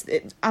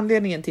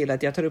 anledningen till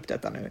att jag tar upp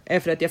detta nu är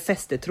för att jag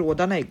fäste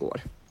trådarna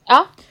igår.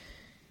 Ja,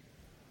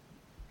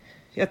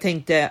 Jag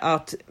tänkte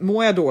att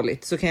mår jag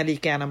dåligt så kan jag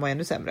lika gärna må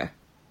ännu sämre.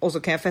 Och så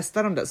kan jag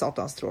fästa de där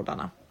satans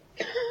trådarna.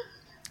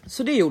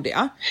 Så det gjorde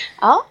jag.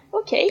 ja,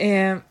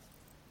 okej.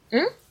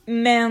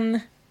 Men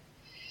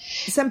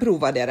sen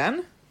provade jag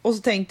den och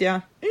så tänkte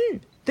jag,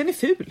 den är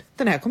ful.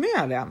 Den här kommer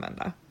jag aldrig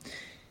använda.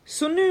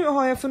 Så nu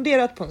har jag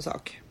funderat på en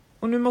sak.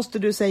 Och nu måste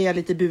du säga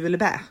lite bu eller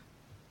bä.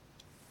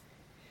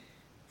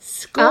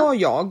 Ska Ja.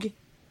 jag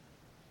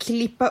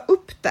klippa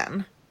upp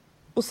den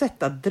och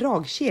sätta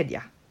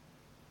dragkedja?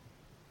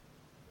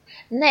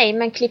 Nej,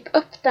 men klipp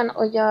upp den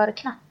och gör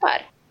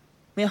knappar.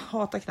 Men jag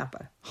hatar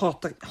knappar.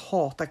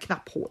 Hatar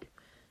knapphål.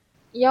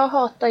 Jag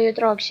hatar ju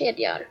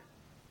dragkedjor.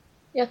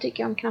 Jag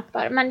tycker om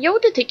knappar. Men jo,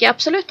 det tycker jag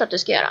absolut att du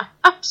ska göra.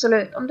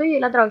 Absolut. Om du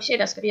gillar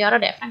dragkedja ska du göra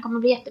det. För den kommer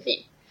bli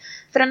jättefin.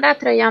 För den där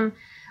tröjan,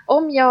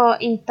 om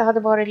jag inte hade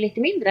varit lite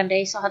mindre än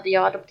dig så hade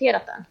jag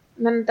adopterat den.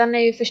 Men den är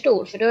ju för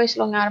stor för du har ju så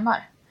långa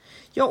armar.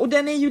 Ja, och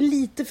den är ju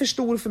lite för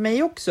stor för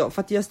mig också.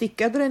 För att jag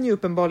stickade den ju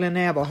uppenbarligen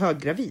när jag var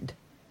höggravid.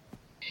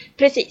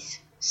 Precis.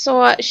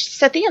 Så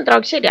sätt in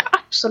dragkedja,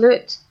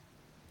 absolut.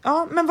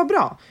 Ja, men vad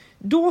bra.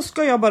 Då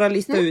ska jag bara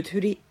lista ut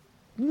hur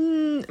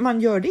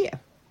man gör det.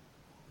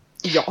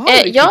 Jag har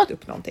aldrig klippt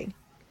upp någonting.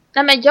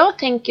 Nej, men jag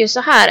tänker ju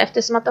så här,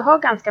 eftersom att du har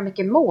ganska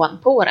mycket mån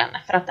på den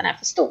för att den är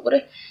för stor,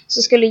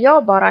 så skulle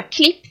jag bara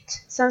klippt,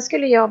 sen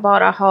skulle jag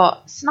bara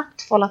ha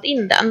snabbt fållat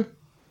in den.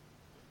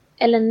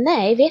 Eller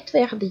nej, vet du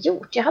vad jag hade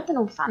gjort? Jag hade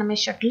nog fan med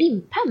kört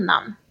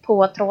limpennan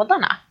på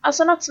trådarna.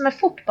 Alltså något som är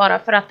fort bara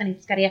för att den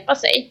inte ska repa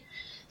sig.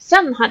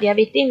 Sen hade jag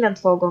vitt in den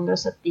 2 gånger och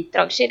satt dit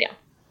dragkedjan.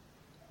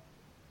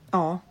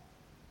 Ja.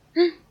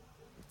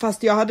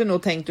 Fast jag hade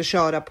nog tänkt att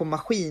köra på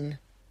maskin.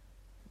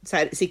 Så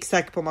här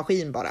zigzag på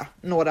maskin bara.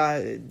 Några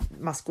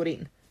maskor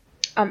in.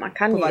 Ja, man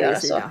kan På ju varje göra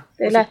sida. så. Och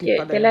Det så lät,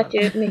 klippa det den. lät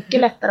ju mycket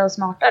lättare och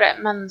smartare.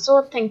 Men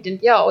så tänkte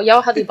inte jag. Och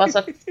jag hade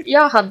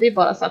ju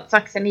bara satt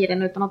saxen i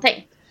den utan att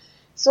tänkt.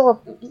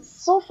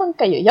 Så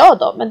funkar ju jag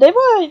då. Men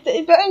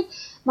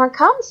man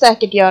kan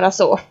säkert göra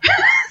så.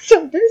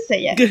 Som du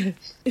säger.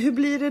 Hur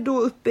blir det då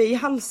uppe i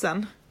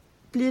halsen?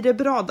 Blir det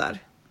bra där?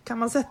 Kan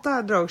man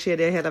sätta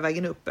dragkedja hela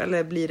vägen upp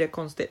eller blir det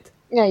konstigt?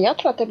 Ja, jag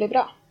tror att det blir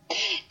bra.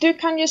 Du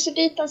kan ju se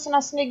dit en sån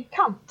här snygg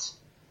kant.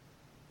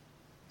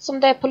 Som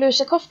det är på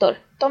lusekoftor.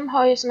 De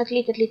har ju som ett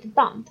litet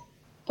band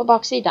på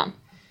baksidan.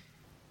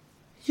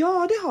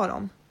 Ja, det har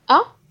de.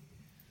 Ja.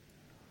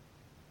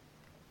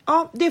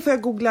 Ja, det får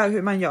jag googla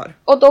hur man gör.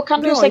 Och då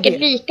kan du Bra säkert idé.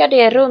 vika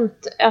det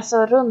runt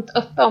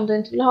uppe. Om du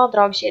inte vill ha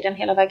dragkedjan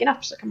hela vägen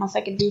upp så kan man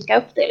säkert vika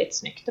upp det lite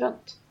snyggt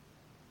runt.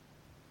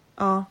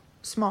 Ja,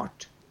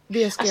 smart.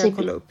 Det ska Alltså, jag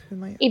kolla upp hur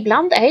man gör.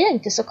 Ibland är jag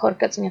inte så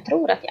korkad som jag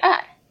tror att jag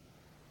är.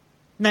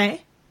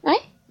 Nej, Nej.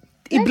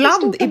 det är ibland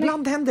stort för mig.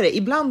 ibland händer det.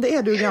 Ibland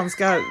är du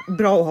ganska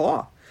bra att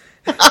ha.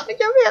 Ja,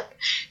 jag vet.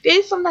 Det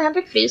är som när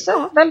Henrik fryser.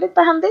 Ja. Väldigt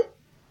behändigt.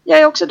 Jag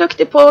är också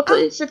duktig på att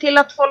se till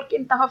att folk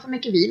inte har för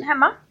mycket vin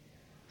hemma.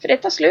 För det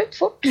tar slut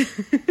fort.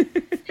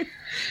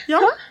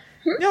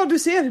 Ja, du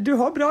ser. Du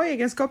har bra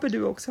egenskaper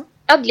du också.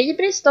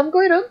 Adlibris, de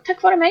går ju runt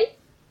tack vare mig.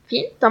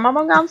 Fint, de har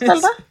många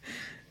anställda.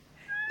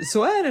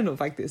 Så är det nog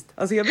faktiskt.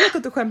 Alltså jag vet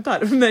att du skämtar,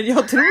 men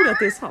jag tror att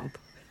det är sant.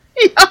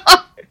 Ja.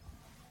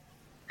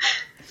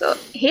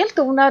 Så helt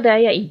onödig är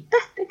jag inte.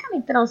 Det kan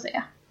inte någon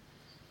säga.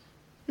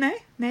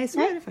 Nej, så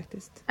är det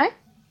faktiskt. Nej.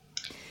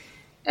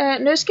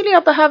 Nu skulle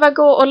jag behöva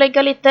gå och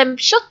lägga lite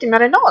kött i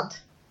marinad.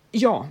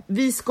 Ja,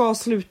 vi ska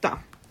sluta.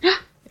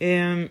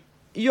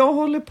 Jag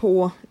håller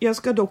på, jag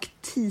ska dock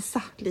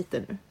tisa lite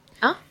nu.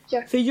 Ja,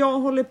 gör. För jag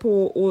håller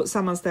på att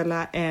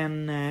sammanställa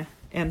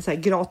en så här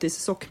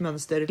gratis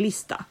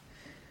sockmönsterlista.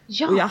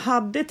 Ja. Och jag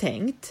hade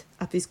tänkt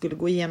att vi skulle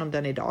gå igenom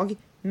den idag.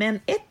 Men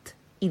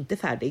inte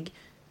färdig.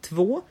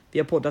 2. Vi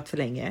har poddat för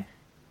länge.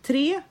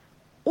 3.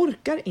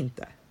 Orkar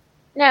inte.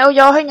 Nej, och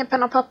jag har ingen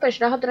penna och papper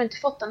så det hade du inte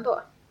fått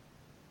ändå.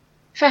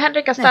 För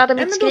Henrik har städat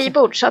mitt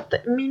skrivbord så att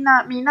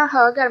mina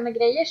högar med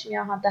grejer som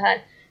jag hade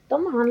här,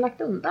 de har han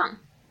lagt undan.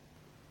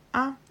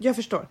 Ja, jag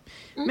förstår.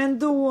 Men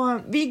då,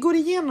 vi går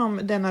igenom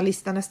denna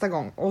lista nästa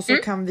gång och så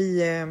kan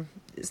vi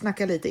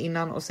snacka lite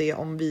innan och se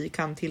om vi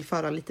kan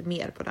tillföra lite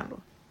mer på den då.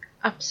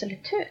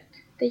 Absolut,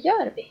 det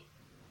gör vi.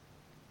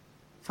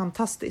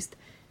 Fantastiskt.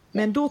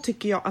 Men då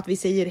tycker jag att vi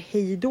säger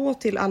hej då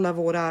till alla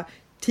våra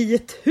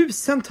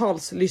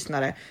 10,000-tals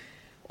lyssnare.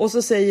 Och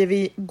så säger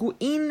vi, gå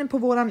in på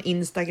våran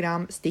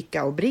Instagram,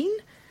 Sticka och Brinn.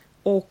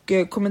 Och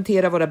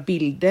kommentera våra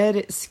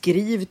bilder,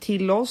 skriv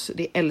till oss,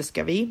 det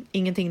älskar vi.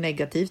 Ingenting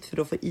negativt för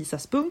då får Isa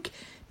spunk.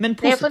 Men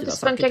positiva saker, jag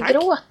får inte spunka,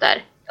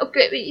 gråter. Och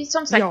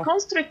som sagt,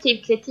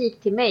 konstruktiv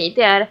kritik till mig,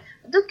 det är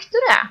duktig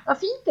du är, vad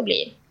fint det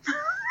blir.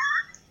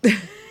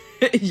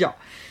 Ja.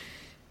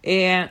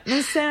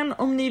 Men sen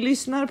om ni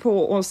lyssnar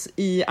på oss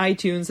i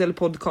iTunes eller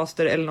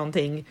podcaster eller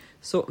någonting,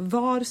 så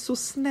var så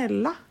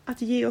snälla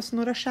att ge oss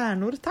några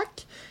stjärnor,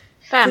 tack.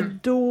 5. För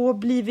då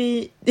blir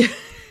vi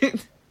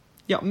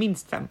ja,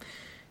 minst 5.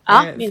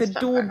 Ja,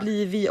 för då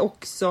blir vi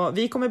också,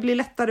 vi kommer bli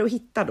lättare att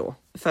hitta då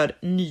för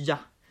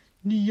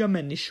nya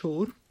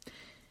människor.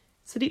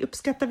 Så det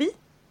uppskattar vi.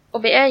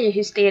 Och vi är ju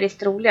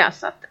hysteriskt roliga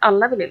så att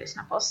alla vill ju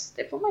lyssna på oss.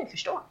 Det får man ju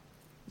förstå.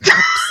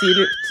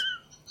 Absolut.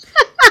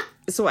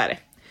 Så är det.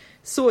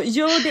 Så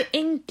gör det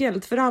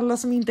enkelt för alla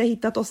som inte har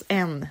hittat oss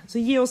än. Så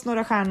ge oss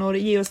några stjärnor,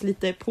 ge oss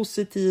lite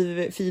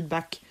positiv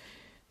feedback.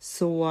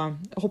 Så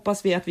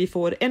hoppas vi att vi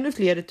får ännu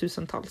fler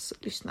tusentals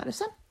lyssnare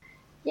sen.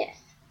 Yes.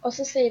 Och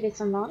så säger vi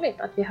som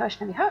vanligt att vi hörs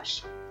när vi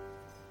hörs.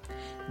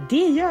 Det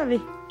gör vi.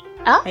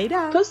 Ja. Hej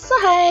då. Puss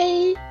och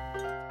hej!